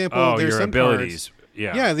 So for example, there's your some abilities.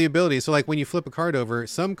 Cards, yeah, the abilities. So like when you flip a card over,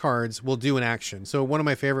 some cards will do an action. So one of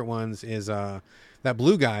my favorite ones is that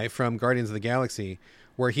blue guy from Guardians of the Galaxy,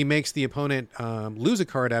 where he makes the opponent lose a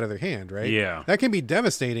card out of their hand, right? Yeah. That can be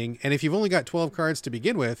devastating, and if you've only got 12 cards to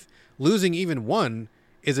begin with, losing even one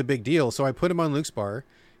is a big deal. So I put him on Luke's bar.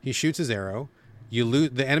 He shoots his arrow.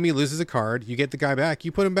 The enemy loses a card. You get the guy back.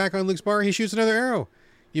 You put him back on Luke's bar. He shoots another arrow.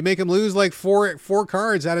 You make him lose like four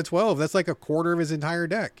cards out of 12. That's like a quarter of his entire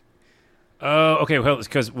deck. Oh, okay. Well, it's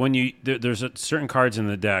because when there's certain cards in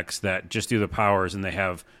the decks that just do the powers, and they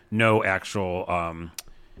have no actual...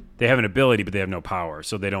 they have an ability, but they have no power,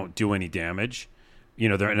 so they don't do any damage.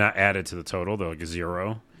 They're not added to the total. They're like a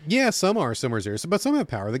 0. Yeah, some are 0, but some have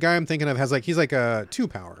power. The guy I'm thinking of he's like a 2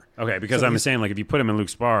 power. Okay, because I'm saying like if you put him in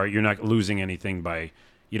Luke's bar, you're not losing anything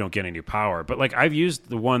you don't get any power. But like I've used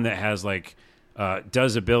the one that has like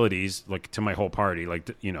does abilities like to my whole party, like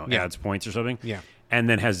adds points or something. Yeah, and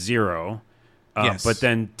then has 0. Yes. But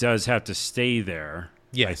then does have to stay there.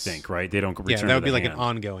 Yes. I think right. They don't return. Yeah, that would be like hand. an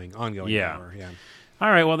ongoing power. Yeah. All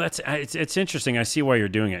right, well, it's interesting. I see why you're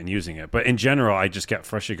doing it and using it, but in general, I just got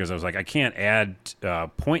frustrated because I was like, I can't add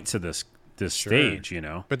points to this this stage, you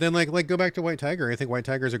know. But then like go back to White Tiger. I think White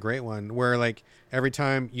Tiger is a great one where like every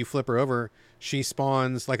time you flip her over, she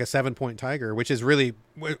spawns like a 7-point tiger, which is a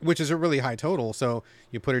really high total. So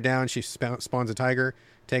you put her down, she spawns a tiger.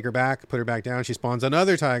 Take her back, put her back down. She spawns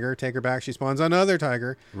another tiger. Take her back. She spawns another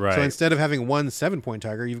tiger. Right. So instead of having one 7-point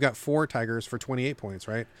tiger, you've got 4 tigers for 28 points,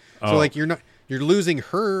 right? So like you're losing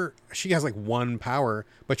her. She has like 1 power,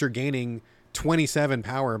 but you're gaining 27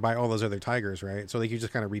 power by all those other tigers, right? So like you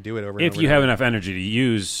just kind of redo it over. If you have enough energy to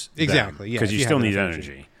use exactly, yeah, because you still need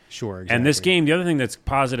energy. Sure. Exactly. And this game, the other thing that's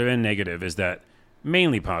positive and negative is that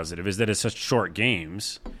mainly positive is that it's such short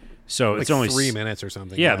games. So like it's only 3 minutes or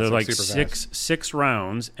something. Yeah, they're like six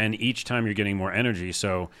rounds, and each time you're getting more energy.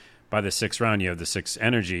 So by the 6th round, you have the 6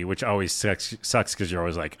 energy, which always sucks because you're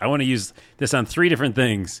always like, I want to use this on 3 different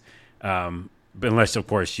things. But unless, of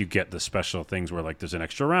course, you get the special things where like there's an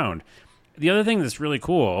extra round. The other thing that's really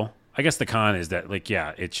cool, I guess the con is that like,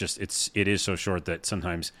 yeah, it is so short that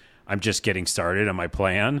sometimes I'm just getting started on my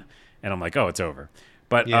plan, and I'm like, oh, it's over.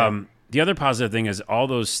 But the other positive thing is all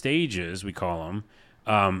those stages, we call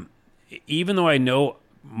them. Even though I know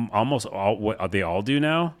almost all what they all do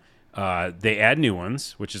now, they add new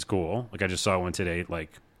ones, which is cool. Like I just saw one today,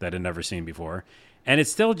 like that I'd never seen before, and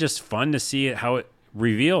it's still just fun to see how it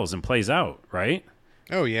reveals and plays out, right?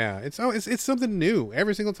 Oh yeah, it's something new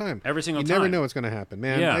every single time. You never know what's going to happen,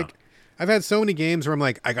 man. Yeah. Like I've had so many games where I'm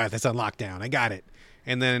like, I got this on lockdown, I got it,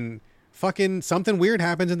 and then fucking something weird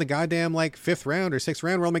happens in the goddamn like 5th round or 6th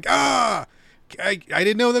round where I'm like, I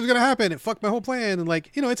didn't know that was going to happen. It fucked my whole plan. And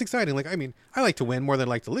like, you know, it's exciting. Like, I mean, I like to win more than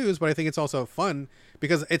I like to lose, but I think it's also fun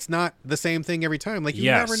because it's not the same thing every time. Like you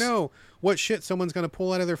never know what shit someone's going to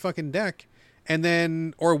pull out of their fucking deck and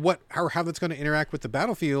then, or how that's going to interact with the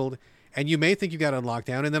battlefield. And you may think you got it on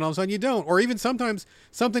lockdown and then all of a sudden you don't. Or even sometimes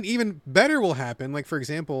something even better will happen. Like for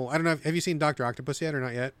example, I don't know, have you seen Dr. Octopus yet or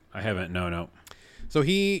not yet? I haven't. No. So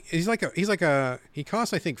he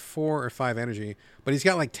costs I think 4 or 5 energy, but he's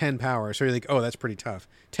got like 10 power. So you're like, oh, that's pretty tough.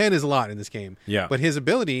 10 is a lot in this game. Yeah. But his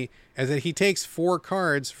ability is that he takes 4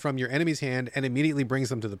 cards from your enemy's hand and immediately brings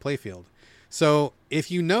them to the playfield. So if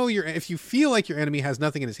you feel like your enemy has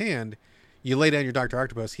nothing in his hand, you lay down your Dr.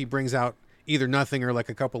 Octopus. He brings out either nothing or like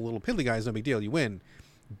a couple little piddly guys. No big deal. You win.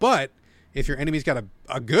 But if your enemy's got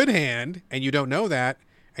a good hand and you don't know that,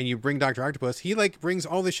 and you bring Dr. Octopus, he like brings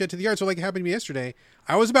all this shit to the yard. So like it happened to me yesterday.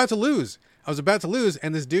 I was about to lose,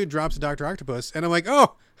 and this dude drops a Dr. Octopus, and I'm like,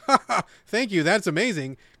 oh, thank you, that's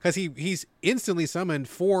amazing, because he's instantly summoned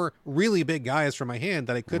 4 really big guys from my hand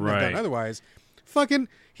that I couldn't have done otherwise. Fucking,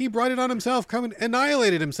 he brought it on himself, come and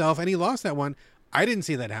annihilated himself, and he lost that one. I didn't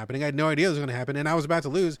see that happening. I had no idea it was going to happen, and I was about to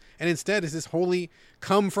lose. And instead, it's this holy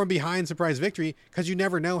come from behind surprise victory because you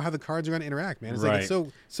never know how the cards are going to interact, man. It's like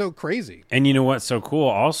it's so crazy. And you know what's so cool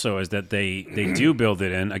also is that they do build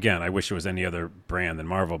it in. Again, I wish it was any other brand than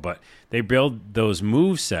Marvel, but they build those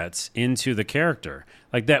move sets into the character.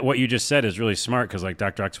 Like that, what you just said is really smart because like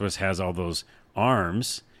Dr. Octopus has all those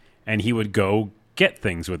arms, and he would go get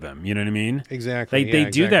things with them. You know what I mean? Exactly. They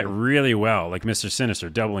do that really well. Like Mr. Sinister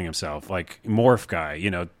doubling himself, like Morph Guy,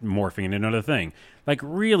 you know, morphing into another thing. Like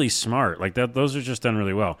really smart. Like that. Those are just done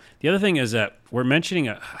really well. The other thing is that we're mentioning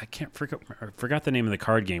I forgot the name of the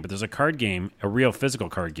card game, but there's a card game, a real physical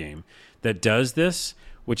card game that does this,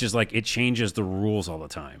 which is like it changes the rules all the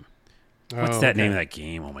time. What's that name of that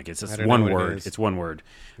game? Oh my God, it's one word. It's one word.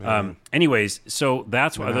 Anyways, so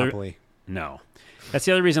that's what Monopoly. No. That's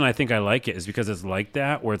the other reason I think I like it is because it's like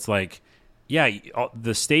that, where it's like, yeah,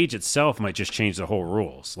 the stage itself might just change the whole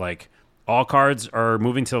rules. Like all cards are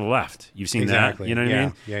moving to the left. You've seen that, you know what I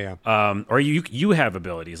mean? Yeah. Or you have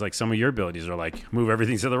abilities, like some of your abilities are like move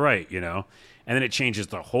everything to the right, you know, and then it changes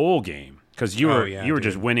the whole game because you were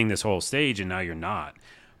just winning this whole stage and now you're not.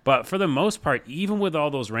 But for the most part, even with all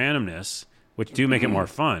those randomness, which do make it more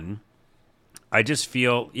fun, I just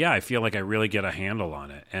feel like I really get a handle on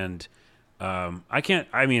it. And I'm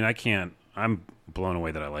blown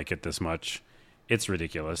away that I like it this much. It's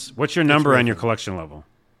ridiculous. What's your number on your collection level?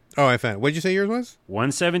 Oh, I found it. What did you say yours was?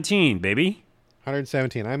 117, baby.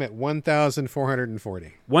 117. I'm at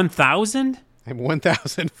 1,440. 1,000? I'm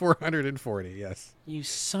 1,440, yes. You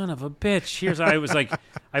son of a bitch. I was like,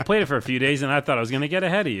 I played it for a few days and I thought I was going to get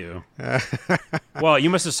ahead of you. Well,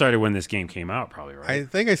 you must have started when this game came out, probably, right? I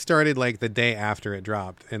think I started like the day after it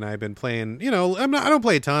dropped, and I've been playing, you know, I don't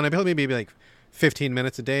play a ton. I play maybe like 15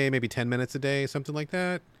 minutes a day, maybe 10 minutes a day, something like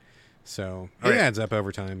that. So it adds up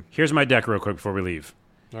over time. Here's my deck real quick before we leave.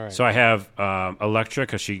 All right. So I have Electra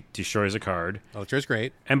because she destroys a card. Electra's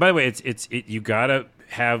great. And by the way, you gotta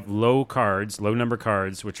have low number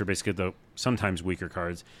cards, which are basically the sometimes weaker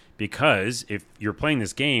cards, because if you're playing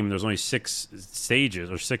this game, there's only 6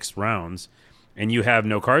 stages or 6 rounds, and you have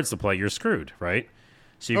no cards to play, you're screwed, right?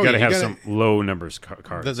 So you've got to have some low numbers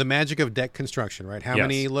cards. The magic of deck construction, right? How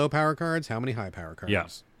many low power cards? How many high power cards? Yeah.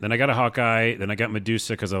 Then I got a Hawkeye. Then I got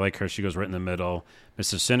Medusa because I like her. She goes right in the middle.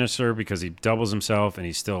 Mr. Sinister because he doubles himself and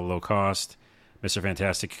he's still low cost. Mr.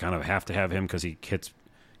 Fantastic, you kind of have to have him because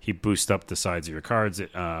he boosts up the sides of your cards,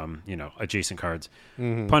 adjacent cards.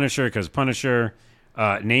 Mm-hmm. Punisher because Punisher.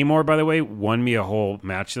 Namor, by the way, won me a whole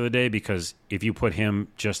match the other day because if you put him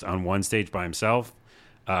just on one stage by himself,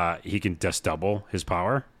 he can just double his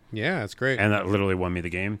power. Yeah, that's great. And that literally won me the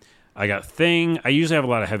game. I got Thing. I usually have a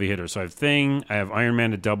lot of heavy hitters. So I have Thing. I have Iron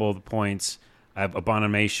Man to double the points. I have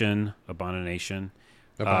Abomination.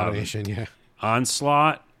 Yeah.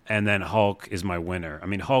 Onslaught. And then Hulk is my winner. I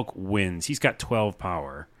mean, Hulk wins. He's got 12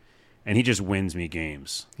 power. And he just wins me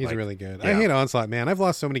games. He's really good. Yeah. I hate Onslaught, man. I've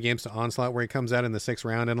lost so many games to Onslaught where he comes out in the 6th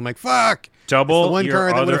round and I'm like, fuck! Double the one your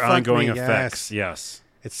card other that ongoing me. effects. Yes.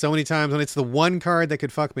 It's so many times when it's the one card that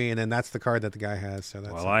could fuck me, and then that's the card that the guy has. So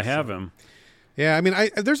that's I have him. Yeah, I mean,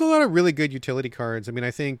 there's a lot of really good utility cards. I mean,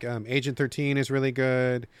 I think Agent 13 is really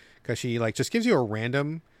good because she just gives you a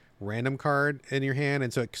random card in your hand,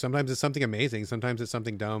 and so sometimes it's something amazing, sometimes it's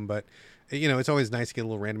something dumb, but it's always nice to get a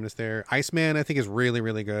little randomness there. Iceman, I think, is really,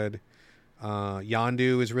 really good.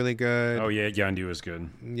 Yondu is really good. Oh yeah, Yondu is good.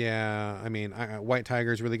 Yeah, I mean, White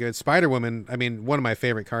Tiger is really good. Spider Woman, I mean, one of my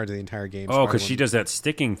favorite cards of the entire game. Oh, because she does that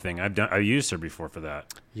sticking thing. I used her before for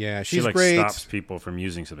that. Yeah, she's she great. Stops people from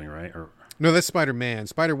using something, right? No, that's Spider Man.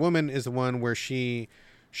 Spider Woman is the one where she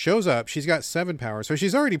shows up. She's got 7 power, so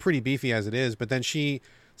she's already pretty beefy as it is. But then she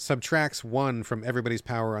subtracts 1 from everybody's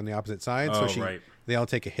power on the opposite side, so they all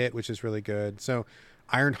take a hit, which is really good. So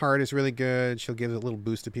Ironheart is really good. She'll give a little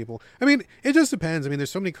boost to people. I mean, it just depends. I mean,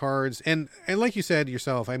 there's so many cards. And like you said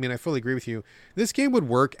yourself, I mean, I fully agree with you. This game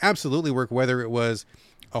would absolutely work, whether it was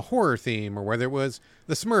a horror theme or whether it was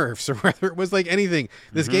the Smurfs or whether it was anything.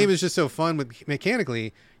 This game is just so fun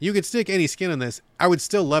mechanically. You could stick any skin on this. I would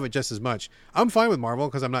still love it just as much. I'm fine with Marvel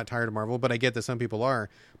because I'm not tired of Marvel, but I get that some people are.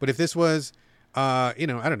 But if this was, I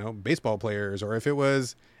don't know, baseball players, or if it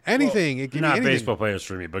was anything, it could not be anything. Baseball players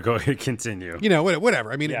for me, but go ahead, continue.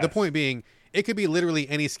 Whatever. I mean, the point being, it could be literally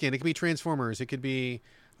any skin. It could be Transformers. It could be,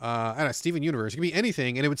 Steven Universe. It could be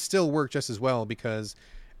anything, and it would still work just as well because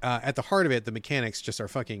at the heart of it, the mechanics just are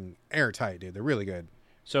fucking airtight, dude. They're really good.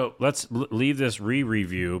 So let's leave this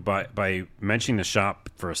re-review by mentioning the shop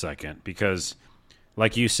for a second, because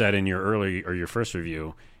like you said in your first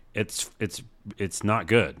review, it's not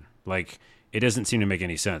good. It doesn't seem to make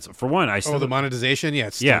any sense. For one, the monetization? Yeah,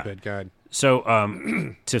 it's stupid. God. So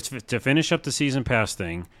to finish up the season pass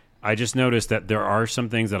thing, I just noticed that there are some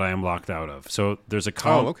things that I am locked out of. So there's a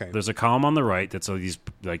column. Oh, okay. There's a column on the right that's all these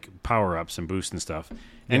power ups and boosts and stuff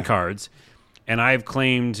and cards, and I've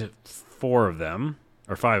claimed 4 of them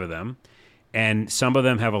or 5 of them, and some of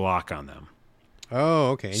them have a lock on them. Oh,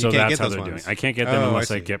 okay. So that's how they're doing. I can't get them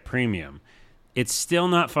unless I get premium. It's still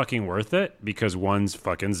not fucking worth it because one's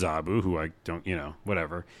fucking Zabu, who I don't,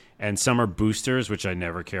 whatever. And some are boosters, which I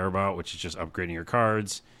never care about, which is just upgrading your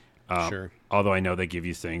cards. Sure. Although I know they give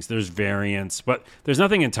you things. There's variants, but there's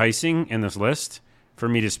nothing enticing in this list for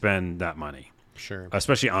me to spend that money. Sure.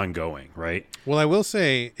 Especially ongoing, right? Well, I will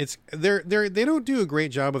say they don't do a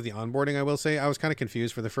great job of the onboarding, I will say. I was kind of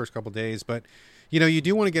confused for the first couple days, but you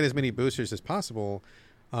do want to get as many boosters as possible.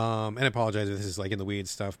 And I apologize if this is in the weeds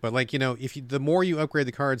stuff, but the more you upgrade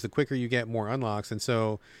the cards, the quicker you get more unlocks. And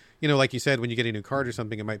so, like you said, when you get a new card or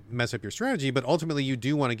something, it might mess up your strategy, but ultimately you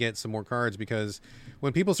do want to get some more cards, because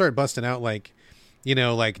when people start busting out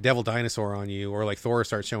Devil Dinosaur on you, or Thor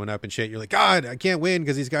starts showing up and shit, you're like, God, I can't win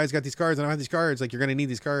because these guys got these cards. I don't have these cards. You're going to need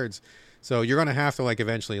these cards. So you're going to have to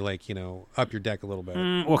eventually up your deck a little bit.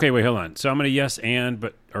 Okay, wait, hold on. So I'm going to yes and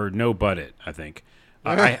no but it, I think.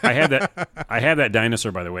 I have that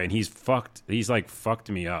dinosaur, by the way, and he's fucked. He's fucked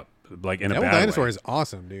me up, in a bad way. Devil Dinosaur is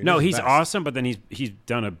awesome, dude. No, he's awesome, but then he's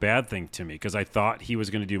done a bad thing to me because I thought he was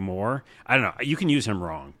going to do more. I don't know. You can use him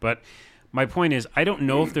wrong, but my point is, I don't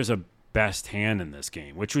know if there's a best hand in this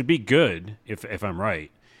game, which would be good if I'm right,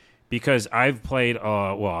 because I've played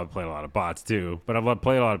I've played a lot of bots too, but I've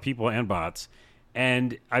played a lot of people and bots,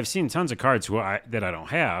 and I've seen tons of cards that I don't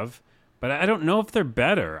have, but I don't know if they're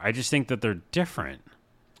better. I just think that they're different.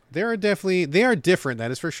 They are different,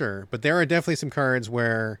 that is for sure. But there are definitely some cards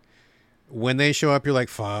where when they show up, you're like,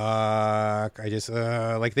 fuck. I just,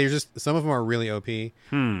 there's just, some of them are really OP.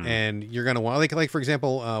 And you're going to want, for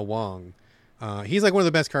example, Wong. He's one of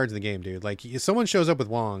the best cards in the game, dude. If someone shows up with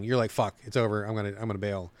Wong, you're like, fuck, it's over. I'm going to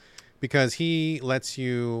bail. Because he lets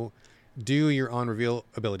you do your on reveal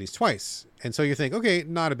abilities twice. And so you think, okay,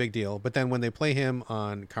 not a big deal. But then when they play him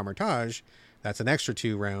on Kamartage, that's an extra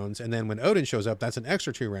 2 rounds. And then when Odin shows up, that's an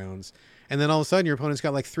extra 2 rounds. And then all of a sudden your opponent's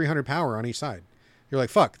got like 300 power on each side. You're like,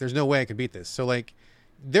 fuck, there's no way I can beat this. So like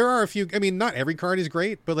there are a few, I mean, not every card is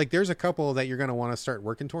great, but like there's a couple that you're going to want to start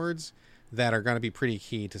working towards that are going to be pretty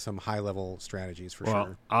key to some high level strategies for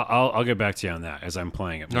sure. I'll get back to you on that as I'm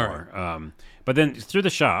playing it more. Right. But then through the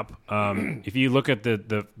shop, if you look at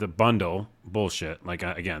the bundle bullshit, like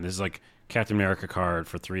again, this is like Captain America card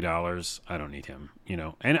for $3. I don't need him, you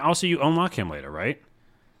know. And also you unlock him later, right?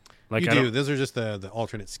 Like you do. Those are just the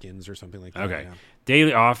alternate skins or something like that. Okay. Yeah.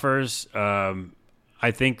 Daily offers.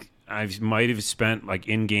 I think I might have spent like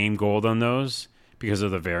in-game gold on those because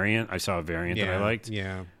of the variant. I saw a variant that I liked.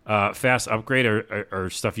 Yeah. Fast upgrade or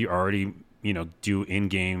stuff you already, you know, do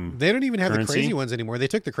in-game. They don't even have currency. the crazy ones anymore. They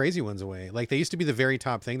took the crazy ones away. Like they used to be the very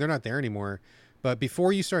top thing. They're not there anymore. But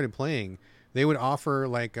before you started playing, they would offer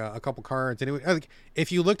like a couple cards. And it would, like,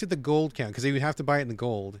 if you looked at the gold count, because they would have to buy it in the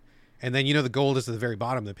gold. And then, you know, the gold is at the very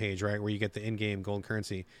bottom of the page, right? Where you get the in-game gold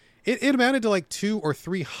currency. It amounted to like $200 or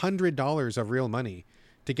 $300 of real money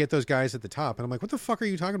to get those guys at the top. And I'm like, what the fuck are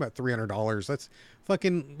you talking about? $300? That's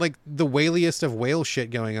fucking like the whaliest of whale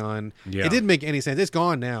shit going on. Yeah. It didn't make any sense. It's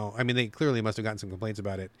gone now. I mean, they clearly must have gotten some complaints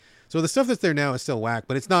about it. So the stuff that's there now is still whack,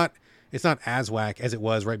 but it's not as whack as it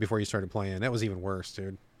was right before you started playing. That was even worse,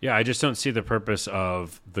 dude. Yeah, I just don't see the purpose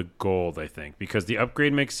of the gold, I think, because the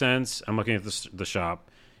upgrade makes sense. I'm looking at the shop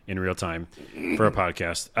in real time for a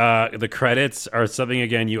podcast. The credits are something,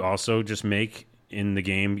 again, you also just make in the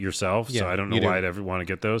game yourself, so I don't know why I'd ever want to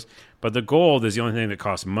get those. But the gold is the only thing that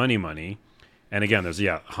costs money. And again, there's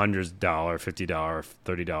 $100, $50,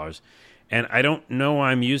 $30. And I don't know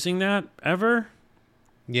why I'm using that ever.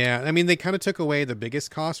 Yeah, I mean, they kind of took away the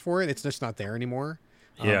biggest cost for it. It's just not there anymore.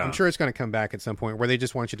 Yeah. I'm sure it's going to come back at some point where they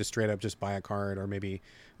just want you to straight up just buy a card or maybe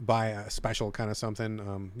buy a special kind of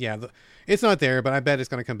something. It's not there, but I bet it's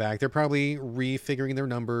going to come back. They're probably refiguring their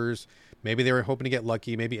numbers. Maybe they were hoping to get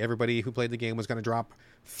lucky. Maybe everybody who played the game was going to drop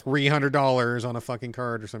 $300 on a fucking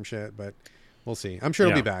card or some shit, but we'll see. I'm sure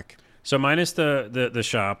it'll be back. So minus the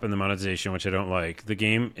shop and the monetization, which I don't like, the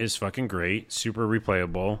game is fucking great, super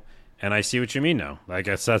replayable, and I see what you mean now. I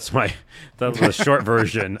guess that's the short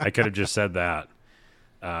version. I could have just said that.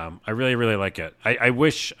 I really, really like it. I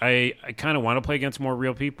wish I kind of want to play against more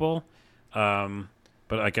real people.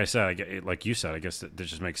 But like I said, like you said, I guess that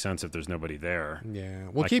just makes sense if there's nobody there. Yeah.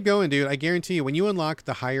 Well, keep going, dude. I guarantee you, when you unlock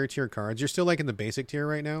the higher tier cards, you're still like in the basic tier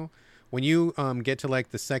right now. When you get to like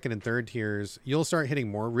the second and third tiers, you'll start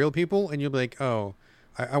hitting more real people and you'll be like, oh,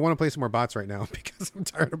 I want to play some more bots right now because I'm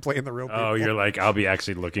tired of playing the real people. Oh, you're like, I'll be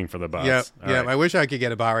actually looking for the bots. Yeah. Right. I wish I could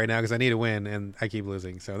get a bot right now because I need to win and I keep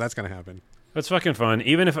losing. So that's going to happen. It's fucking fun.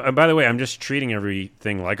 Even if, by the way, I'm just treating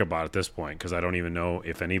everything like a bot at this point because I don't even know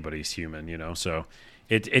if anybody's human, you know? So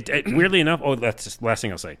it weirdly enough, that's just the last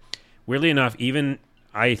thing I'll say. Weirdly enough, even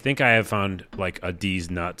I think I have found like a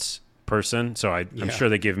D's nuts person. So I'm sure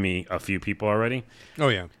they give me a few people already. Oh,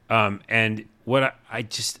 yeah. And what I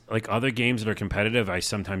just, like other games that are competitive, I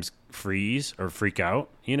sometimes freeze or freak out,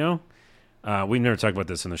 you know? We've never talked about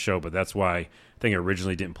this in the show, but that's why I think I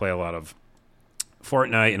originally didn't play a lot of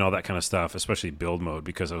Fortnite and all that kind of stuff, especially build mode,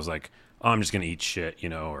 because I was like, oh, I'm just going to eat shit, you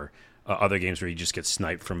know, or other games where you just get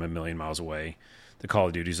sniped from a million miles away, the Call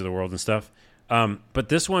of Duties of the world and stuff. But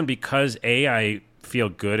this one, because A, I feel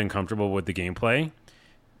good and comfortable with the gameplay,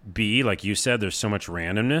 B, like you said, there's so much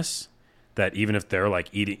randomness that even if they're like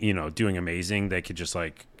eating, you know, doing amazing, they could just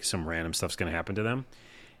like some random stuff's going to happen to them.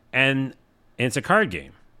 And it's a card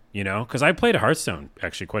game, you know, because I played Hearthstone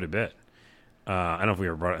actually quite a bit. I don't know if we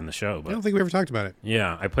ever brought it in the show, but I don't think we ever talked about it.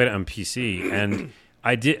 Yeah, I played it on PC, and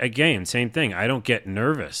I did, again, same thing. I don't get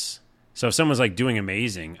nervous. So if someone's like doing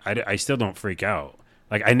amazing, I still don't freak out.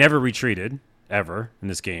 Like I never retreated ever in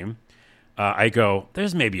this game. I go,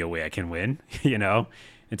 there's maybe a way I can win, you know,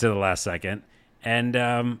 into the last second. And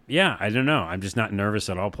I don't know. I'm just not nervous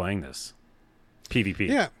at all playing this PvP.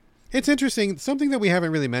 Yeah, it's interesting. Something that we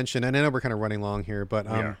haven't really mentioned, and I know we're kind of running long here, but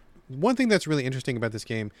one thing that's really interesting about this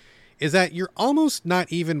game is that you're almost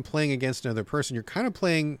not even playing against another person. You're kind of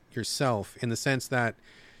playing yourself in the sense that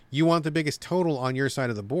you want the biggest total on your side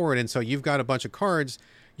of the board. And so you've got a bunch of cards.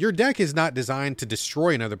 Your deck is not designed to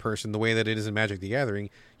destroy another person the way that it is in Magic the Gathering.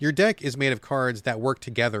 Your deck is made of cards that work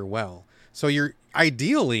together well. So you're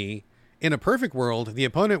ideally, in a perfect world, the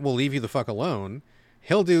opponent will leave you the fuck alone.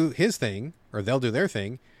 He'll do his thing, or they'll do their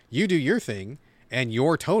thing. You do your thing, and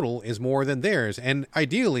your total is more than theirs. And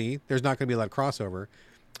ideally, there's not going to be a lot of crossover.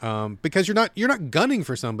 Because you're not gunning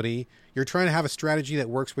for somebody. You're trying to have a strategy that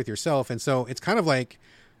works with yourself. And so it's kind of like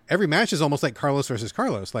every match is almost like Carlos versus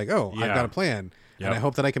Carlos. Like, oh, I've got a plan, and I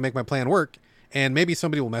hope that I can make my plan work. And maybe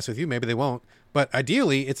somebody will mess with you, maybe they won't. But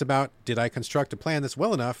ideally, it's about, did I construct a plan that's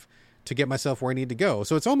well enough to get myself where I need to go?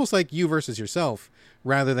 So it's almost like you versus yourself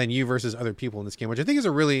rather than you versus other people in this game, which I think is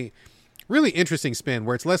a really, really interesting spin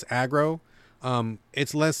where it's less aggro.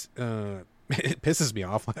 It's less, it pisses me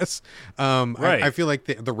off less. Right. I feel like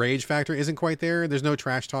the rage factor isn't quite there. There's no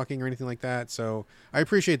trash talking or anything like that. So I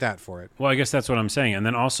appreciate that for it. Well, I guess that's what I'm saying. And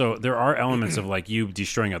then also there are elements of like you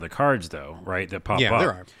destroying other cards though, right? That pop up. Yeah,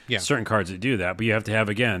 there are. Yeah. Certain cards that do that, but you have to have,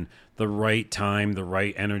 again, the right time, the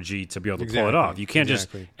right energy to be able to pull it off. You can't just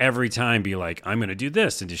every time be like, I'm going to do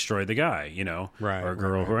this and destroy the guy, you know, or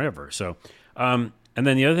girl, whoever. So, and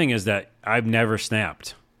then the other thing is that I've never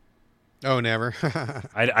snapped. Oh, never.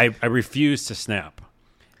 I refuse to snap.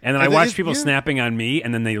 And then I watch people snapping on me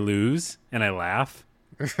and then they lose and I laugh.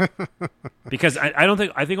 Because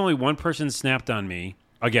I think only one person snapped on me.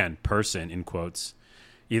 Again, person in quotes.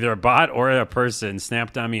 Either a bot or a person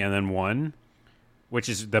snapped on me and then won, which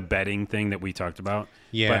is the betting thing that we talked about.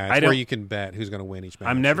 Yeah, but it's where you can bet who's going to win each match.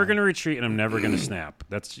 I'm never going to retreat and I'm never going to snap.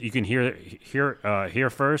 That's, you can hear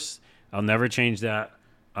first. I'll never change that.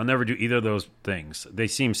 I'll never do either of those things. They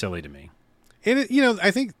seem silly to me. And, you know,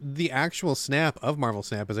 I think the actual snap of Marvel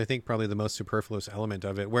Snap is, I think, probably the most superfluous element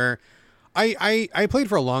of it, where I played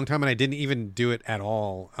for a long time and I didn't even do it at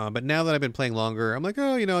all. But now that I've been playing longer, I'm like,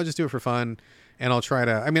 oh, you know, I'll just do it for fun. And I'll try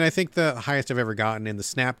to, I mean, I think the highest I've ever gotten in the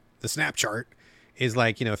snap chart is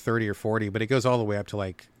like, you know, 30 or 40, but it goes all the way up to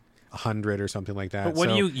like 100 or something like that. But what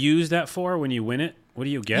do you use that for when you win it? What do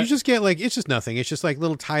you get? You just get like, it's just nothing. It's just like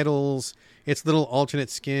little titles. It's little alternate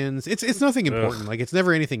skins. It's nothing important. Like, it's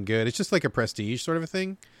never anything good. It's just like a prestige sort of a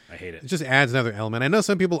thing. I hate it. It just adds another element. I know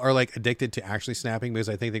some people are like addicted to actually snapping because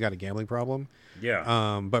I think they got a gambling problem.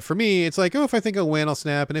 Yeah. But for me, it's like, oh, if I think I'll win, I'll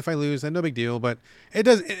snap, and if I lose, then no big deal. But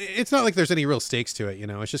it's not like there's any real stakes to it. You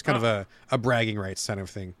know, it's just kind of a bragging rights kind of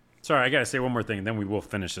thing. Sorry, I gotta say one more thing, and then we will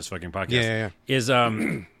finish this fucking podcast. Yeah. Is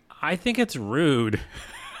I think it's rude.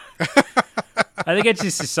 I think I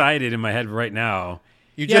just decided in my head right now.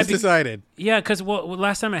 You just decided. Yeah, because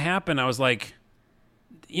last time it happened, I was like,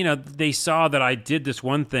 you know, they saw that I did this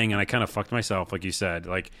one thing, and I kind of fucked myself, like you said.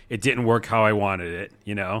 Like, it didn't work how I wanted it,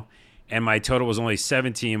 you know? And my total was only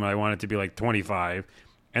 17, and I wanted it to be like 25.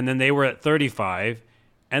 And then they were at 35,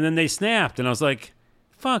 and then they snapped, and I was like,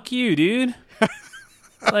 fuck you, dude.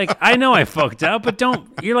 Like, I know I fucked up, but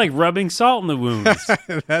you're like rubbing salt in the wounds.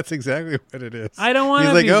 That's exactly what it is. I don't want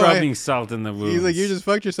to be rubbing salt in the wounds. He's like, you just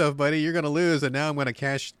fucked yourself, buddy. You're going to lose, and now I'm going to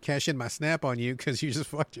cash in my snap on you because you just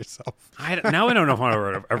fucked yourself. Now I don't know if I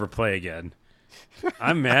want to ever play again.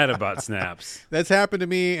 I'm mad about snaps. That's happened to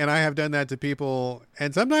me, and I have done that to people,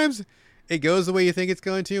 and sometimes it goes the way you think it's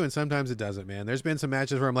going to, and sometimes it doesn't, man. There's been some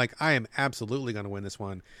matches where I'm like, I am absolutely going to win this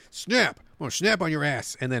one. Snap. I'm going to snap on your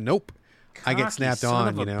ass, and then nope. I get snapped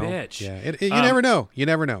on, you know. Bitch. Yeah, you never know. You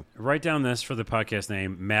never know. Write down this for the podcast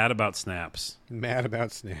name: Mad About Snaps. Mad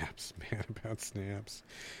about snaps. Mad about snaps.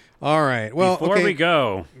 All right. Well, before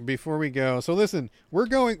we go. So listen,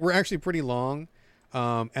 we're actually pretty long,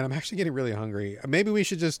 and I'm actually getting really hungry. Maybe we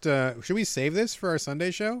should just should we save this for our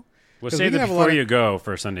Sunday show? We'll save it before you go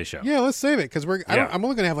for a Sunday show. Yeah, let's save it because I'm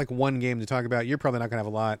only going to have like one game to talk about. You're probably not going to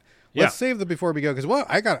have a lot. Let's save the before we go because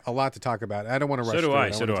I got a lot to talk about. I don't want to rush through it. I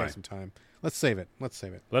want to take some time. Let's save it.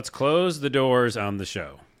 Let's close the doors on the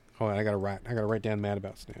show. Hold on, I gotta write down Mad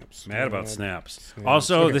About Snaps. Mad about snaps.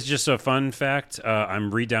 Also, This is just a fun fact.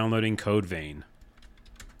 I'm re-downloading Code Vein.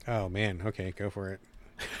 Oh man, okay, go for it.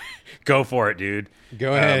 Go for it, dude.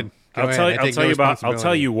 Go ahead. I'll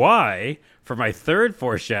tell you why for my third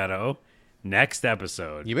foreshadow next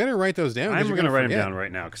episode. You better write those down. I'm going to write them down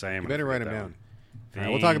right now because I am. You better write them down. All right,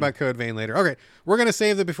 we'll talk about Code Vein later. Okay, we're going to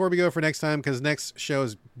save the before we go for next time because next show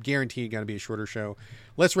is guaranteed going to be a shorter show.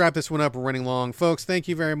 Let's wrap this one up. We're running long. Folks, thank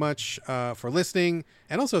you very much for listening.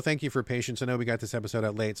 And also thank you for patience. I know we got this episode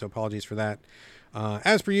out late, so apologies for that.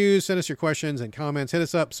 As per usual, send us your questions and comments. Hit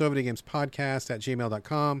us up,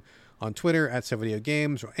 sovideogamespodcast@gmail.com, on Twitter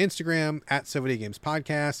 @SoVideoGames, or Instagram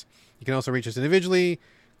 @SoVideoGamesPodcast. You can also reach us individually.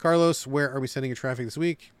 Carlos, where are we sending your traffic this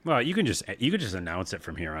week? Well, you can just announce it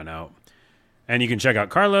from here on out. And you can check out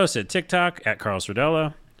Carlos at TikTok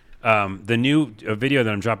 @CarlosRodella. The new video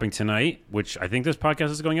that I'm dropping tonight, which I think this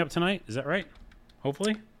podcast is going up tonight. Is that right?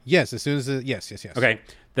 Hopefully. Yes, as soon as yes. Okay,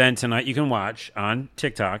 then tonight you can watch on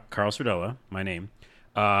TikTok, Carlos Rodella, my name,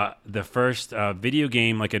 the first video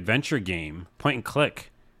game, like adventure game, point and click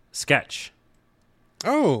sketch.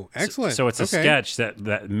 Oh, excellent! So it's a sketch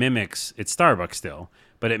that mimics. It's Starbucks still,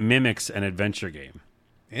 but it mimics an adventure game.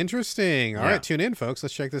 Interesting. All right, tune in, folks.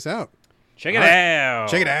 Let's check this out. Check it out.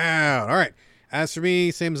 Check it out. All right. As for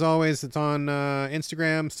me, same as always, it's on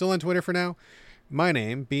Instagram, still on Twitter for now. My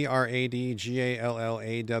name,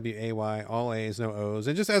 BradGallaway, all A's, no O's.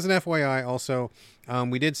 And just as an FYI, also,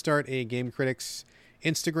 we did start a Game Critics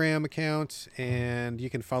Instagram account, and you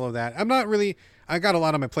can follow that. I got a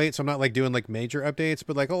lot on my plate, so I'm not like doing like major updates,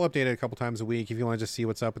 but like I'll update it a couple times a week if you want to just see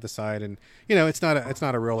what's up at the side. And it's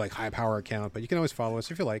not a real like high power account, but you can always follow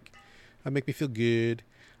us if you like. Make me feel good.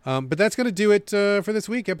 But that's going to do it for this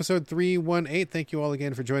week, episode 318. Thank you all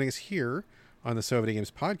again for joining us here on the So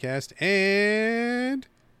Videogames podcast, and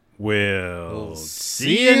we'll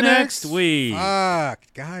see you next week. Fuck,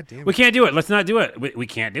 god damn it. We can't do it. Let's not do it. We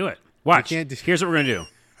can't do it. Watch. Here's what we're gonna do.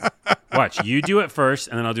 Watch. You do it first,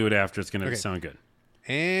 and then I'll do it after. It's gonna sound good.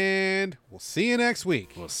 And we'll see you next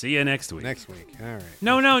week. We'll see you next week. Next week. All right.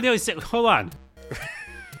 No. Hold on.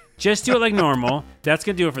 Just do it like normal. That's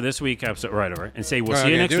going to do it for this week episode. Right over. And say, we'll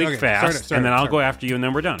see you next week fast. And then I'll go after you, and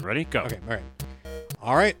then we're done. Ready? Go. Okay.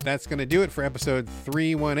 All right. That's going to do it for episode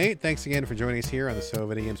 318. Thanks again for joining us here on the So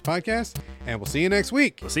Videogames podcast. And we'll see you next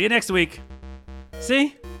week. We'll see you next week.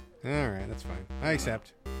 See? All right. That's fine. I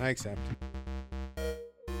accept.